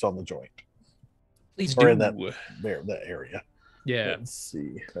pickaxe on the joint. Please or do. in that area. Yeah. Let's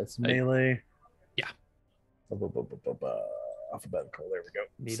see. That's melee. Yeah. Alphabetical. There we go.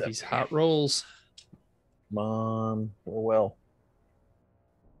 Need these hot rolls. Come on. Oh, well.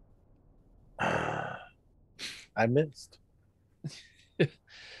 I missed.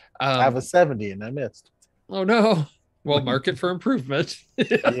 I have a 70 and I missed. Oh no. Well, mark it for improvement.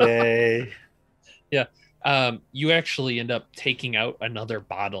 Yay. Yeah. You actually end up taking out another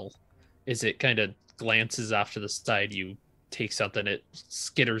bottle. As it kind of glances off to the side, you take something, it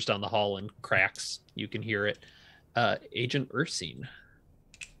skitters down the hall and cracks. You can hear it. Agent Ursine.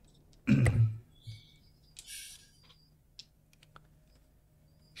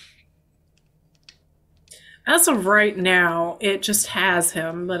 As of right now, it just has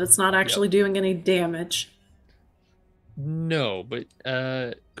him, but it's not actually doing any damage. No, but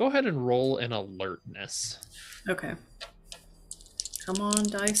go ahead and roll an alertness. Okay. Come on,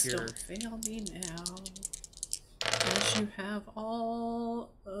 dice, don't fail me now. As you have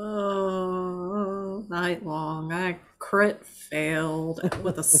all... night long. I crit failed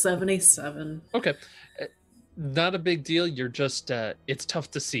with a 77. Okay. Not a big deal. You're just, it's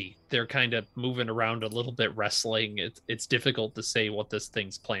tough to see. They're kind of moving around a little bit, wrestling. It's difficult to say what this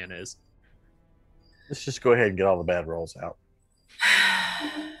thing's plan is. Let's just go ahead and get all the bad rolls out.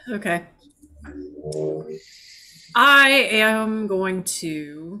 Okay. I am going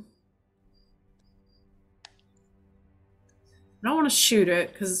to... I don't want to shoot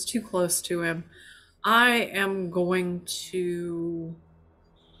it because it's too close to him. I am going to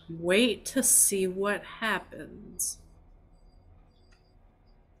wait to see what happens.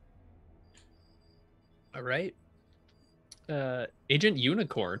 All right. Agent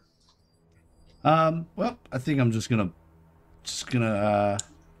Unicorn. Well, I think I'm just gonna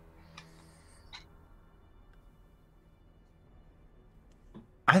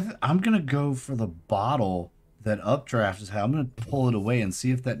I'm gonna go for the bottle that Updraft has had. I'm gonna pull it away and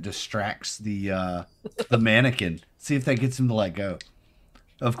see if that distracts the mannequin. See if that gets him to let go.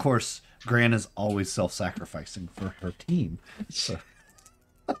 Of course, Gran is always self-sacrificing for her team. So.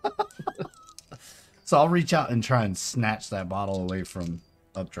 So I'll reach out and try and snatch that bottle away from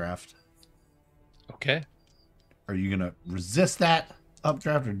Updraft. Okay. Are you gonna resist that,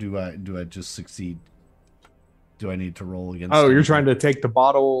 Updraft, or do I just succeed? Do I need to roll against? Oh, you're trying to take the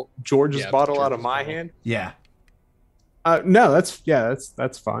bottle, George's bottle, George's out of my bottle. hand? Yeah. No, that's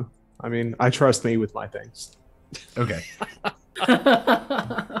fine. I mean, I trust me with my things. Okay.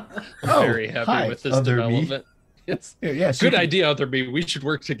 Very happy with this other me. development. Yes. Yeah. Good idea, Other B. We should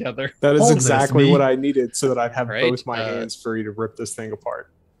work together. That is Hold this, exactly me. what I needed so that I'd have Right, both my hands free to rip this thing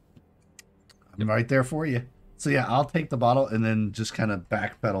apart. I'm right there for you. So yeah, I'll take the bottle and then just kind of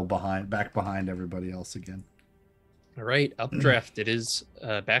backpedal back behind everybody else again. All right, Updraft. It is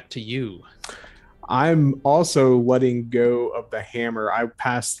back to you. I'm also letting go of the hammer. I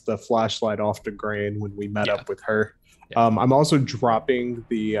passed the flashlight off to Gran when we met up with her. Yeah. I'm also dropping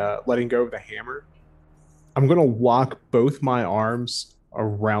the letting go of the hammer. I'm going to lock both my arms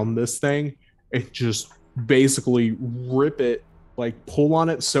around this thing and just basically rip it, like pull on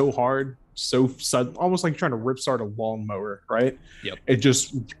it so hard, so sudden, almost like trying to rip start a lawnmower, right? Yep. And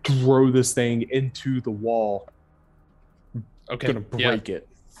just throw this thing into the wall. Okay. Gonna break it,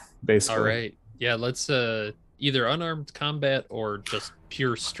 basically. All right. Yeah, let's either unarmed combat or just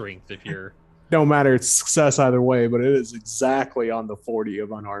pure strength if you're... No matter, it's success either way, but it is exactly on the 40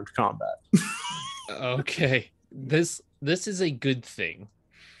 of unarmed combat. Okay. This is a good thing.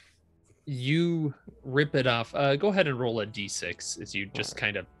 You rip it off. Go ahead and roll a d6 as you just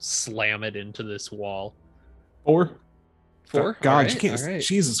kind of slam it into this wall. 4? 4? God, All right, you can't. all right.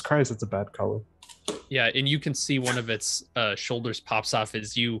 Jesus Christ, that's a bad color. Yeah, and you can see one of its shoulders pops off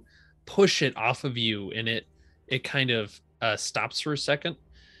as you push it off of you, and it kind of stops for a second,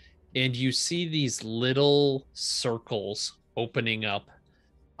 and you see these little circles opening up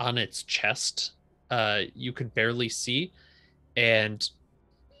on its chest. You could barely see, and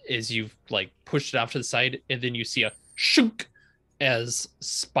as you've like pushed it off to the side, and then you see a shunk as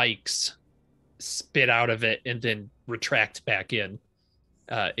spikes spit out of it and then retract back in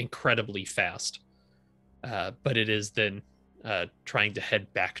incredibly fast. But it is then trying to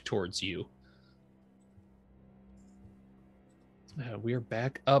head back towards you. We're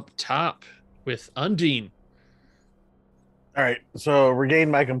back up top with Undine. All right, so regain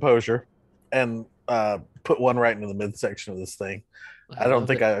my composure and put one right into the midsection of this thing. I don't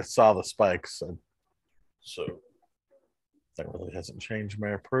think I saw the spikes, so that really hasn't changed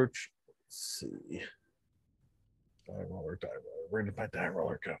my approach. Let's see. Die roller. Where did my die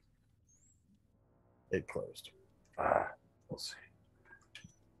roller go? It closed. Let's see.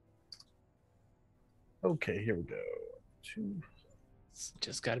 Okay, here we go. 2. It's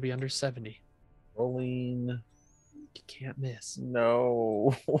just got to be under 70. Rolling. You can't miss.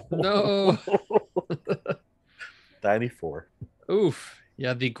 No. No. 94. Oof.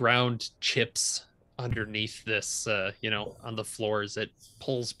 Yeah, the ground chips underneath this, on the floor as it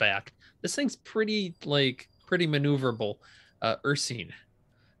pulls back. This thing's pretty maneuverable. Ursine,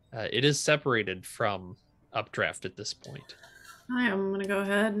 it is separated from Updraft at this point. I'm going to go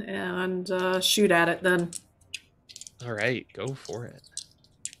ahead and shoot at it then. All right, go for it.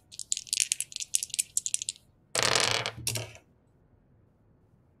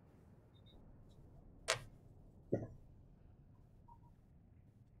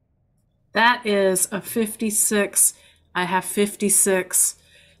 That is a 56. I have 56.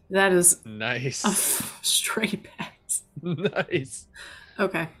 That is nice. A straight pass. Nice.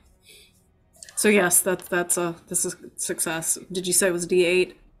 Okay. So yes, this is success. Did you say it was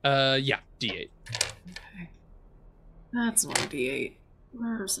D8? Yeah, D8. Okay. That's not a D8.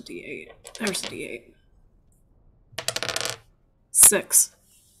 Where's the D8? There's the D8. 6.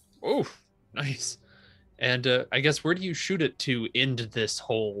 Oh, nice. And I guess where do you shoot it to end this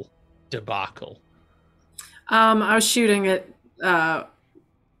whole debacle? I was shooting at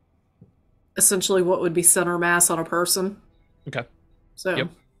essentially what would be center mass on a person. Okay. So. Yep.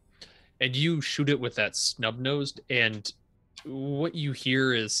 And you shoot it with that snub-nosed, and what you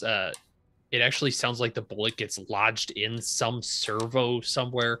hear is it actually sounds like the bullet gets lodged in some servo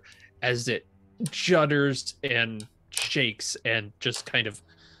somewhere as it judders and shakes and just kind of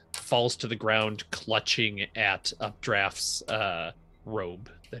falls to the ground, clutching at Updraft's robe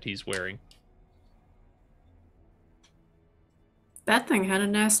that he's wearing. That thing had a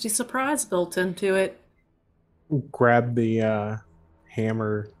nasty surprise built into it. Grab the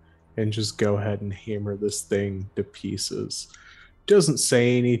hammer and just go ahead and hammer this thing to pieces. Doesn't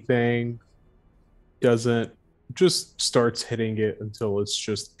say anything. Just starts hitting it until it's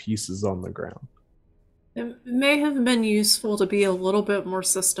just pieces on the ground. It may have been useful to be a little bit more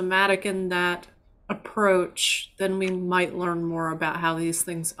systematic in that approach, then we might learn more about how these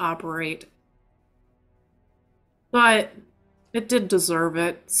things operate. But it did deserve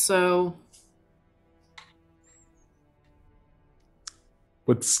it, so...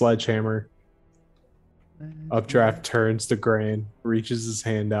 With the sledgehammer, Updraft turns to Gran, reaches his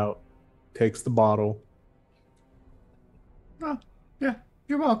hand out, takes the bottle. Oh, yeah,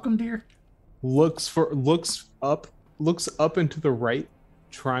 you're welcome, dear. Looks up into the right,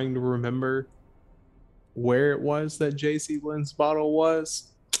 trying to remember where it was that JC Lynn's bottle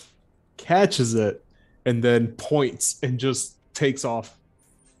was. Catches it, and then points and just takes off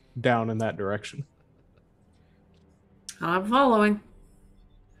down in that direction. I'm following.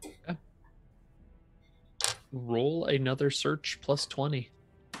 Okay. Roll another search plus 20.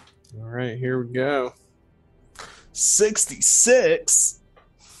 All right, here we go. 66.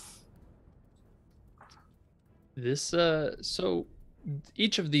 This so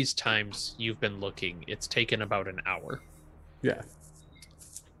each of these times you've been looking, it's taken about an hour. Yeah.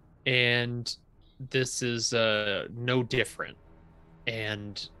 And this is no different.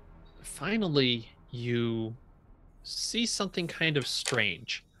 And finally you see something kind of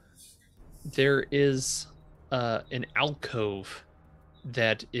strange. There is an alcove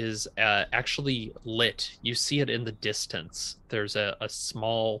that is actually lit. You see it in the distance. There's a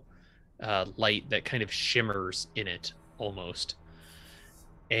small light that kind of shimmers in it almost.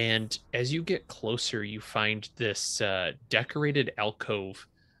 And as you get closer, you find this decorated alcove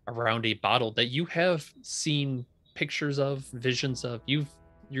around a bottle that you have seen pictures of, visions of. You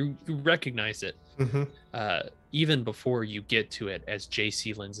recognize it even before you get to it as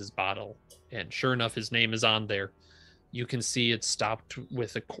J.C. Lynn's bottle. And sure enough, his name is on there. You can see it's stopped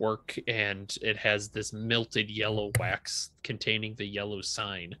with a cork, and it has this melted yellow wax containing the yellow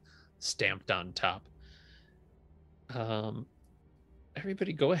sign stamped on top.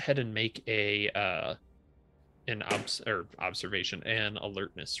 Everybody go ahead and make an observation and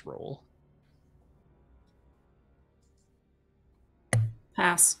alertness roll.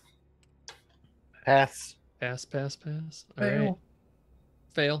 Pass. Pass. Pass. All right.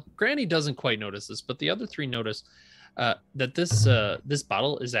 Fail. Granny doesn't quite notice this, but the other three notice that this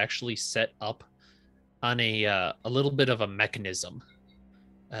bottle is actually set up on a little bit of a mechanism.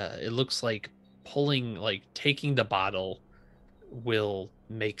 It looks like taking the bottle will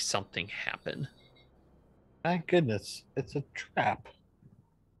make something happen. Thank goodness. It's a trap.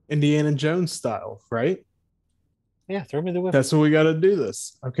 Indiana Jones style, right? Yeah, throw me the whip. That's what we got to do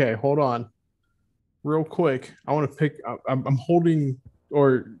this. Okay, hold on. Real quick. I want to pick... I'm holding...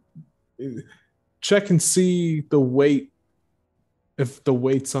 Or check and see the weight, if the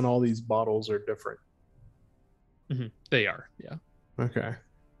weights on all these bottles are different. Mm-hmm. They are, yeah. Okay.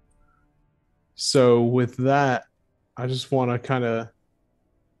 So with that, I just want to kind of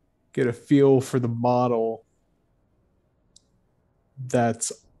get a feel for the bottle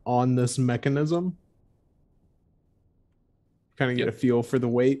that's on this mechanism. Kind of get a feel for the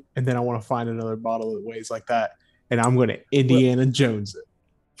weight, and then I want to find another bottle that weighs like that, and I'm going to Indiana Jones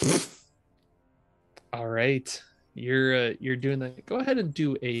it. All right, you're doing that. Go ahead and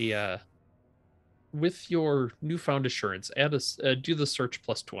do a with your newfound assurance. Do the search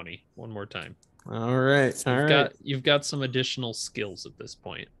plus 20 one more time. All right. You've got some additional skills at this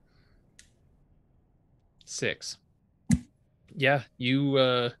point. 6. Yeah,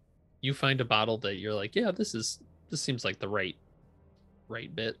 you find a bottle that you're like, yeah, this seems like the right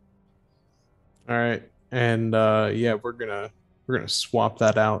bit. All right, and yeah, we're gonna swap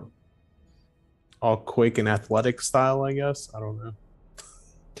that out. All Quake and Athletic style, I guess. I don't know.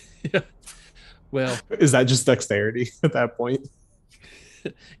 Yeah. Well, is that just dexterity at that point?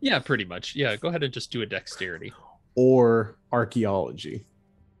 Yeah, pretty much. Yeah, go ahead and just do a dexterity. or archaeology.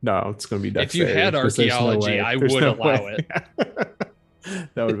 No, it's going to be If you had dexterity, 'cause there's no archaeology, way. I There's would no allow way. it.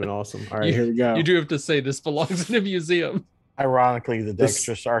 That would have been awesome. All right, You- here we go. You do have to say this belongs in a museum. Ironically, the This-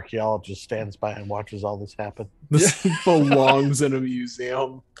 dexterous archaeologist stands by and watches all this happen. This belongs in a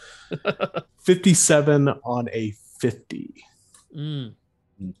museum. 57 on a 50. Mm.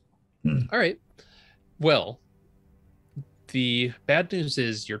 Mm. All right. Well, the bad news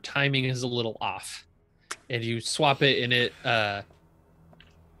is your timing is a little off, and you swap it, and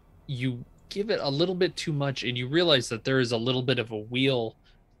you give it a little bit too much, and you realize that there is a little bit of a wheel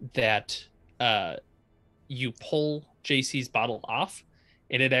that you pull JC's bottle off,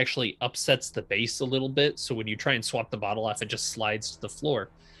 and it actually upsets the base a little bit. So when you try and swap the bottle off, it just slides to the floor.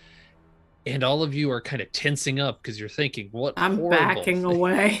 And all of you are kind of tensing up because you're thinking, "What?" I'm horrible backing thing."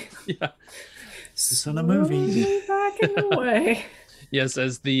 away. Yeah. It's in a movie. Slowly backing away. Yes,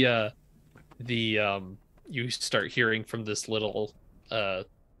 as the you start hearing from this little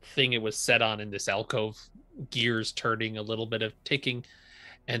thing it was set on in this alcove, gears turning, a little bit of ticking,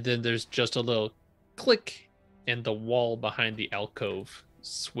 and then there's just a little click, and the wall behind the alcove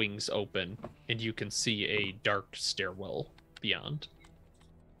swings open, and you can see a dark stairwell beyond.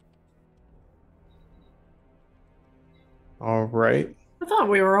 All right. I thought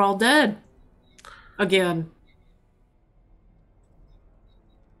we were all dead. Again.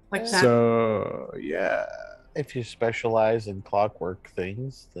 Like that. So, yeah. If you specialize in clockwork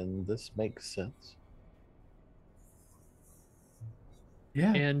things, then this makes sense.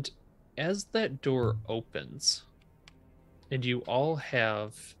 Yeah. And as that door opens, and you all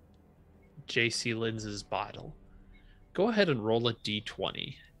have JC Linz's bottle, go ahead and roll a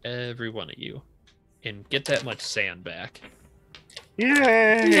d20, every one of you, and get that much sand back.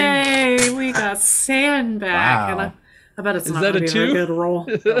 Yay! Yay, we got sand back. Wow. And I bet it's Is not that going a to be a two? very good roll.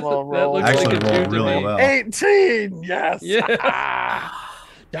 Well, roll. looks Actually like a rolled two to really me. well. 18! Yes! Yeah.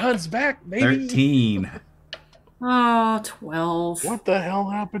 Don's back, baby. 13. Oh, 12. What the hell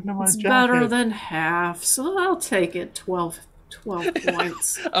happened to my It's jacket? better than half, so I'll take it. 12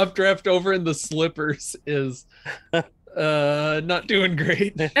 points. Updraft over in the slippers is not doing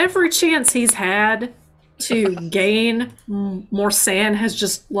great. Every chance he's had to gain more sand has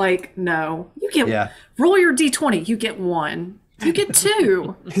just like, no. You get Yeah. roll your d20, you get 1. You get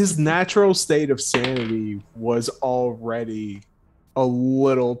 2. His natural state of sanity was already a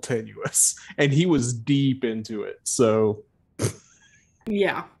little tenuous, and he was deep into it. So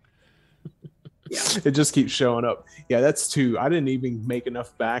Yeah. Yeah. it just keeps showing up. Yeah, that's 2. I didn't even make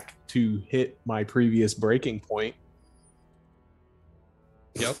enough back to hit my previous breaking point.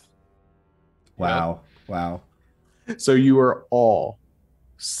 Yep. Wow. Wow. So you are all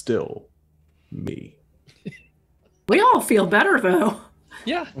still me. We all feel better though.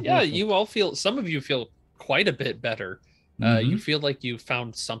 Yeah, you all feel, some of you feel quite a bit better. You feel like you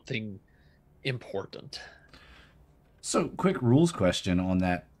found something important. So, quick rules question on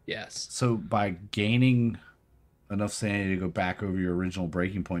that. Yes. So, by gaining enough sanity to go back over your original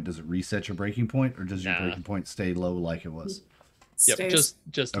breaking point, does it reset your breaking point, or does your Nah. breaking point stay low like it was? Yep. Stays.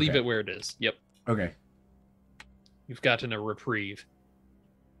 Just leave Okay. it where it is. Yep. Okay. You've gotten a reprieve.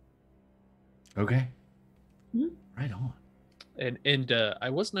 Okay. Hmm. Right on. And I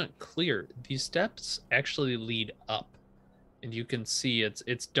was not clear. These steps actually lead up, and you can see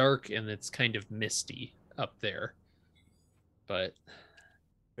it's dark and it's kind of misty up there. But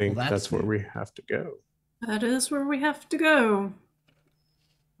I think Well, that's that's where new. we have to go. That is where we have to go.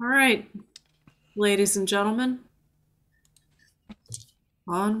 All right, ladies and gentlemen.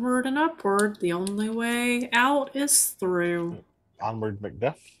 Onward and upward. The only way out is through. Onward,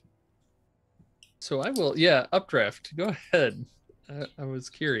 Macduff. so I will, yeah, updraft. Go ahead. I was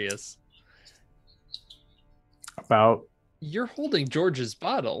curious. About You're holding George's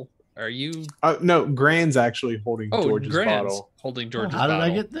bottle. Are you? no, Grand's actually holding Oh, George's Grant's bottle. holding George's How did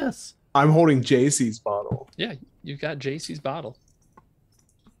bottle. I get this? I'm holding JC's bottle, Yeah, you got JC's bottle.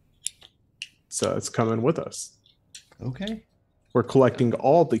 so it's coming with us. Okay. We're collecting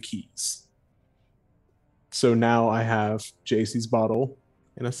all the keys. So now I have JC's bottle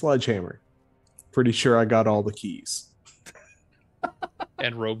and a sledgehammer. Pretty sure I got all the keys.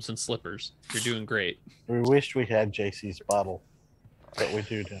 And robes and slippers. You're doing great. We wished we had JC's bottle, but we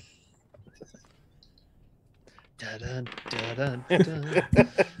do now. Dun, dun, dun, dun.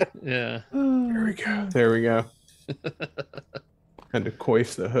 Yeah. There we go. There we go. Had to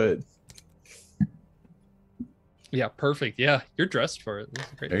coif the hood. Yeah, perfect. Yeah, you're dressed for it. This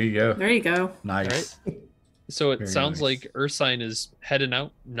is great. There you go. There you go. Nice. So it Very sounds nice. like Ursine is heading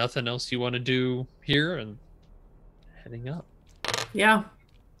out. Nothing else you want to do here, and heading up. Yeah.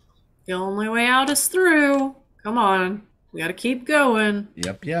 The only way out is through. Come on. We gotta keep going.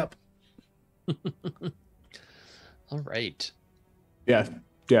 Yep. All right. Yeah.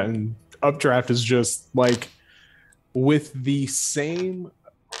 And Updraft is just like with the same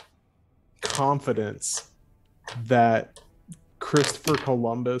confidence that Christopher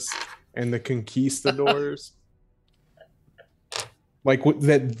Columbus and the conquistadors like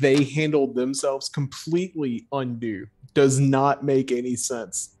that they handled themselves completely undue does not make any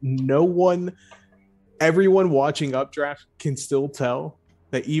sense. Everyone watching Updraft can still tell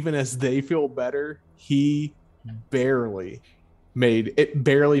that even as they feel better, he barely made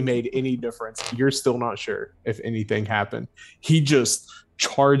any difference. You're still not sure if anything happened. He just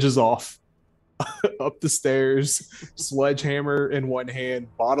charges off up the stairs, sledgehammer in one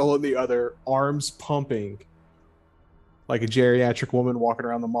hand, bottle in the other, arms pumping like a geriatric woman walking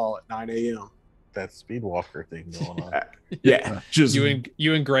around the mall at 9 a.m. That speedwalker thing going on. Yeah, just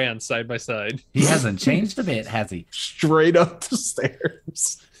you and Grant side by side. He hasn't changed a bit, has he? Straight up the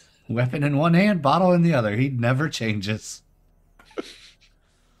stairs. Weapon in one hand, bottle in the other. He never changes.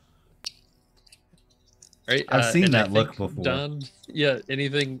 Right. I've seen that look before. Don,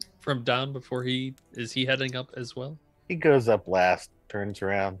 anything from Don before is he heading up as well? He goes up last, turns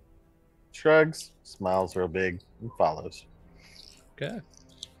around, shrugs, smiles real big, and follows. Okay.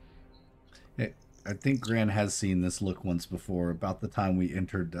 I think Gran has seen this look once before, about the time we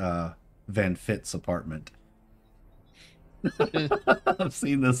entered Van Fitt's apartment. I've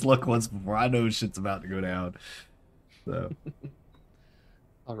seen this look once before. I know shit's about to go down. So,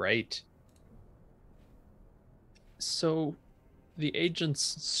 all right. So, the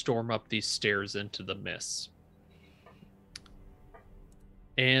agents storm up these stairs into the mist.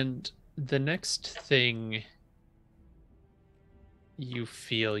 And the next thing you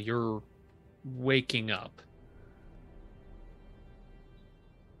feel, you're waking up.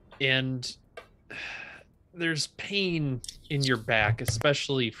 And there's pain in your back,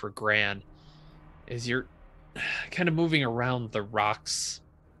 especially for Gran, as you're kind of moving around. The rocks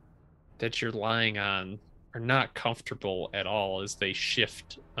that you're lying on are not comfortable at all as they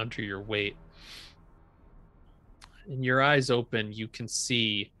shift under your weight. And your eyes open, you can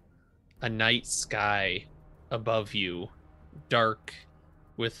see a night sky above you, dark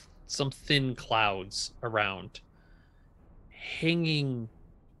with some thin clouds around. Hanging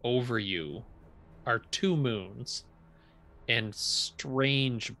over you are 2 moons and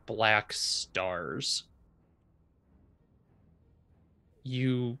strange black stars.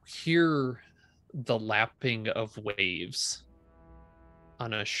 You hear the lapping of waves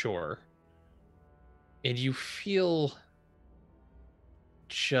on a shore, and you feel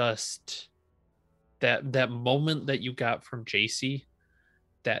just that moment that you got from JC,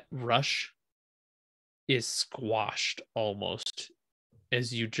 that rush is squashed almost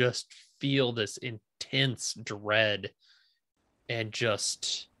as you just feel this intense dread and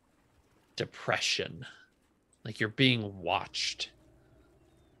just depression, like you're being watched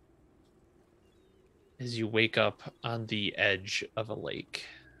as you wake up on the edge of a lake.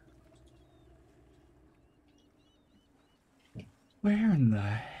 where in the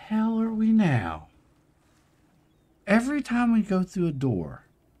hell are we now? Every time we go through a door,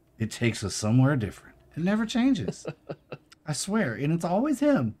 it takes us somewhere different. It never changes. I swear. And it's always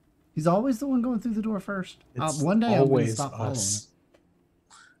him. He's always the one going through the door first. One day I'm going to stop following him.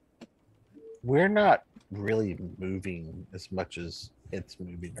 We're not really moving as much as it's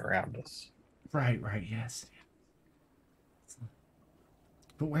moving around us. Right, yes.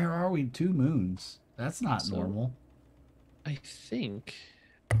 But where are we? 2 moons. That's not normal. I think,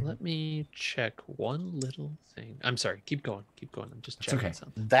 let me check one little thing. I'm sorry, keep going. I'm just checking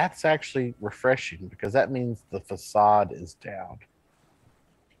something. That's actually refreshing because that means the facade is down.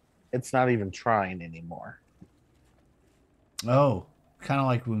 It's not even trying anymore. Oh, kind of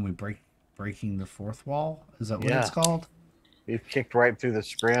like when we breaking the 4th wall? Is that what it's called? We've kicked right through the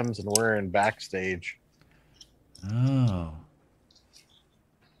scrims and we're in backstage. Oh.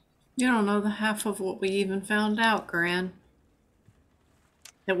 You don't know the half of what we even found out, Gran.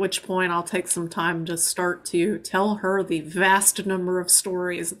 At which point I'll take some time to start to tell her the vast number of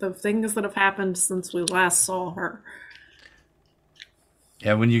stories, the things that have happened since we last saw her.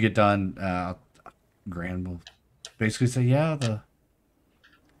 Yeah, when you get done, Gran will basically say,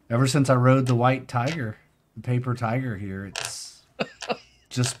 ever since I rode the white tiger, the paper tiger here, it's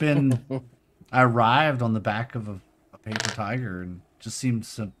just been, I arrived on the back of a paper tiger and just seemed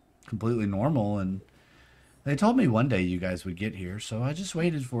so completely normal, and they told me one day you guys would get here, so I just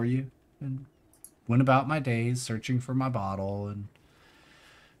waited for you and went about my days searching for my bottle and,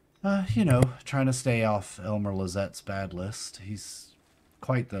 trying to stay off Elmer Lizette's bad list. He's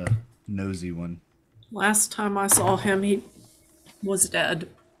quite the nosy one. Last time I saw him, he was dead.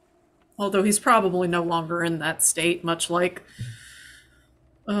 Although he's probably no longer in that state, much like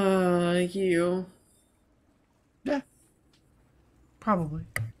you. Yeah, probably.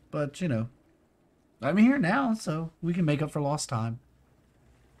 But, I'm here now, so we can make up for lost time.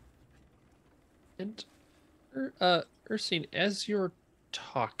 And, Ursine, as you're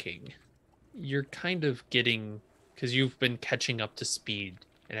talking, you're kind of getting, because you've been catching up to speed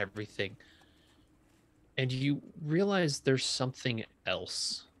and everything, and you realize there's something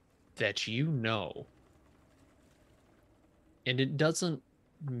else that you know, and it doesn't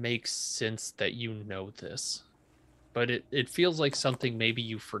make sense that you know this, but it feels like something maybe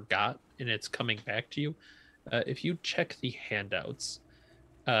you forgot and it's coming back to you. If you check the handouts,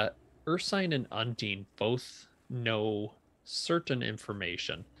 Ursine and Undine both know certain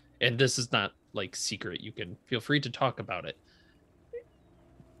information, and this is not like secret. You can feel free to talk about it.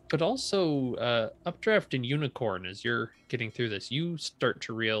 But also, Updraft and Unicorn, as you're getting through this, you start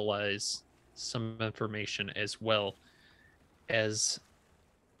to realize some information as well as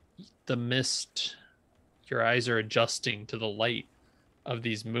the mist. Your eyes are adjusting to the light of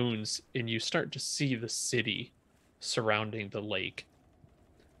these moons, and you start to see the city surrounding the lake.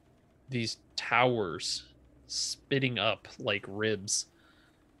 These towers spitting up like ribs,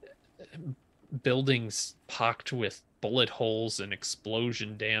 buildings pocked with bullet holes and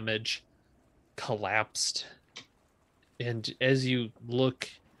explosion damage, collapsed. And as you look,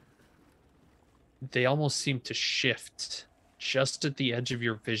 they almost seem to shift just at the edge of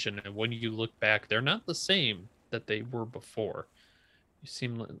your vision. And when you look back, they're not the same that they were before. You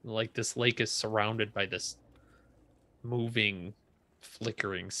seem like this lake is surrounded by this moving,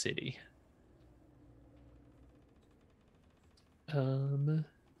 flickering city.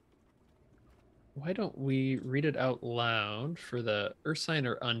 Why don't we read it out loud for the Ursine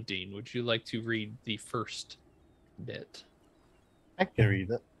or Undine? Would you like to read the first bit? I can read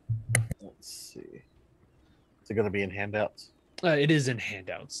it. Let's see. Is it going to be in handouts? It is in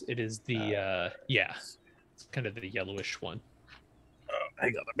handouts. It is the, yeah, it's kind of the yellowish one.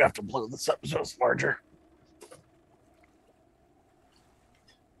 Hang on, I have to blow this up so it's larger.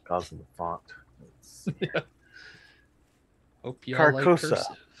 Causing the font. Yeah. Hope you Carcosa like cursive.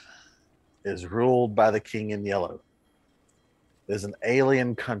 Is ruled by the king in yellow. It is an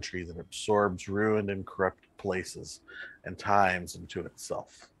alien country that absorbs ruined and corrupt places and times into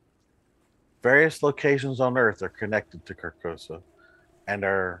itself. Various locations on Earth are connected to Carcosa and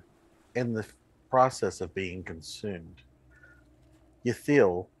are in the process of being consumed.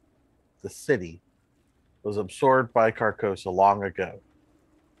 Ythil, the city, was absorbed by Carcosa long ago.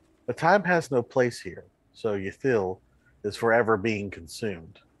 But time has no place here, so Ythil is forever being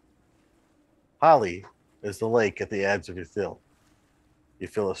consumed. Holly is the lake at the edge of Ythil. You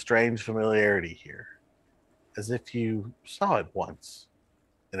feel a strange familiarity here, as if you saw it once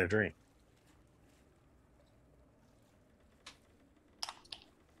in a dream.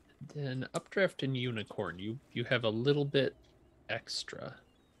 Then Updraft and Unicorn, you have a little bit extra.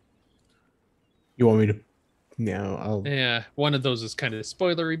 You want me to? No, Yeah, one of those is kind of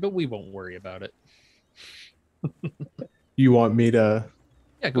spoilery, but we won't worry about it. You want me to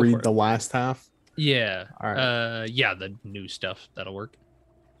read the it. last half? Yeah. All right. Yeah, the new stuff. That'll work.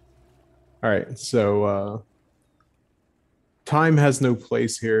 All right. So time has no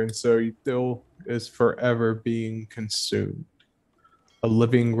place here, and so Ythil is forever being consumed. A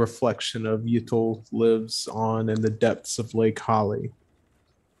living reflection of Ythil lives on in the depths of Lake Holly.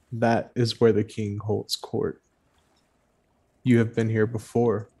 That is where the king holds court. You have been here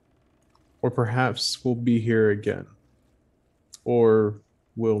before, or perhaps will be here again, or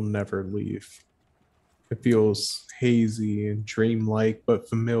will never leave. It feels hazy and dreamlike, but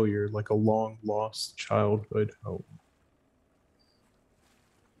familiar, like a long-lost childhood home.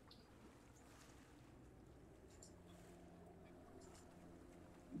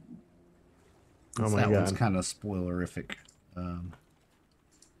 Oh my God. One's kind of spoilerific.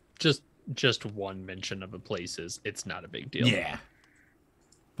 Just one mention of a place it's not a big deal. Yeah.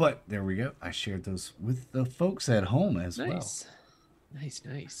 But there we go. I shared those with the folks at home as well.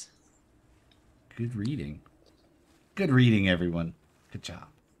 Nice. Good reading. Good reading, everyone. Good job.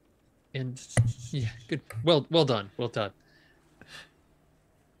 And yeah, good. Well done.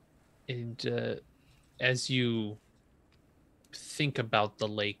 And as you think about the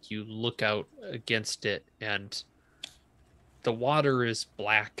lake, you look out against it, and the water is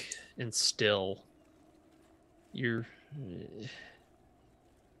black and still. You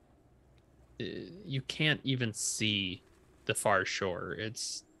can't even see the far shore.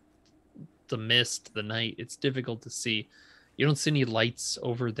 It's the mist, the night. It's difficult to see. You don't see any lights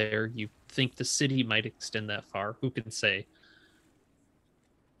over there. You think the city might extend that far. Who can say?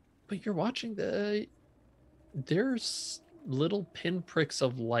 But you're watching there's little pinpricks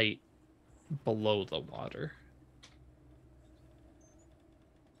of light below the water.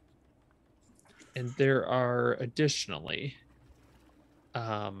 And there are additionally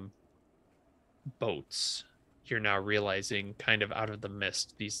boats. You're now realizing, kind of out of the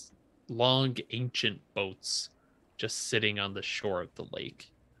mist, these long ancient boats just sitting on the shore of the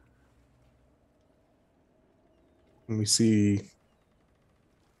lake. And we see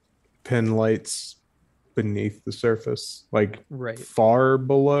pin lights beneath the surface, like Right. far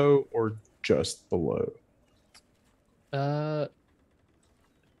below or just below?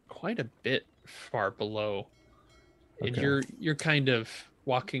 Quite a bit far below. And Okay. you're kind of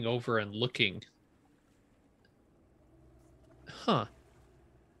walking over and looking. Huh.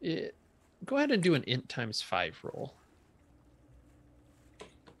 Go ahead and do an int times 5 roll.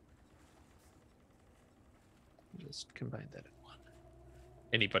 Just combine that in one.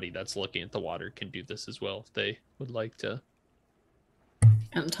 Anybody that's looking at the water can do this as well if they would like to.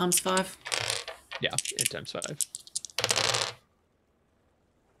 Int times 5. Yeah, int times 5.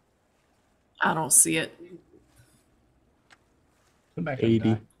 I don't see it. Come back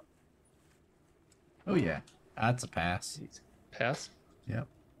 80. Oh yeah, that's a pass. Pass. Yep.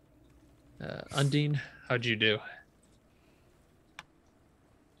 Undine, how'd you do?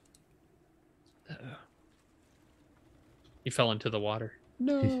 You fell into the water.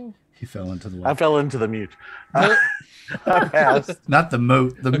 No. He fell into the I water. fell into the mute. No. I passed. Not the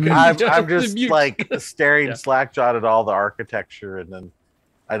moat. The Okay. moot. I'm The just mute. like staring Yeah. slack-jawed at all the architecture, and then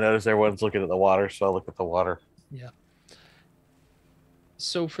I notice everyone's looking at the water, so I look at the water. Yeah.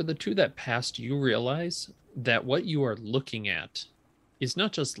 So for the two that passed, you realize that what you are looking at is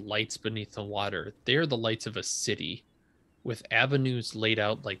not just lights beneath the water. They are the lights of a city with avenues laid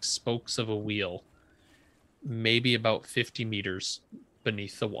out like spokes of a wheel, maybe about 50 meters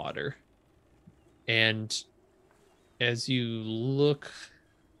beneath the water. And as you look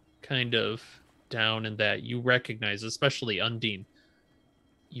kind of down in that, you recognize, especially Undine,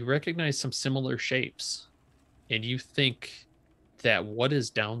 you recognize some similar shapes. And you think that what is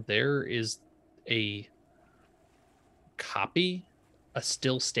down there is a copy, a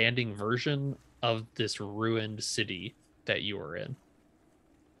still standing version of this ruined city that you are in.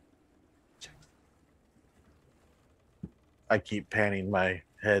 I keep panning my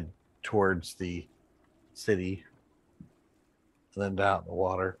head towards the city and then down the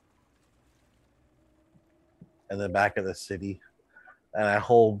water and then back at the city. And I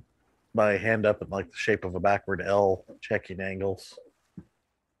hold my hand up in like the shape of a backward L, checking angles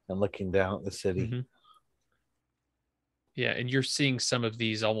and looking down at the city. Mm-hmm. Yeah, and you're seeing some of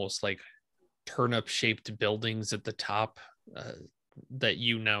these almost like turnip shaped buildings at the top that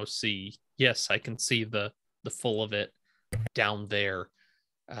you now see. Yes, I can see the full of it down there.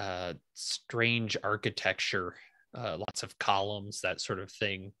 Strange architecture, lots of columns, that sort of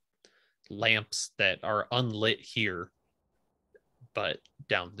thing. Lamps that are unlit here, but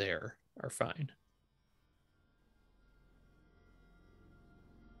down there are fine.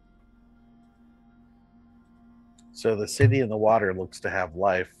 So the city in the water looks to have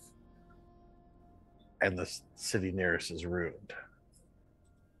life, and the city nearest is ruined.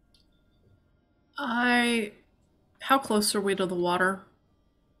 How close are we to the water?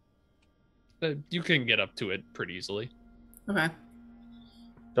 You can get up to it pretty easily. Okay.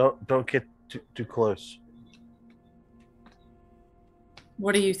 Don't get too close.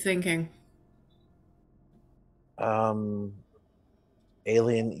 What are you thinking? Alien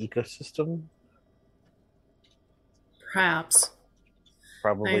ecosystem, Perhaps.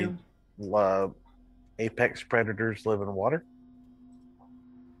 probably. Apex predators live in water.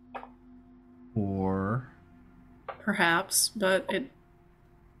 Or Perhaps, but it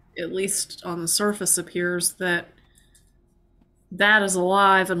at least on the surface appears that that is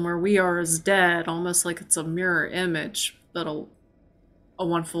alive and where we are is dead, almost like it's a mirror image, but a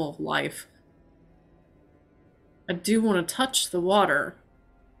one full of life. I do want to touch the water.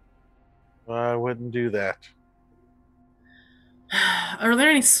 I wouldn't do that. Are there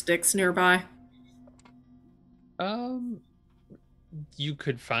any sticks nearby? You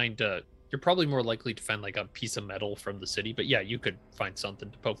could find you're probably more likely to find like a piece of metal from the city, but yeah, you could find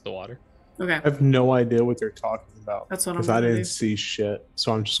something to poke the water. Okay. I have no idea what they're talking about. That's what I'm because I gonna didn't do. see shit.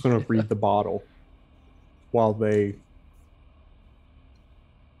 So I'm just gonna read the bottle while they.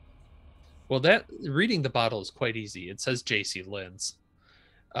 Well, that reading the bottle is quite easy. It says JC Lynn's.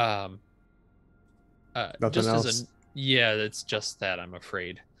 Nothing Just else. as a yeah, it's just that, I'm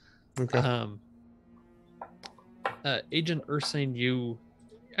afraid. Okay. Agent Ursine, you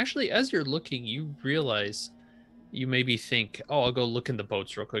actually, as you're looking, you realize you maybe think, oh, I'll go look in the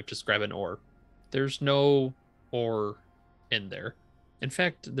boats real quick, just grab an oar. There's no oar in there. In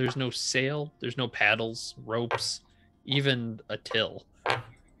fact, there's no sail, there's no paddles, ropes, even a till.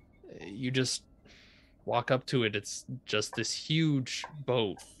 You just walk up to it. It's just this huge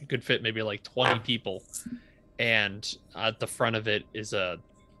boat. It could fit maybe like 20 people. And at the front of it is a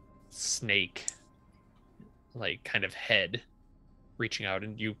snake, like kind of head reaching out,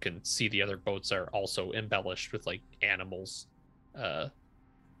 and you can see the other boats are also embellished with like animals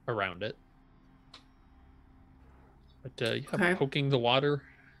around it. But yeah, Okay. poking the water.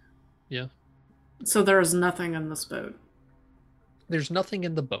 Yeah. So there is nothing in this boat. There's nothing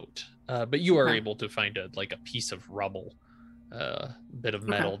in the boat, but you are Okay. able to find a piece of rubble, bit of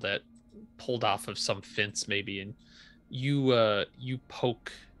metal that pulled off of some fence maybe, and you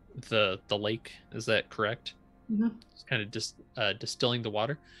poke the lake. Is that correct? Mm-hmm. It's kind of just distilling the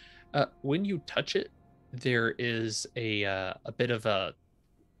water. When you touch it, there is a bit of a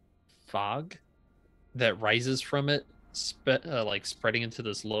fog that rises from it, like spreading into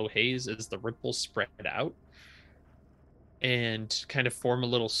this low haze as the ripples spread out and kind of form a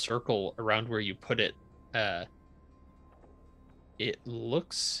little circle around where you put it. It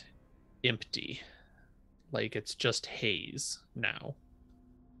looks empty, like it's just haze now.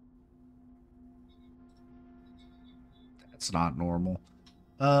 That's not normal.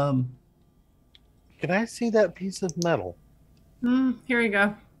 Can I see that piece of metal? Here you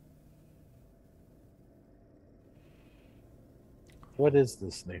go. What is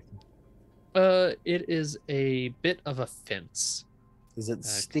this, Nathan? It is a bit of a fence. Is it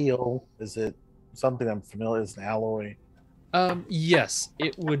steel? Is it something I'm familiar with? Is it an alloy? Yes,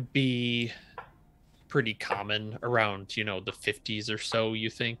 it would be pretty common around, the 50s or so,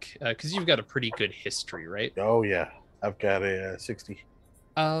 you think? Because you've got a pretty good history, right? Oh, yeah. I've got a 60.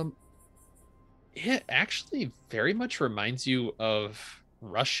 It actually very much reminds you of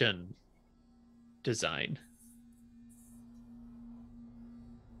Russian design.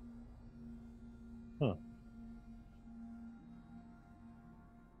 Huh.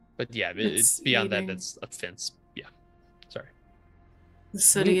 But yeah, it's beyond that, it's a fence. Yeah. Sorry. The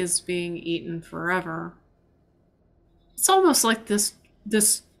city is being eaten forever. It's almost like this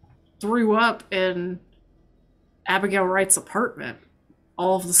threw up in Abigail Wright's apartment.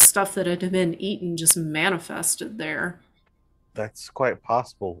 All of the stuff that had been eaten just manifested there. That's quite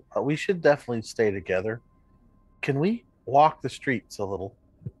possible. We should definitely stay together. Can we walk the streets a little?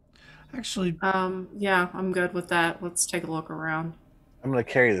 Actually, yeah, I'm good with that. Let's take a look around. I'm going to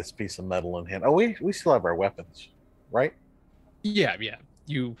carry this piece of metal in hand. Oh, we still have our weapons, right? Yeah.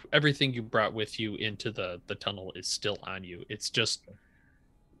 Everything you brought with you into the tunnel is still on you. It's just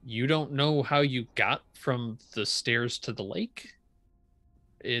you don't know how you got from the stairs to the lake.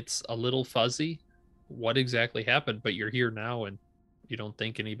 It's a little fuzzy what exactly happened, but you're here now and you don't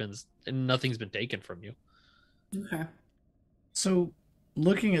think nothing's been taken from you. Okay. So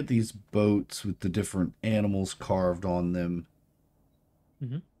looking at these boats with the different animals carved on them,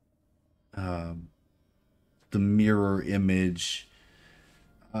 the mirror image,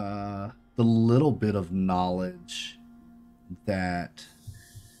 the little bit of knowledge that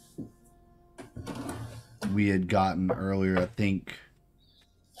we had gotten earlier, I think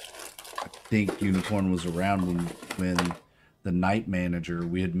Unicorn was around when the night manager,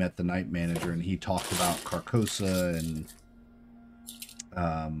 we had met the night manager, and he talked about Carcosa and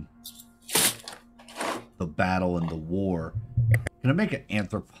the battle and the war. Can I make an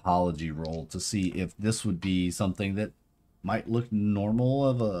anthropology roll to see if this would be something that might look normal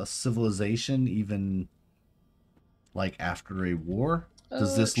of a civilization, even like after a war?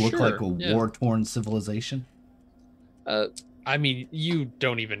 Does this look like a war-torn civilization? I mean, you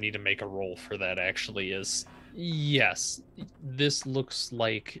don't even need to make a roll for that, actually. Yes, this looks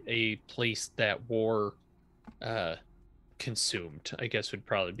like a place that war consumed, I guess would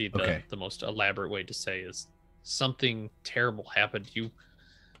probably be the most elaborate way to say is something terrible happened.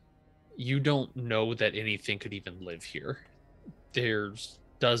 You don't know that anything could even live here. There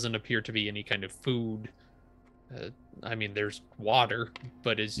doesn't appear to be any kind of food. I mean, there's water,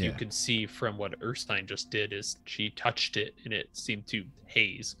 but as you can see from what Erstein just did, is she touched it and it seemed to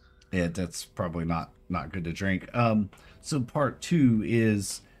haze. Yeah, that's probably not good to drink. So part 2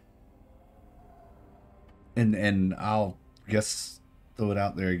 is, and I'll guess throw it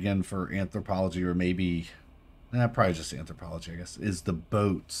out there again for anthropology, or maybe probably just anthropology, I guess, is the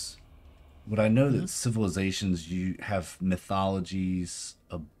boats. Would I know that civilizations, you have mythologies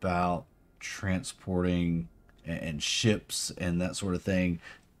about transporting and ships and that sort of thing?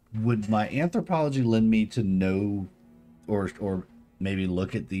 Would my anthropology lend me to know, or maybe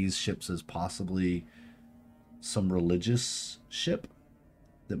look at these ships as possibly some religious ship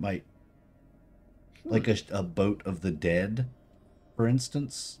that might, like a boat of the dead, for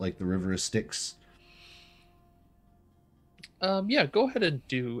instance, like the River of Styx? Yeah, go ahead and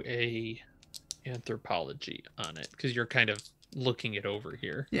do a anthropology on it, because you're kind of looking it over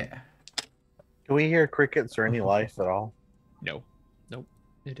here. Yeah. Do we hear crickets or any life at all? No. Nope.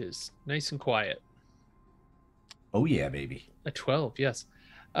 It is nice and quiet. Oh yeah, baby. A 12, yes.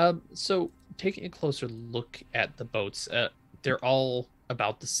 So taking a closer look at the boats, they're all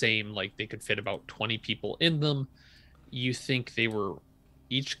about the same. Like they could fit about 20 people in them. You think they were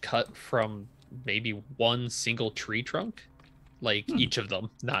each cut from maybe one single tree trunk, like each of them,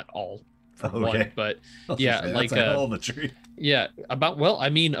 not all from one, but yeah, like a hell of a tree. Yeah,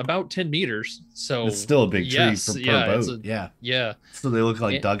 about 10 meters. So it's still a big tree per boat. Yeah. So they look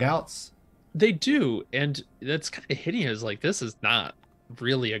like dugouts. They do, and that's kind of hitting us like this is not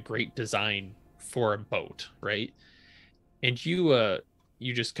really a great design for a boat, right? And you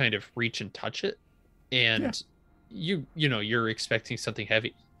just kind of reach and touch it, and you're expecting something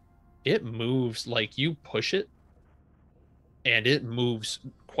heavy. It moves, like you push it, and it moves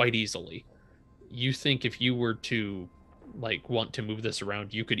quite easily. You think if you were to like want to move this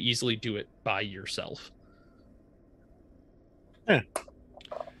around, you could easily do it by yourself. That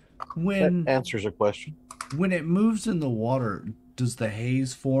answers a question. When it moves in the water, does the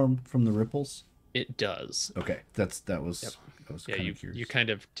haze form from the ripples? It does. Okay, that was yeah. Curious. You kind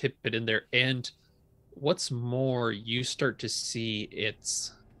of tip it in there, and what's more, you start to see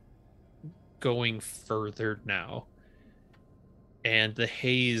it's going further now, and the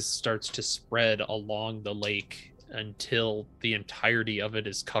haze starts to spread along the lake until the entirety of it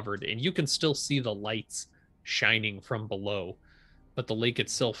is covered, and you can still see the lights shining from below. But the lake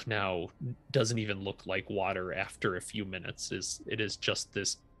itself now doesn't even look like water after a few minutes. It is just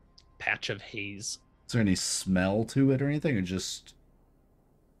this patch of haze. Is there any smell to it or anything, or just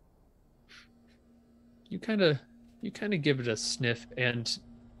you kind of give it a sniff, and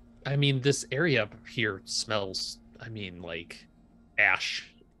I mean this area here smells, I mean, like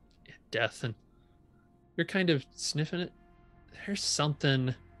ash, death, and you're kind of sniffing it. There's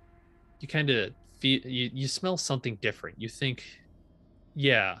something you kind of feel, you smell something different. You think,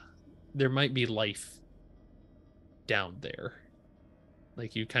 yeah, there might be life down there.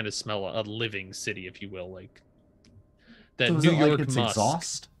 Like you kind of smell a living city, if you will, like that. So New York like it's musk.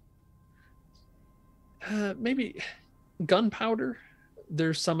 Exhaust? Maybe gunpowder.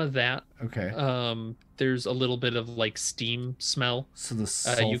 There's some of that. Okay. There's a little bit of like steam smell. So the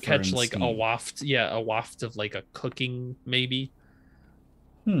sulfur you catch like steam. a waft of like a cooking maybe.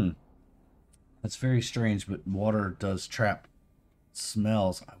 That's very strange, but water does trap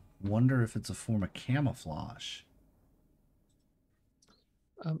smells. I wonder if it's a form of camouflage.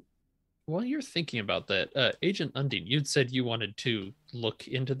 While you're thinking about that, Agent Undine, you'd said you wanted to look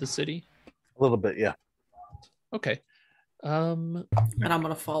into the city. A little bit, yeah. Okay. And I'm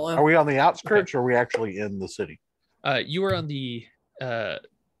gonna follow. Are we on the outskirts, or are we actually in the city? You are on the.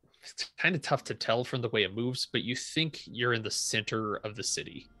 It's kind of tough to tell from the way it moves, but you think you're in the center of the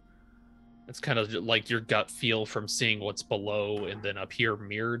city. It's kind of like your gut feel from seeing what's below and then up here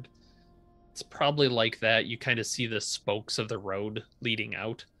mirrored. It's probably like that. You kind of see the spokes of the road leading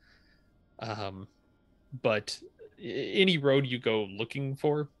out. But any road you go looking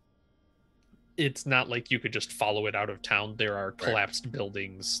for, it's not like you could just follow it out of town. There are collapsed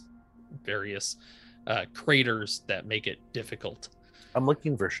buildings, various craters that make it difficult. I'm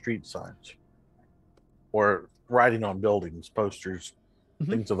looking for street signs or writing on buildings, posters,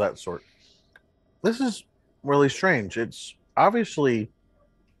 things of that sort. This is really strange. It's obviously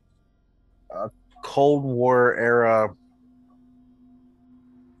a Cold War era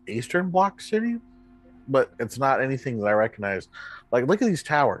Eastern Bloc city, but it's not anything that I recognize. Like, look at these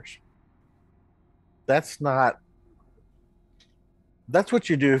towers. That's what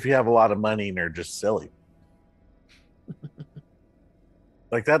you do if you have a lot of money and are just silly.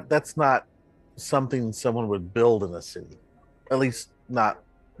 Like that's not something someone would build in a city, at least not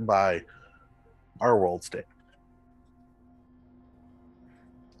by our world state.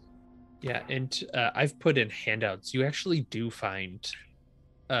 Yeah, and I've put in handouts. You actually do find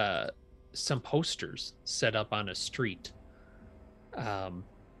some posters set up on a street.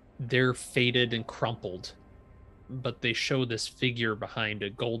 They're faded and crumpled, but they show this figure behind a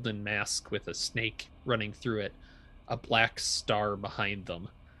golden mask with a snake running through it, a black star behind them.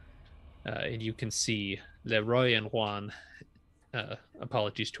 And you can see Leroy and Juan,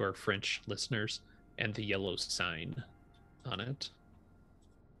 apologies to our French listeners, and the yellow sign on it.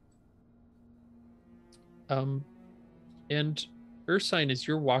 And Ursine, as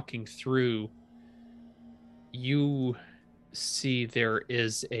you're walking through, you see there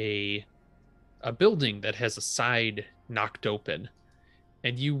is a building that has a side knocked open,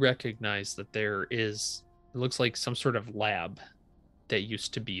 and you recognize that there is, it looks like some sort of lab that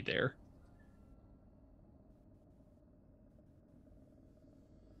used to be there.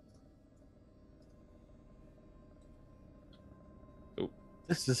 Oh,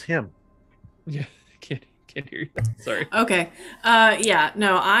 this is him. Yeah, can't hear you. Sorry. Okay. Yeah,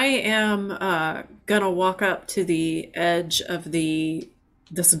 no, I am gonna walk up to the edge of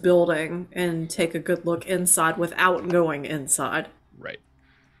this building and take a good look inside without going inside. Right.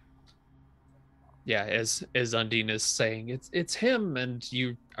 Yeah, as Undine is saying, it's him, and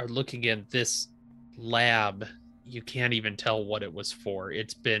you are looking at this lab. You can't even tell what it was for.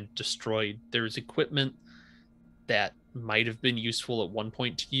 It's been destroyed. There's equipment that might have been useful at one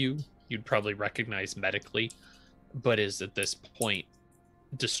point to you. You'd probably recognize medically, but is at this point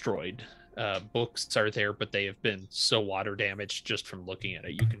destroyed. Books are there, but they have been so water damaged just from looking at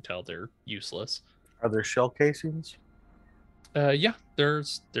it, you can tell they're useless. Are there shell casings? Yeah,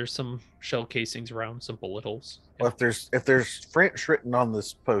 there's some shell casings around, some bullet holes. Yeah. Well, if there's French written on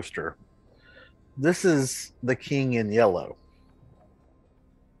this poster, this is the king in yellow.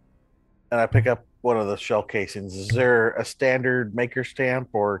 And I pick up one of the shell casings. Is there a standard maker stamp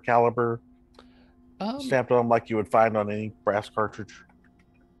or caliber stamped on them like you would find on any brass cartridge?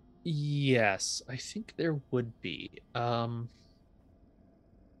 Yes, I think there would be.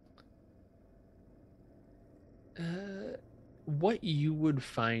 What you would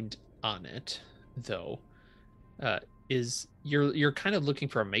find on it, though, is you're kind of looking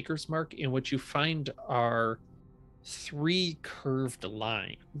for a maker's mark, and what you find are 3 curved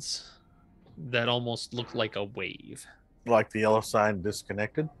lines that almost look like a wave. Like the yellow sign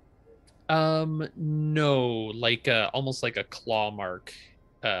disconnected? No, like almost like a claw mark,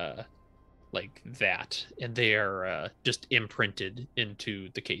 like that, and they are just imprinted into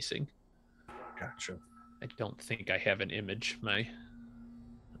the casing. Gotcha. I don't think I have an image. My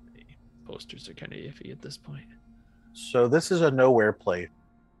posters are kind of iffy at this point. So this is a nowhere place,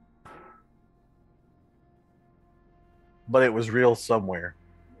 but it was real somewhere.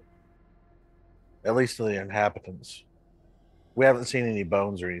 At least to the inhabitants. We haven't seen any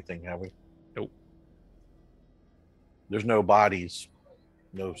bones or anything, have we? Nope. There's no bodies,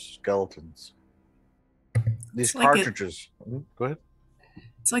 no skeletons. These like cartridges. Go ahead.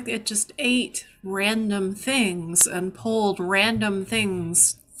 It's like it just ate random things and pulled random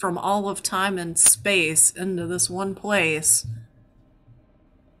things from all of time and space into this one place.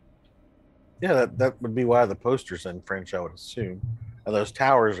 Yeah, that would be why the poster's in French, I would assume. And those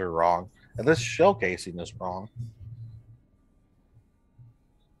towers are wrong. And this shell casing is wrong.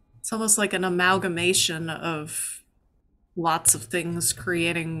 It's almost like an amalgamation of lots of things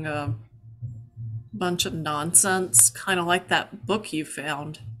creating a bunch of nonsense, kind of like that book you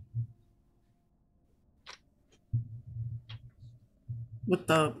found with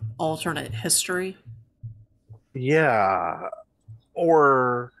the alternate history. Yeah.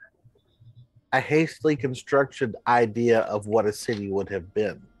 Or a hastily constructed idea of what a city would have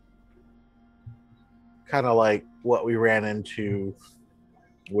been. Kind of like what we ran into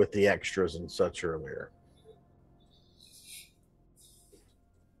with the extras and such earlier.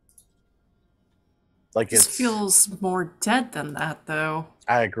 Like this feels more dead than that, though.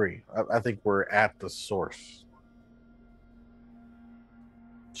 I agree. I think we're at the source.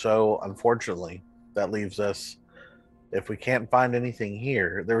 So, unfortunately, that leaves us, if we can't find anything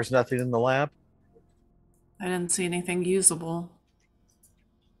here, there was nothing in the lab? I didn't see anything usable.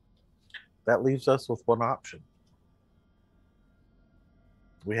 That leaves us with one option.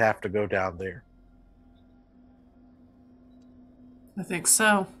 We have to go down there. I think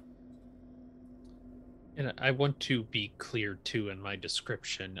so. And I want to be clear, too, in my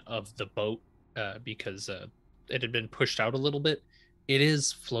description of the boat, because it had been pushed out a little bit. It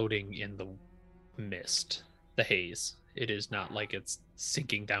is floating in the mist, the haze. It is not like it's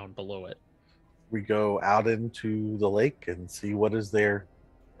sinking down below it. We go out into the lake and see what is there.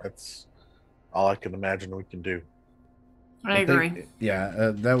 That's all I can imagine we can do. I agree.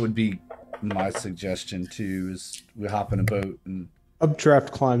 That would be my suggestion, too, is we hop in a boat and...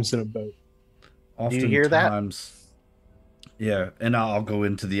 Updraft climbs in a boat. Do you hear that? Yeah, and I'll go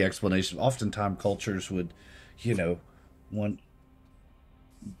into the explanation. Oftentimes, cultures would,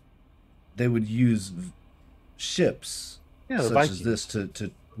 they would use ships such as this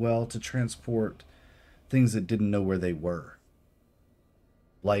to transport things that didn't know where they were.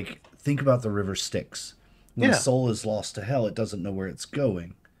 Like, think about the river Styx. When a soul is lost to hell, it doesn't know where it's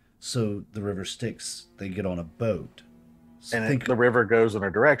going. So the river Styx, they get on a boat. So and the river goes in a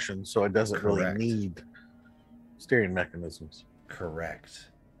direction, so it doesn't really Correct. need steering mechanisms. Correct.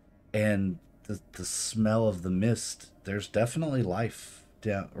 And the smell of the mist, there's definitely life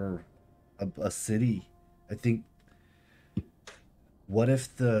down, or a city. I think, what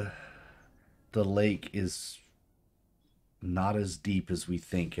if the lake is not as deep as we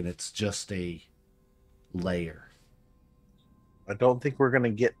think and it's just a layer? I don't think we're going to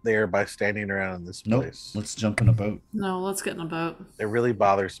get there by standing around in this place. Let's jump in a boat. No, let's get in a boat. It really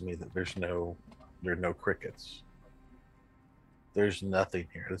bothers me that there are no crickets. There's nothing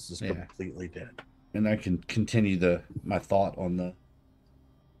here. This is completely dead. And I can continue my thought on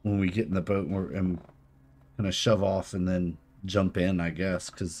when we get in the boat, I'm gonna shove off and then jump in, I guess,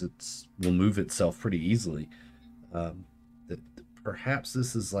 because will move itself pretty easily. That perhaps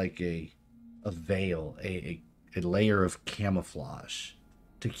this is like a veil, a layer of camouflage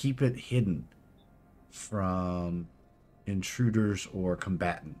to keep it hidden from intruders or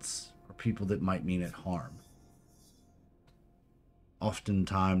combatants or people that might mean it harm.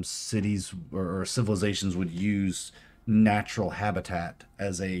 Oftentimes cities or civilizations would use natural habitat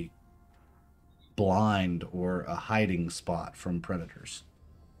as a blind or a hiding spot from predators.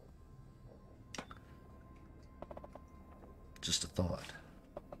 Just a thought.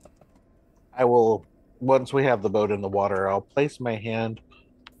 I will, once we have the boat in the water, I'll place my hand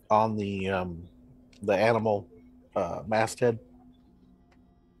on the animal masthead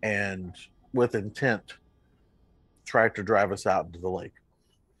and with intent try to drive us out into the lake.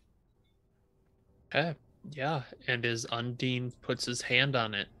 Okay. Yeah, and as Undine puts his hand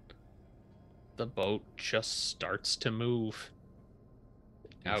on it, the boat just starts to move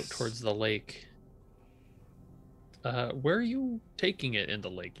out towards the lake. Where are you taking it in the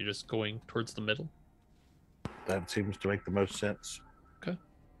lake? You're just going towards the middle? That seems to make the most sense.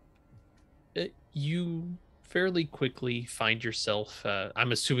 Okay. You fairly quickly find yourself,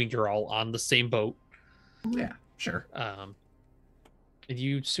 I'm assuming you're all on the same boat. Yeah, sure. And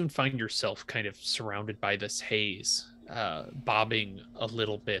you soon find yourself kind of surrounded by this haze, bobbing a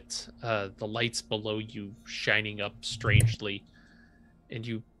little bit, the lights below you shining up strangely, and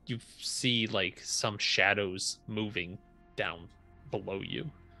you see like some shadows moving down below you.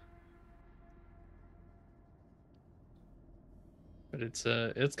 But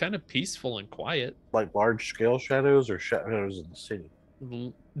it's kind of peaceful and quiet. Like large scale shadows or shadows in the city?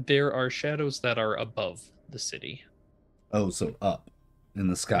 There are shadows that are above the city. Oh, so up in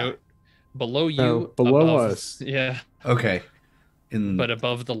the sky. No, below you. No, below above, us. Yeah. Okay. But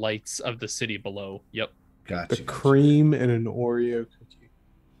above the lights of the city below. Yep. Gotcha. The cream and an Oreo cookie.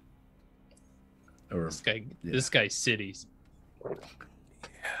 Or, this guy's cities. Yes.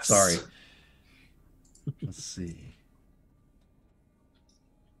 Sorry. Let's see.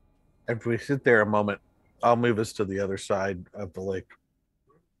 If we sit there a moment, I'll move us to the other side of the lake.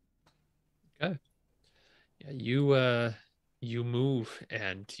 Okay. Yeah, you move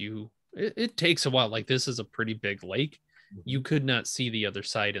and it takes a while. Like, this is a pretty big lake. You could not see the other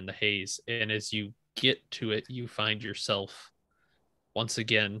side in the haze, and as you get to it, you find yourself once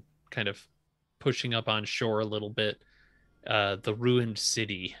again kind of pushing up on shore a little bit. The ruined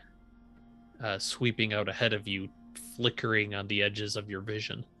city sweeping out ahead of you, flickering on the edges of your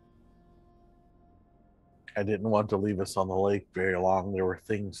vision. I didn't want to leave us on the lake very long. There were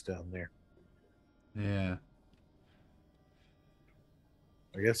things down there. Yeah.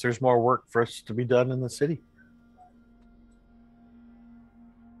 I guess there's more work for us to be done in the city.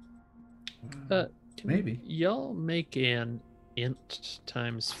 Maybe. Y'all make an int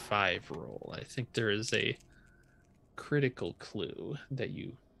times 5 roll. I think there is a critical clue that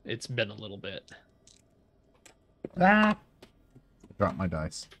it's been a little bit. Ah. Drop my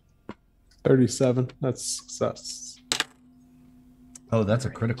dice. 37. That's success. Oh, that's a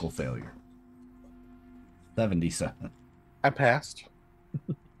critical failure. 77. I passed.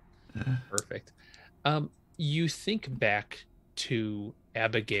 Perfect. You think back to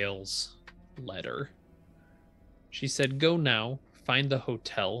Abigail's letter. She said, "Go now, find the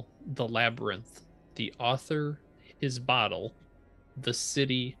hotel, the labyrinth, the author, his bottle, the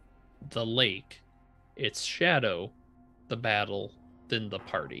city, the lake, its shadow, the battle, then the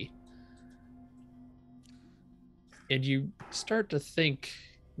party." And you start to think,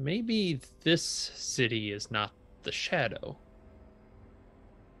 maybe this city is not the shadow.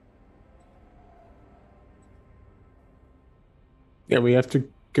 Yeah, we have to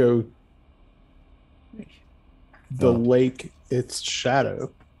go the lake, its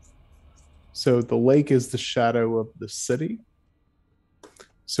shadow. So the lake is the shadow of the city.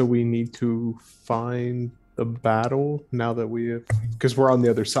 So we need to find the battle now that we have because we're on the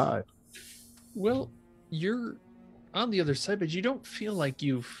other side. Well, you're on the other side, but you don't feel like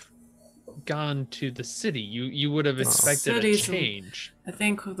you've gone to the city. You would have expected a change. I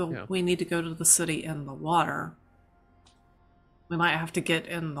think we need to go to the city in the water. We might have to get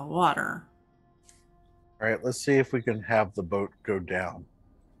in the water. All right, let's see if we can have the boat go down.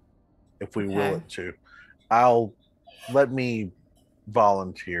 If we will it to. Let me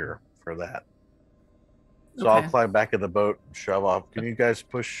volunteer for that. So I'll climb back in the boat and shove off. Can you guys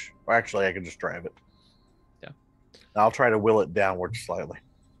push? Or actually, I can just drive it. Yeah. I'll try to will it downward slightly.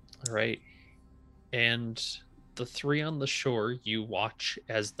 All right. And the three on the shore, you watch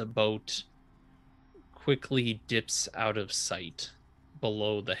as the boat quickly dips out of sight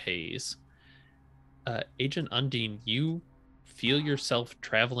below the haze. Agent Undine, you feel yourself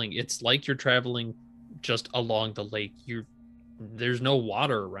traveling. It's like you're traveling just along the lake. There's no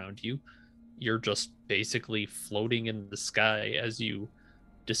water around you. You're just basically floating in the sky as you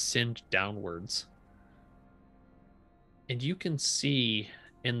descend downwards. And you can see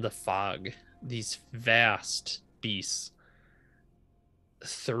in the fog these vast beasts,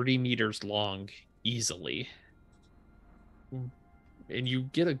 30 meters long easily. And you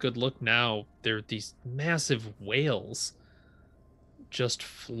get a good look now. There are these massive whales just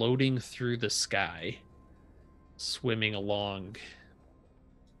floating through the sky, swimming along.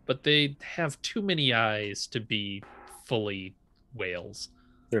 But they have too many eyes to be fully whales.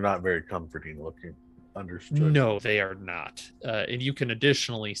 They're not very comforting looking. Understood. No, they are not. And you can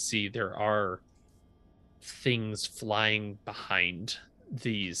additionally see there are things flying behind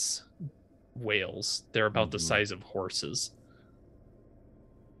these whales. They're about the size of horses.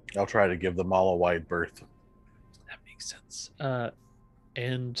 I'll try to give them all a wide berth. That makes sense.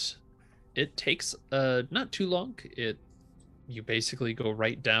 And it takes not too long. You basically go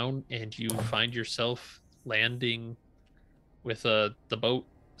right down and you find yourself landing with the boat,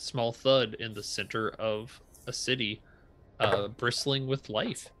 small thud, in the center of a city bristling with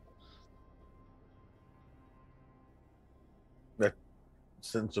life.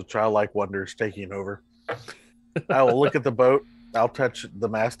 Since a childlike wonder is taking over, I will look at the boat. I'll touch the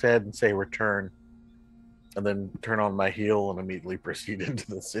masthead and say return, and then turn on my heel and immediately proceed into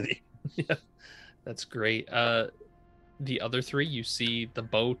the city. Yeah, that's great. The other three, you see the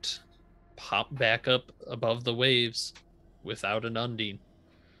boat pop back up above the waves without an Undine.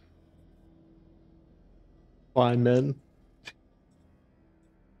 Climb in.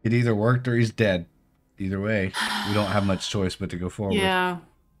 It either worked or he's dead. Either way, we don't have much choice but to go forward. Yeah.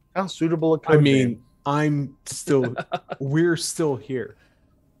 How suitable a code name. We're still here.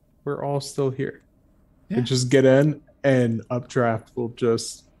 We're all still here. Yeah. And just get in, and Updraft will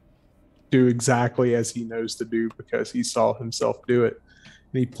just do exactly as he knows to do because he saw himself do it.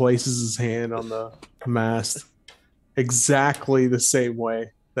 And he places his hand on the mast exactly the same way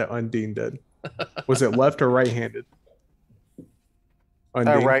that Undine did. Was it left or right-handed?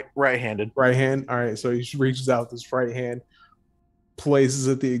 Right-handed. Right hand? All right, so he reaches out with his right hand, places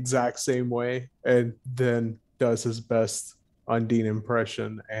it the exact same way, and then does his best Undine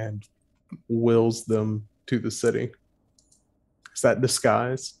impression and wills them to the city. Is that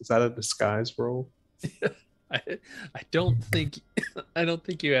disguise? Is that a disguise roll? I don't think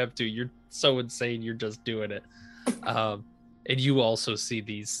you have to. You're so insane. You're just doing it. And you also see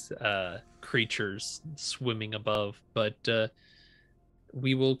these creatures swimming above, but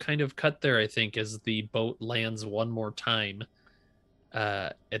we will kind of cut there, I think, as the boat lands one more time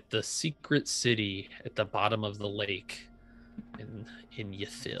at the secret city at the bottom of the lake in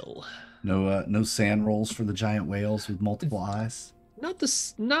Ythil. No sand rolls for the giant whales with multiple eyes. Not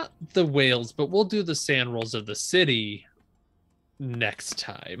the whales, but we'll do the sand rolls of the city next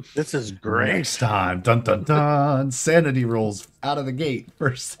time. This is great. Next time, dun dun dun. Sanity rolls out of the gate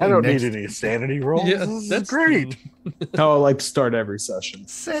first. I don't need any sanity rolls. Yeah, that's great. How I like to start every session.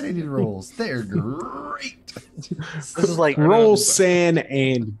 Sanity rolls, they're great. This is like roll sand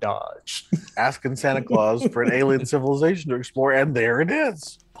and dodge. Asking Santa Claus for an alien civilization to explore, and there it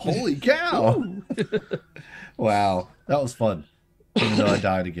is. Holy cow! Wow, that was fun. Even though I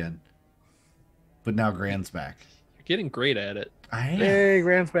died again, but now Grant's back. You're getting great at it. I am. Hey,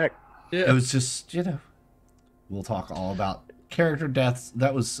 Grant's back. Yeah. It was just, we'll talk all about character deaths.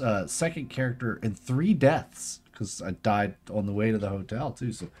 That was second character and 3 deaths because I died on the way to the hotel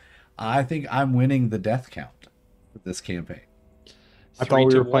too. So I think I'm winning the death count with this campaign. I thought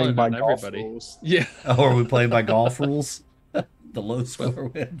we were playing by golf rules. Yeah. Oh, are we playing by golf rules? The low score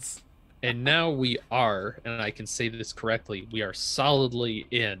wins. And now we are, and I can say this correctly, we are solidly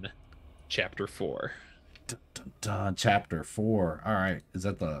in chapter 4. Dun, dun, dun, chapter 4. All right. Is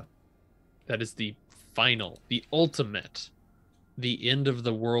that That is the final, the ultimate The end of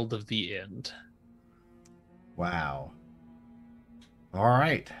the world of the end. Wow. All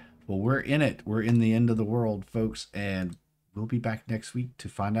right. Well, we're in it. We're in the end of the world, folks, and we'll be back next week to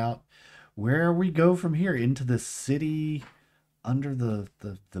find out where we go from here into the city under the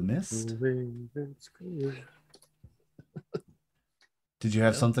mist. Did you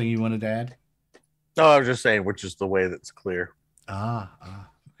have something you wanted to add? No, I was just saying, which is the way that's clear.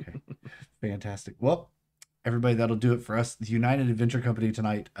 Okay. Fantastic. Well, everybody, that'll do it for us. The United Adventure Company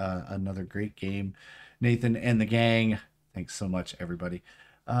tonight. Another great game. Nathan and the gang, thanks so much, everybody.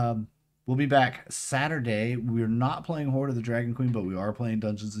 We'll be back Saturday. We're not playing Horde of the Dragon Queen, but we are playing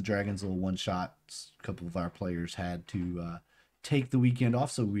Dungeons and Dragons, a little one-shot. A couple of our players had to take the weekend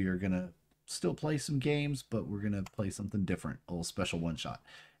off, so we are going to still play some games, but we're going to play something different, a little special one-shot.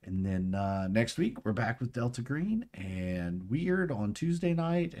 And then next week, we're back with Delta Green and Weird on Tuesday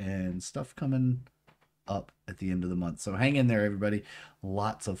night and stuff coming up at the end of the month. So hang in there, everybody.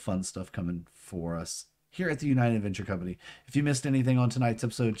 Lots of fun stuff coming for us here at the United Adventure Company. If you missed anything on tonight's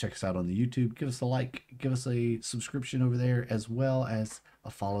episode, check us out on the YouTube. Give us a like, give us a subscription over there, as well as a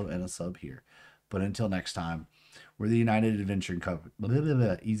follow and a sub here. But until next time, we're the United Adventure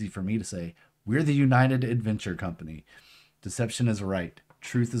Company. Easy for me to say. We're the United Adventure Company. Deception is a right.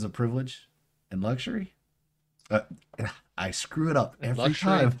 Truth is a privilege. And luxury? I screw it up every luxury,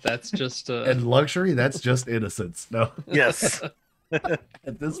 time. That's just and luxury, that's just innocence. No. Yes.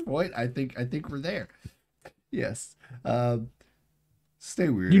 At this point, I think we're there. Yes. Stay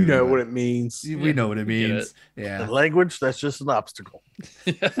weird. You know what it means. We know what it means. Yeah. The language, that's just an obstacle.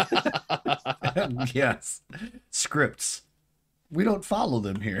 Yes. Scripts. We don't follow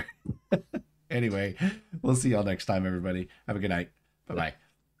them here. Anyway, we'll see y'all next time, everybody. Have a good night. Bye-bye.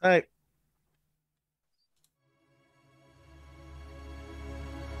 All right.